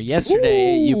questions here.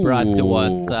 Yesterday, you brought to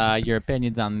us your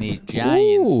opinions on the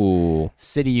Giants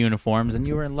city uniforms, and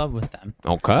you were in love with them.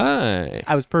 Okay.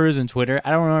 I was perusing Twitter.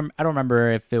 I don't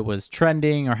remember if it was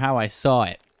trending or how I saw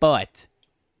it, but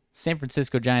San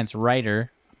Francisco Giants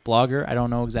writer, blogger, I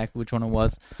don't know exactly which one it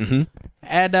was,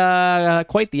 had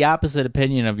quite the opposite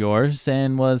opinion of yours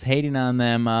and was hating on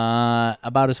them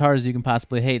about as hard as you can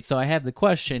possibly hate. So I have the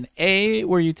question, A,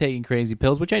 were you taking crazy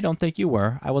pills, which I don't think you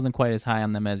were. I wasn't quite as high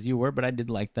on them as you were, but I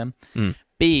did like them.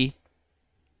 B,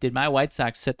 did my White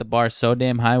Sox set the bar so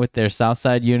damn high with their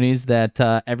Southside unis that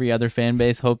every other fan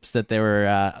base hopes that they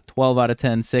were 12 out of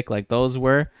 10 sick like those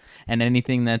were? And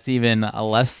anything that's even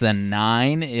less than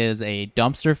 9 is a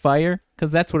dumpster fire?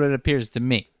 Because that's what it appears to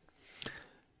me.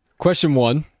 Question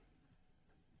 1.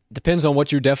 Depends on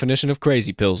what your definition of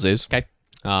crazy pills is. Okay.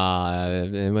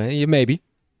 Maybe.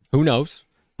 Who knows?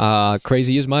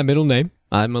 Crazy is my middle name.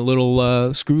 I'm a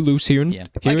little screw loose here.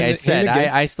 Like I said,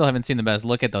 I still haven't seen the best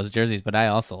look at those jerseys, but I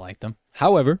also like them.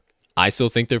 However, I still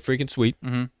think they're freaking sweet.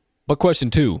 But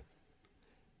question 2.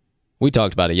 We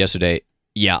talked about it yesterday.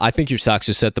 Yeah, I think your Sox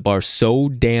just set the bar so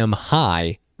damn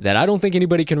high that I don't think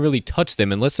anybody can really touch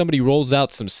them unless somebody rolls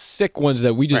out some sick ones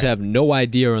that we just have no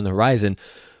idea are on the horizon.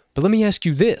 But let me ask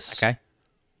you this. Okay.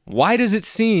 Why does it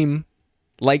seem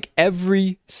like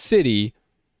every city,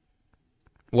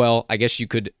 well, I guess you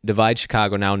could divide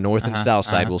Chicago now, north and south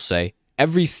side, we'll say,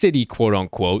 every city, quote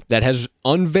unquote, that has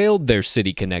unveiled their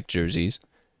City Connect jerseys,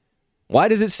 why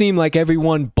does it seem like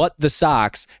everyone but the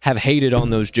Sox have hated on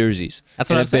those jerseys? That's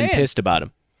what I'm saying. Been pissed about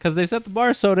them. Because they set the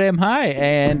bar so damn high.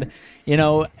 And, you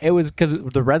know, it was because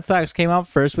the Red Sox came out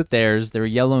first with theirs. They were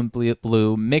yellow and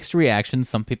blue, mixed reactions.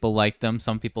 Some people liked them.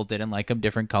 Some people didn't like them.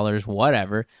 Different colors,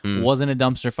 whatever. Wasn't a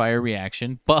dumpster fire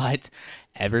reaction. But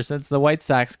ever since the White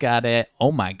Sox got it,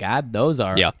 oh, my God, those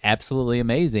are absolutely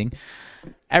amazing.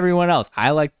 Everyone else,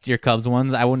 I liked your Cubs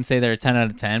ones. I wouldn't say they're a 10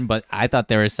 out of 10, but I thought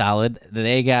they were solid.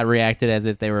 They got reacted as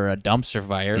if they were a dumpster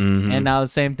fire. And now the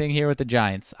same thing here with the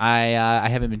Giants. I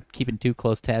haven't been keeping too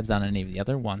close tabs on any of the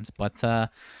other ones, but,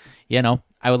 you know,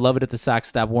 I would love it if the Sox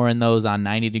stopped wearing those on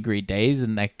 90-degree days,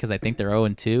 and because I think they're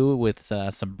 0-2 with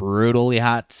some brutally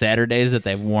hot Saturdays that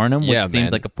they've worn them, which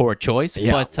seems like a poor choice.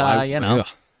 Yeah, but, you know.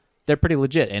 They're pretty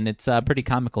legit, and it's pretty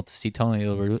comical to see Tony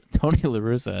La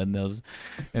Russa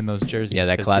in those jerseys. Yeah,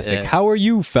 that classic. How are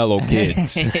you, fellow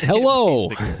kids? Hello.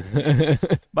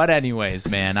 But anyways,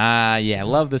 man, I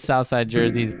love the Southside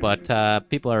jerseys, but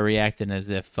people are reacting as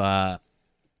if their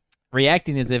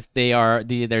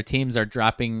teams are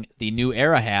dropping the New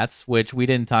Era hats, which we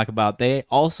didn't talk about. They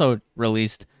also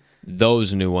released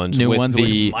those new ones,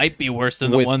 which might be worse than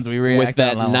the ones we reacted with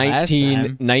that on last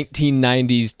time.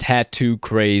 1990s tattoo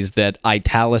craze, that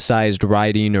italicized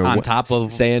writing or on top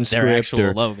of Sanskrit their actual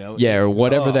or logo, or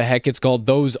whatever the heck it's called.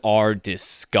 Those are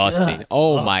disgusting.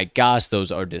 My gosh,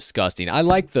 those are disgusting. I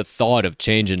like the thought of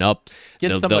changing up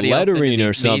the lettering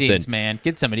or something. Meetings, man,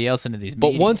 get somebody else into these.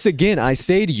 But once again, I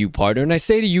say to you, partner, and I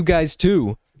say to you guys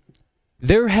too,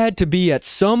 there had to be at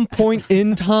some point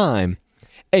in time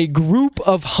a group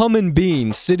of humming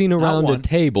beans sitting around a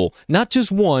table, not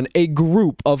just one, a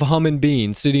group of humming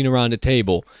beans sitting around a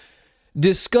table,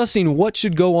 discussing what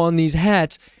should go on these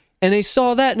hats, and they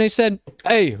saw that and they said,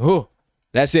 "Hey,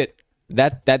 that's it.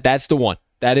 That's the one.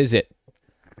 That is it."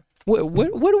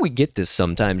 Where do we get this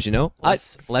sometimes, you know?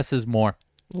 Less is more.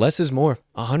 Less is more.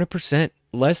 100%.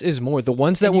 Less is more. The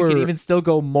ones that and you were... could even still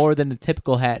go more than the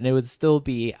typical hat, and it would still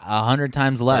be 100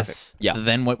 times less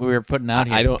than what we were putting out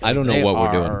here. I don't know what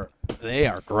we're doing. They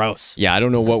are gross. Yeah, I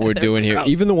don't know what we're doing here.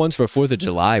 Even the ones for 4th of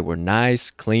July were nice,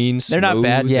 clean, smooth. They're not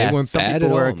bad. Yeah, they weren't some bad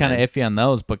people at were all, kind of iffy on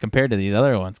those, but compared to these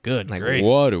other ones, good. Like, great.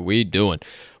 What are we doing?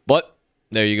 But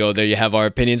there you go. There you have our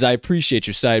opinions. I appreciate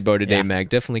your sidebar today, Mag.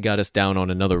 Definitely got us down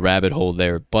on another rabbit hole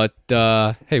there. But,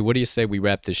 hey, what do you say we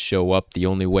wrap this show up the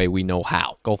only way we know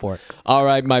how? Go for it. All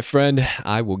right, my friend.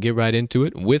 I will get right into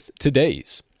it with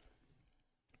today's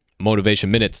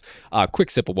Motivation Minutes.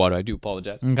 Quick sip of water. I do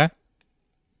apologize. Okay.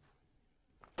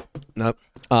 No.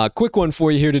 Quick one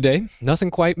for you here today.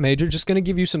 Nothing quite major. Just going to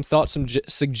give you some thoughts, some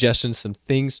suggestions, some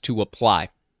things to apply.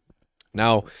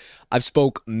 Now, I've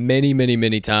spoke many, many,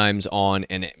 many times on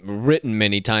and written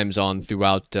many times on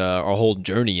throughout our whole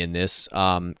journey in this,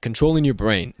 controlling your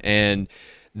brain, and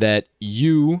that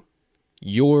your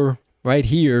right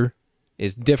here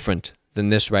is different than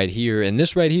this right here. And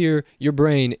this right here, your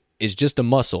brain is just a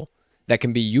muscle that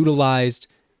can be utilized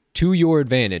to your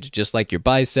advantage, just like your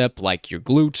bicep, like your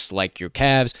glutes, like your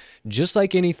calves, just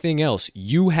like anything else.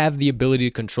 You have the ability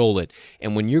to control it.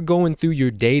 And when you're going through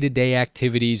your day-to-day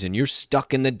activities and you're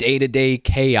stuck in the day-to-day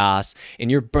chaos and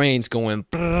your brain's going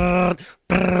brrr,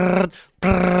 brrr,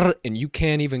 brrr, and you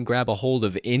can't even grab a hold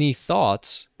of any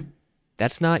thoughts,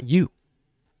 that's not you.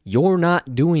 You're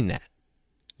not doing that.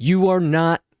 You are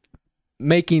not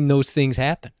making those things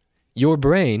happen. Your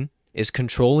brain is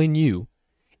controlling you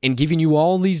and giving you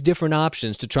all these different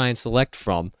options to try and select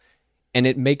from, and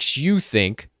it makes you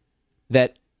think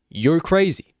that you're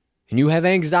crazy, and you have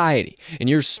anxiety, and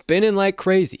you're spinning like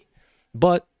crazy.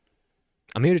 But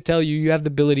I'm here to tell you, you have the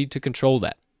ability to control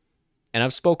that. And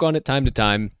I've spoke on it time to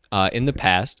time in the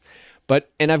past,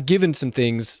 and I've given some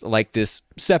things like this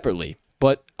separately,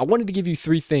 but I wanted to give you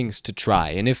 3 things to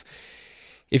try. And if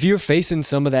you're facing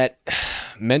some of that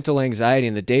mental anxiety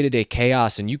and the day-to-day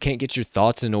chaos and you can't get your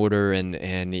thoughts in order and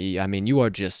I mean, you are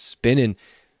just spinning,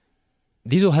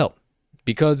 these will help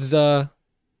because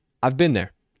I've been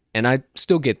there and I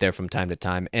still get there from time to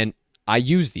time, and I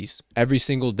use these every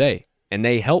single day, and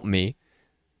they help me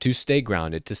to stay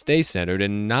grounded, to stay centered,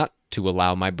 and not to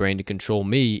allow my brain to control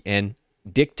me and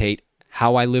dictate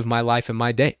how I live my life and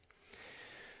my day.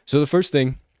 So the first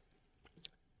thing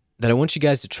that I want you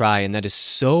guys to try, and that is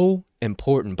so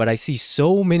important, but I see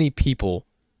so many people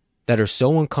that are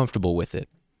so uncomfortable with it.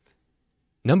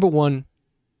 Number 1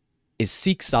 is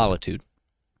seek solitude.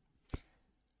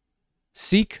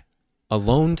 Seek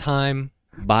alone time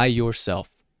by yourself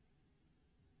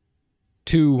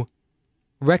to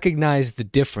recognize the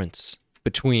difference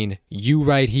between you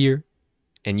right here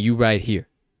and you right here.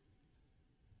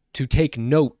 To take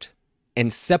note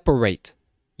and separate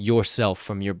yourself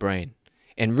from your brain.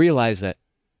 And realize that,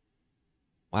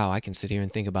 wow, I can sit here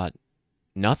and think about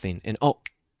nothing. And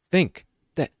think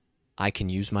that I can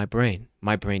use my brain.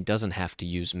 My brain doesn't have to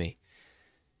use me.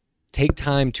 Take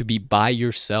time to be by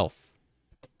yourself,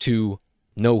 to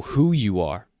know who you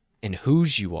are and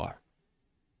whose you are.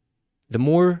 The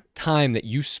more time that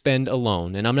you spend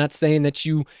alone, and I'm not saying that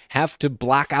you have to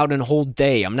block out a whole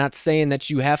day. I'm not saying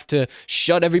that you have to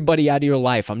shut everybody out of your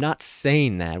life. I'm not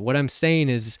saying that. What I'm saying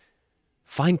is,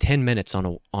 find 10 minutes on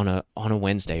a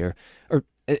Wednesday or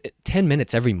 10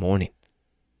 minutes every morning.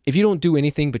 If you don't do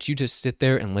anything but you just sit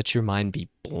there and let your mind be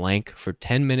blank for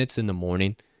 10 minutes in the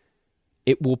morning,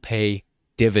 it will pay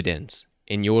dividends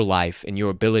in your life and your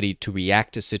ability to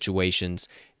react to situations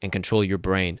and control your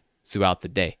brain throughout the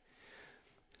day.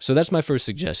 So that's my first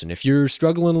suggestion. If you're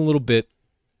struggling a little bit,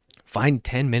 find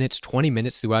 10 minutes, 20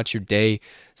 minutes throughout your day,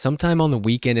 sometime on the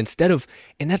weekend, and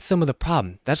that's some of the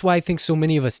problem. That's why I think so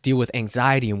many of us deal with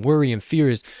anxiety and worry and fear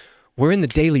is we're in the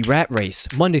daily rat race,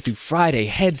 Monday through Friday,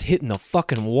 heads hitting the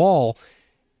fucking wall,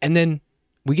 and then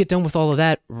we get done with all of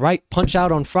that, right, punch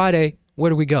out on Friday, where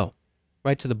do we go?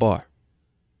 Right to the bar,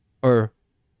 or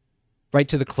right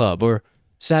to the club, or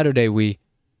Saturday we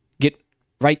get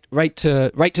right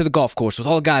to the golf course with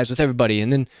all the guys, with everybody,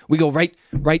 and then we go right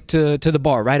to the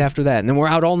bar right after that, and then we're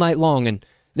out all night long, and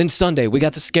then Sunday we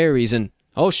got the scaries, and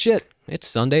oh shit, it's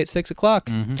Sunday at 6 o'clock.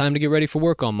 Time to get ready for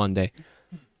work on Monday.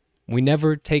 We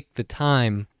never take the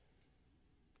time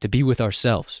to be with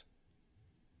ourselves,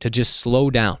 to just slow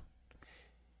down.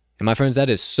 And my friends, that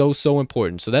is so, so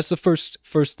important. So that's the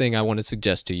first thing I want to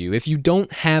suggest to you. If you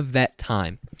don't have that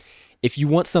time, if you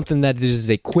want something that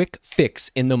is a quick fix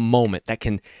in the moment that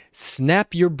can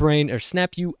snap your brain or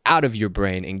snap you out of your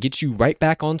brain and get you right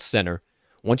back on center,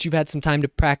 once you've had some time to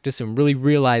practice and really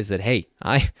realize that, hey,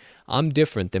 I'm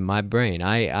different than my brain.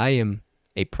 I am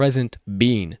a present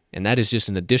being, and that is just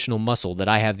an additional muscle that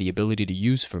I have the ability to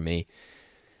use for me.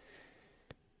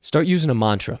 Start using a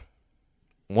mantra.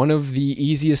 One of the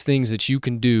easiest things that you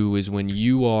can do is when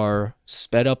you are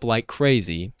sped up like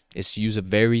crazy is to use a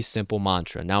very simple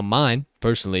mantra. Now, mine,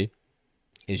 personally,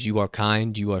 is you are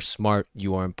kind, you are smart,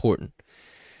 you are important.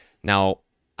 Now,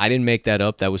 I didn't make that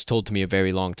up. That was told to me a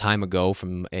very long time ago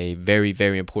from a very,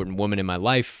 very important woman in my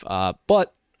life,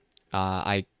 but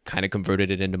I kind of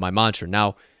converted it into my mantra.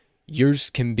 Now, yours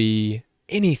can be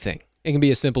anything. It can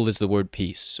be as simple as the word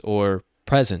peace or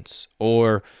presence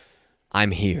or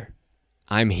I'm here.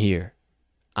 I'm here.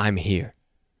 I'm here.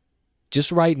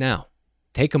 Just right now,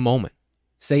 take a moment.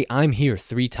 Say, I'm here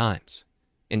 3 times.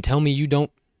 And tell me you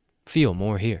don't feel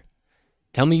more here.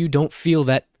 Tell me you don't feel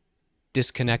that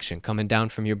disconnection coming down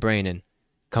from your brain and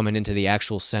coming into the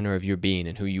actual center of your being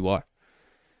and who you are.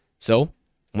 So,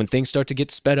 when things start to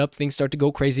get sped up, things start to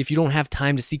go crazy, if you don't have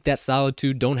time to seek that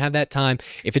solitude, don't have that time,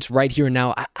 if it's right here and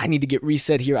now, I need to get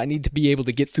reset here, I need to be able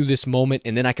to get through this moment,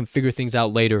 and then I can figure things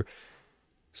out later,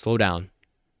 slow down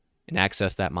and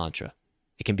access that mantra.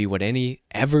 It can be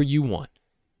whatever you want,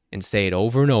 and say it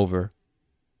over and over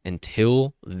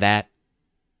until that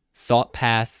thought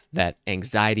path, that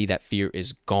anxiety, that fear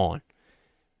is gone.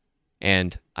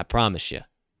 And I promise you,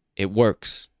 it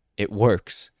works. It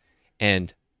works.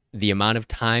 And the amount of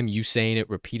time you saying it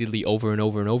repeatedly over and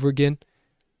over and over again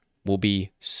will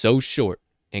be so short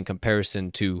in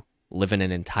comparison to living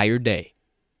an entire day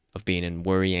of being in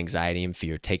worry, anxiety, and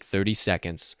fear. Take 30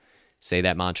 seconds, say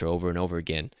that mantra over and over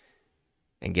again,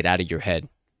 and get out of your head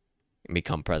and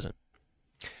become present.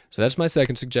 So that's my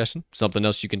second suggestion, something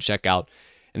else you can check out.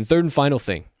 And third and final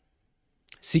thing,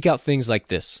 seek out things like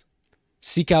this.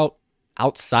 Seek out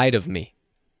outside of me.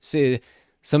 See,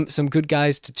 some good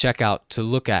guys to check out, to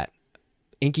look at.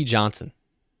 Inky Johnson,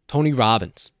 Tony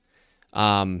Robbins,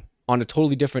 on a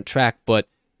totally different track, but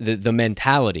the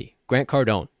mentality. Grant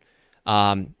Cardone,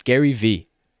 Gary Vee.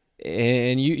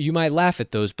 And you might laugh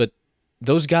at those, but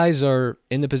those guys are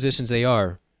in the positions they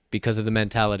are because of the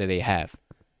mentality they have.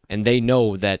 And they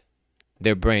know that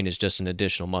their brain is just an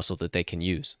additional muscle that they can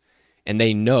use. And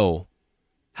they know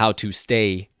how to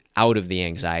stay out of the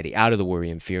anxiety, out of the worry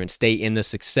and fear, and stay in the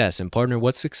success. And partner,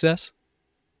 what's success?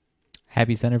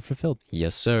 Happy, centered, fulfilled.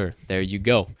 Yes, sir. There you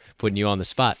go. Putting you on the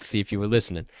spot to see if you were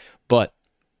listening. But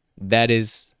that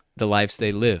is the lives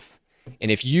they live.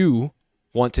 And if you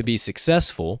want to be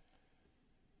successful,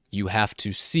 you have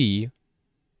to see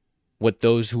what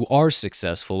those who are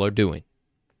successful are doing.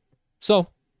 So,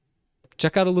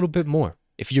 check out a little bit more.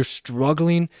 If you're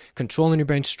struggling, controlling your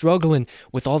brain, struggling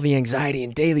with all the anxiety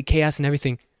and daily chaos and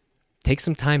everything, take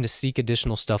some time to seek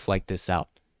additional stuff like this out.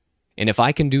 And if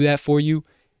I can do that for you,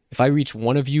 if I reach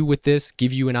one of you with this,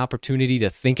 give you an opportunity to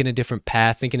think in a different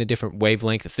path, think in a different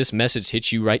wavelength, if this message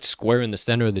hits you right square in the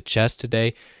center of the chest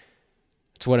today,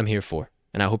 that's what I'm here for.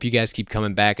 And I hope you guys keep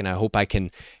coming back, and I hope I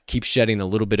can keep shedding a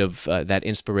little bit of that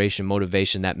inspiration,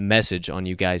 motivation, that message on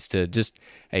you guys to just,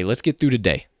 hey, let's get through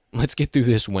today. Let's get through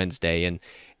this Wednesday. And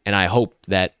I hope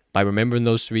that by remembering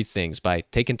those 3 things, by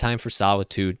taking time for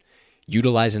solitude,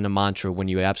 utilizing a mantra when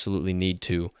you absolutely need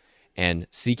to, and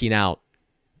seeking out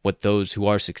what those who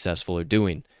are successful are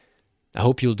doing, I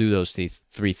hope you'll do those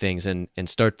 3 things and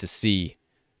start to see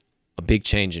a big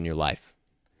change in your life.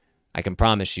 I can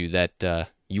promise you that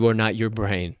you are not your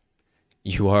brain.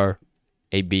 You are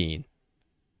a being,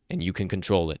 and you can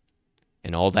control it.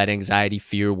 And all that anxiety,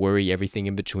 fear, worry, everything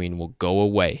in between will go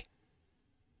away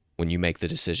when you make the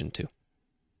decision to.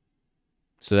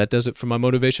 So that does it for my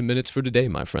motivation minutes for today,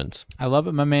 my friends. I love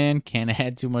it, my man. Can't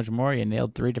add too much more. You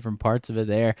nailed 3 different parts of it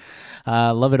there.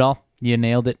 Love it all. You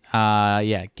nailed it.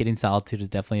 Yeah, getting solitude is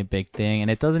definitely a big thing. And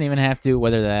it doesn't even have to,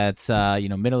 whether that's,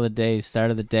 middle of the day,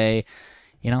 start of the day,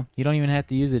 you don't even have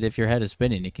to use it if your head is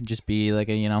spinning. It can just be like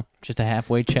just a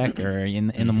halfway check or in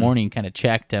the morning kind of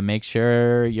check to make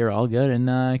sure you're all good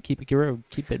and keep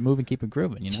it moving, keep it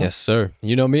grooving. Yes, sir.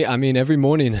 You know me. I mean, every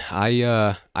morning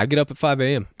I get up at 5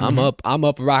 a.m. I'm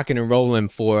up rocking and rolling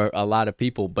for a lot of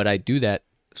people, but I do that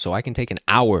so I can take an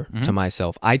hour to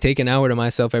myself. I take an hour to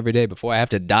myself every day before I have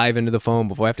to dive into the phone,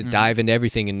 before I have to dive into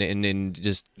everything and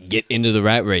just get into the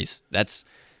rat race. That's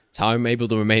how I'm able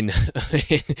to remain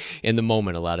in the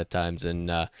moment a lot of times.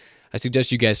 And I suggest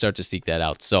you guys start to seek that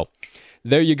out. So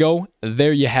there you go.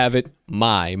 There you have it.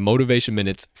 My motivation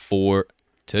minutes for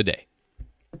today.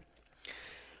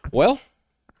 Well,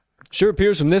 sure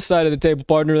appears from this side of the table,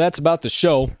 partner, that's about the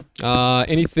show.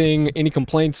 Any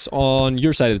complaints on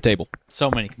your side of the table?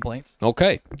 So many complaints.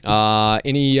 Okay.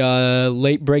 Any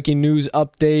late breaking news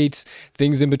updates,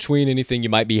 things in between, anything you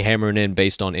might be hammering in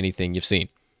based on anything you've seen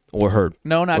or heard?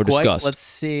 No, not or quite. discussed? Let's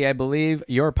see. I believe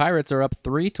your Pirates are up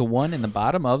 3-1 in the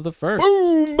bottom of the first.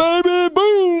 Boom, baby.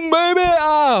 Boom, baby.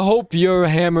 I hope you're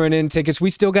hammering in tickets. We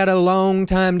still got a long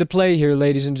time to play here,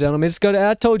 ladies and gentlemen.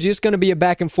 I told you, it's going to be a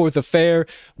back and forth affair,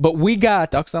 but we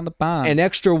got Ducks on the pond. an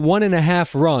extra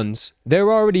 1.5 runs.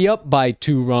 They're already up by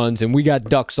 2 runs, and we got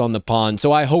ducks on the pond.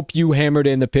 So I hope you hammered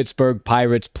in the Pittsburgh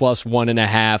Pirates plus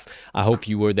 1.5. I hope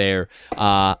you were there.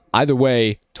 Either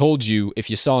way, told you, if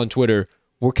you saw on Twitter,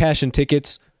 we're cashing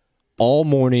tickets all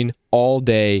morning, all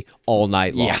day, all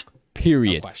night long. Yeah.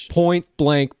 Period. No question. Point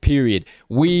blank, period.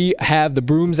 We have the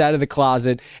brooms out of the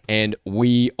closet, and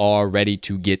we are ready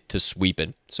to get to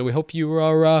sweeping. So we hope you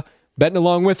are betting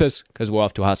along with us, because we're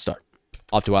off to a hot start.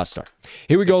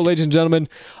 Here we go, ladies and gentlemen.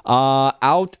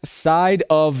 Outside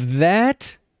of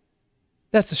that,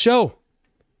 that's the show.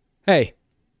 Hey,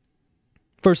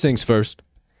 first things first.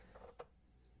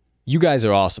 You guys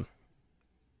are awesome.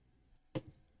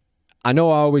 I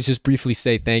know I always just briefly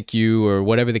say thank you or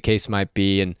whatever the case might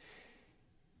be, and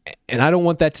I don't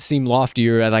want that to seem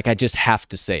loftier, like I just have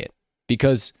to say it,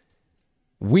 because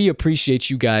we appreciate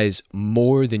you guys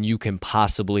more than you can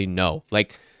possibly know.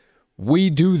 Like, we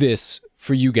do this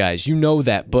for you guys, you know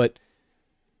that, but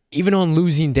even on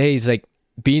losing days, like,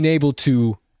 being able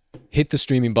to hit the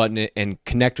streaming button and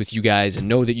connect with you guys and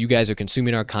know that you guys are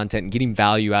consuming our content and getting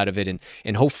value out of it,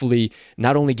 and hopefully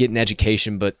not only getting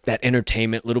education, but that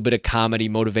entertainment, a little bit of comedy,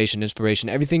 motivation, inspiration,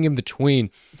 everything in between.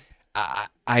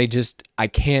 I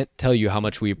can't tell you how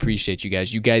much we appreciate you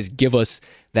guys. You guys give us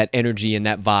that energy and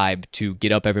that vibe to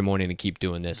get up every morning and keep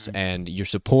doing this. And your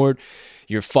support,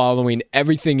 your following,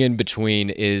 everything in between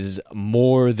is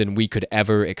more than we could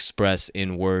ever express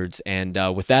in words. And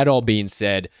with that all being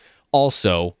said,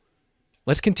 also,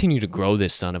 let's continue to grow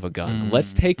this son of a gun.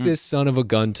 Let's take this son of a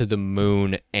gun to the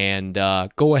moon, and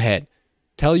go ahead.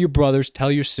 Tell your brothers,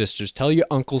 tell your sisters, tell your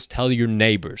uncles, tell your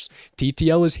neighbors.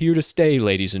 TTL is here to stay,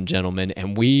 ladies and gentlemen,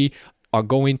 and we are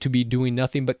going to be doing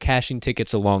nothing but cashing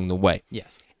tickets along the way.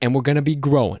 Yes. And we're going to be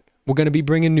growing. We're going to be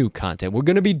bringing new content. We're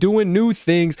going to be doing new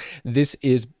things. This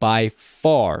is by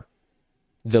far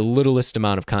the littlest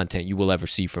amount of content you will ever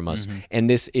see from us. And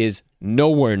this is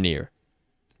nowhere near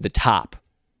the top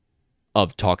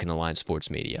of Talking the Line Sports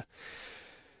Media.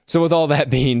 So with all that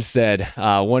being said,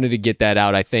 wanted to get that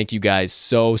out. I thank you guys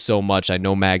so much. I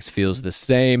know Mags feels the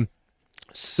same.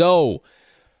 So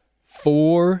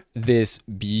for this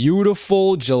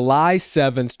beautiful July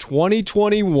 7th,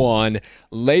 2021,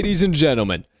 ladies and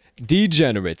gentlemen,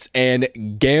 degenerates and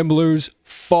gamblers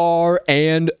far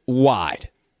and wide,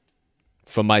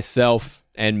 from myself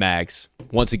and Mags,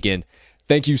 once again,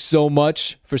 thank you so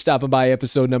much for stopping by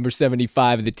episode number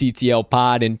 75 of the TTL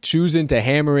Pod and choosing to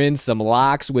hammer in some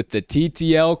locks with the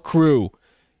TTL crew.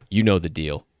 You know the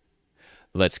deal.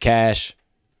 Let's cash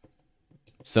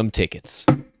some tickets.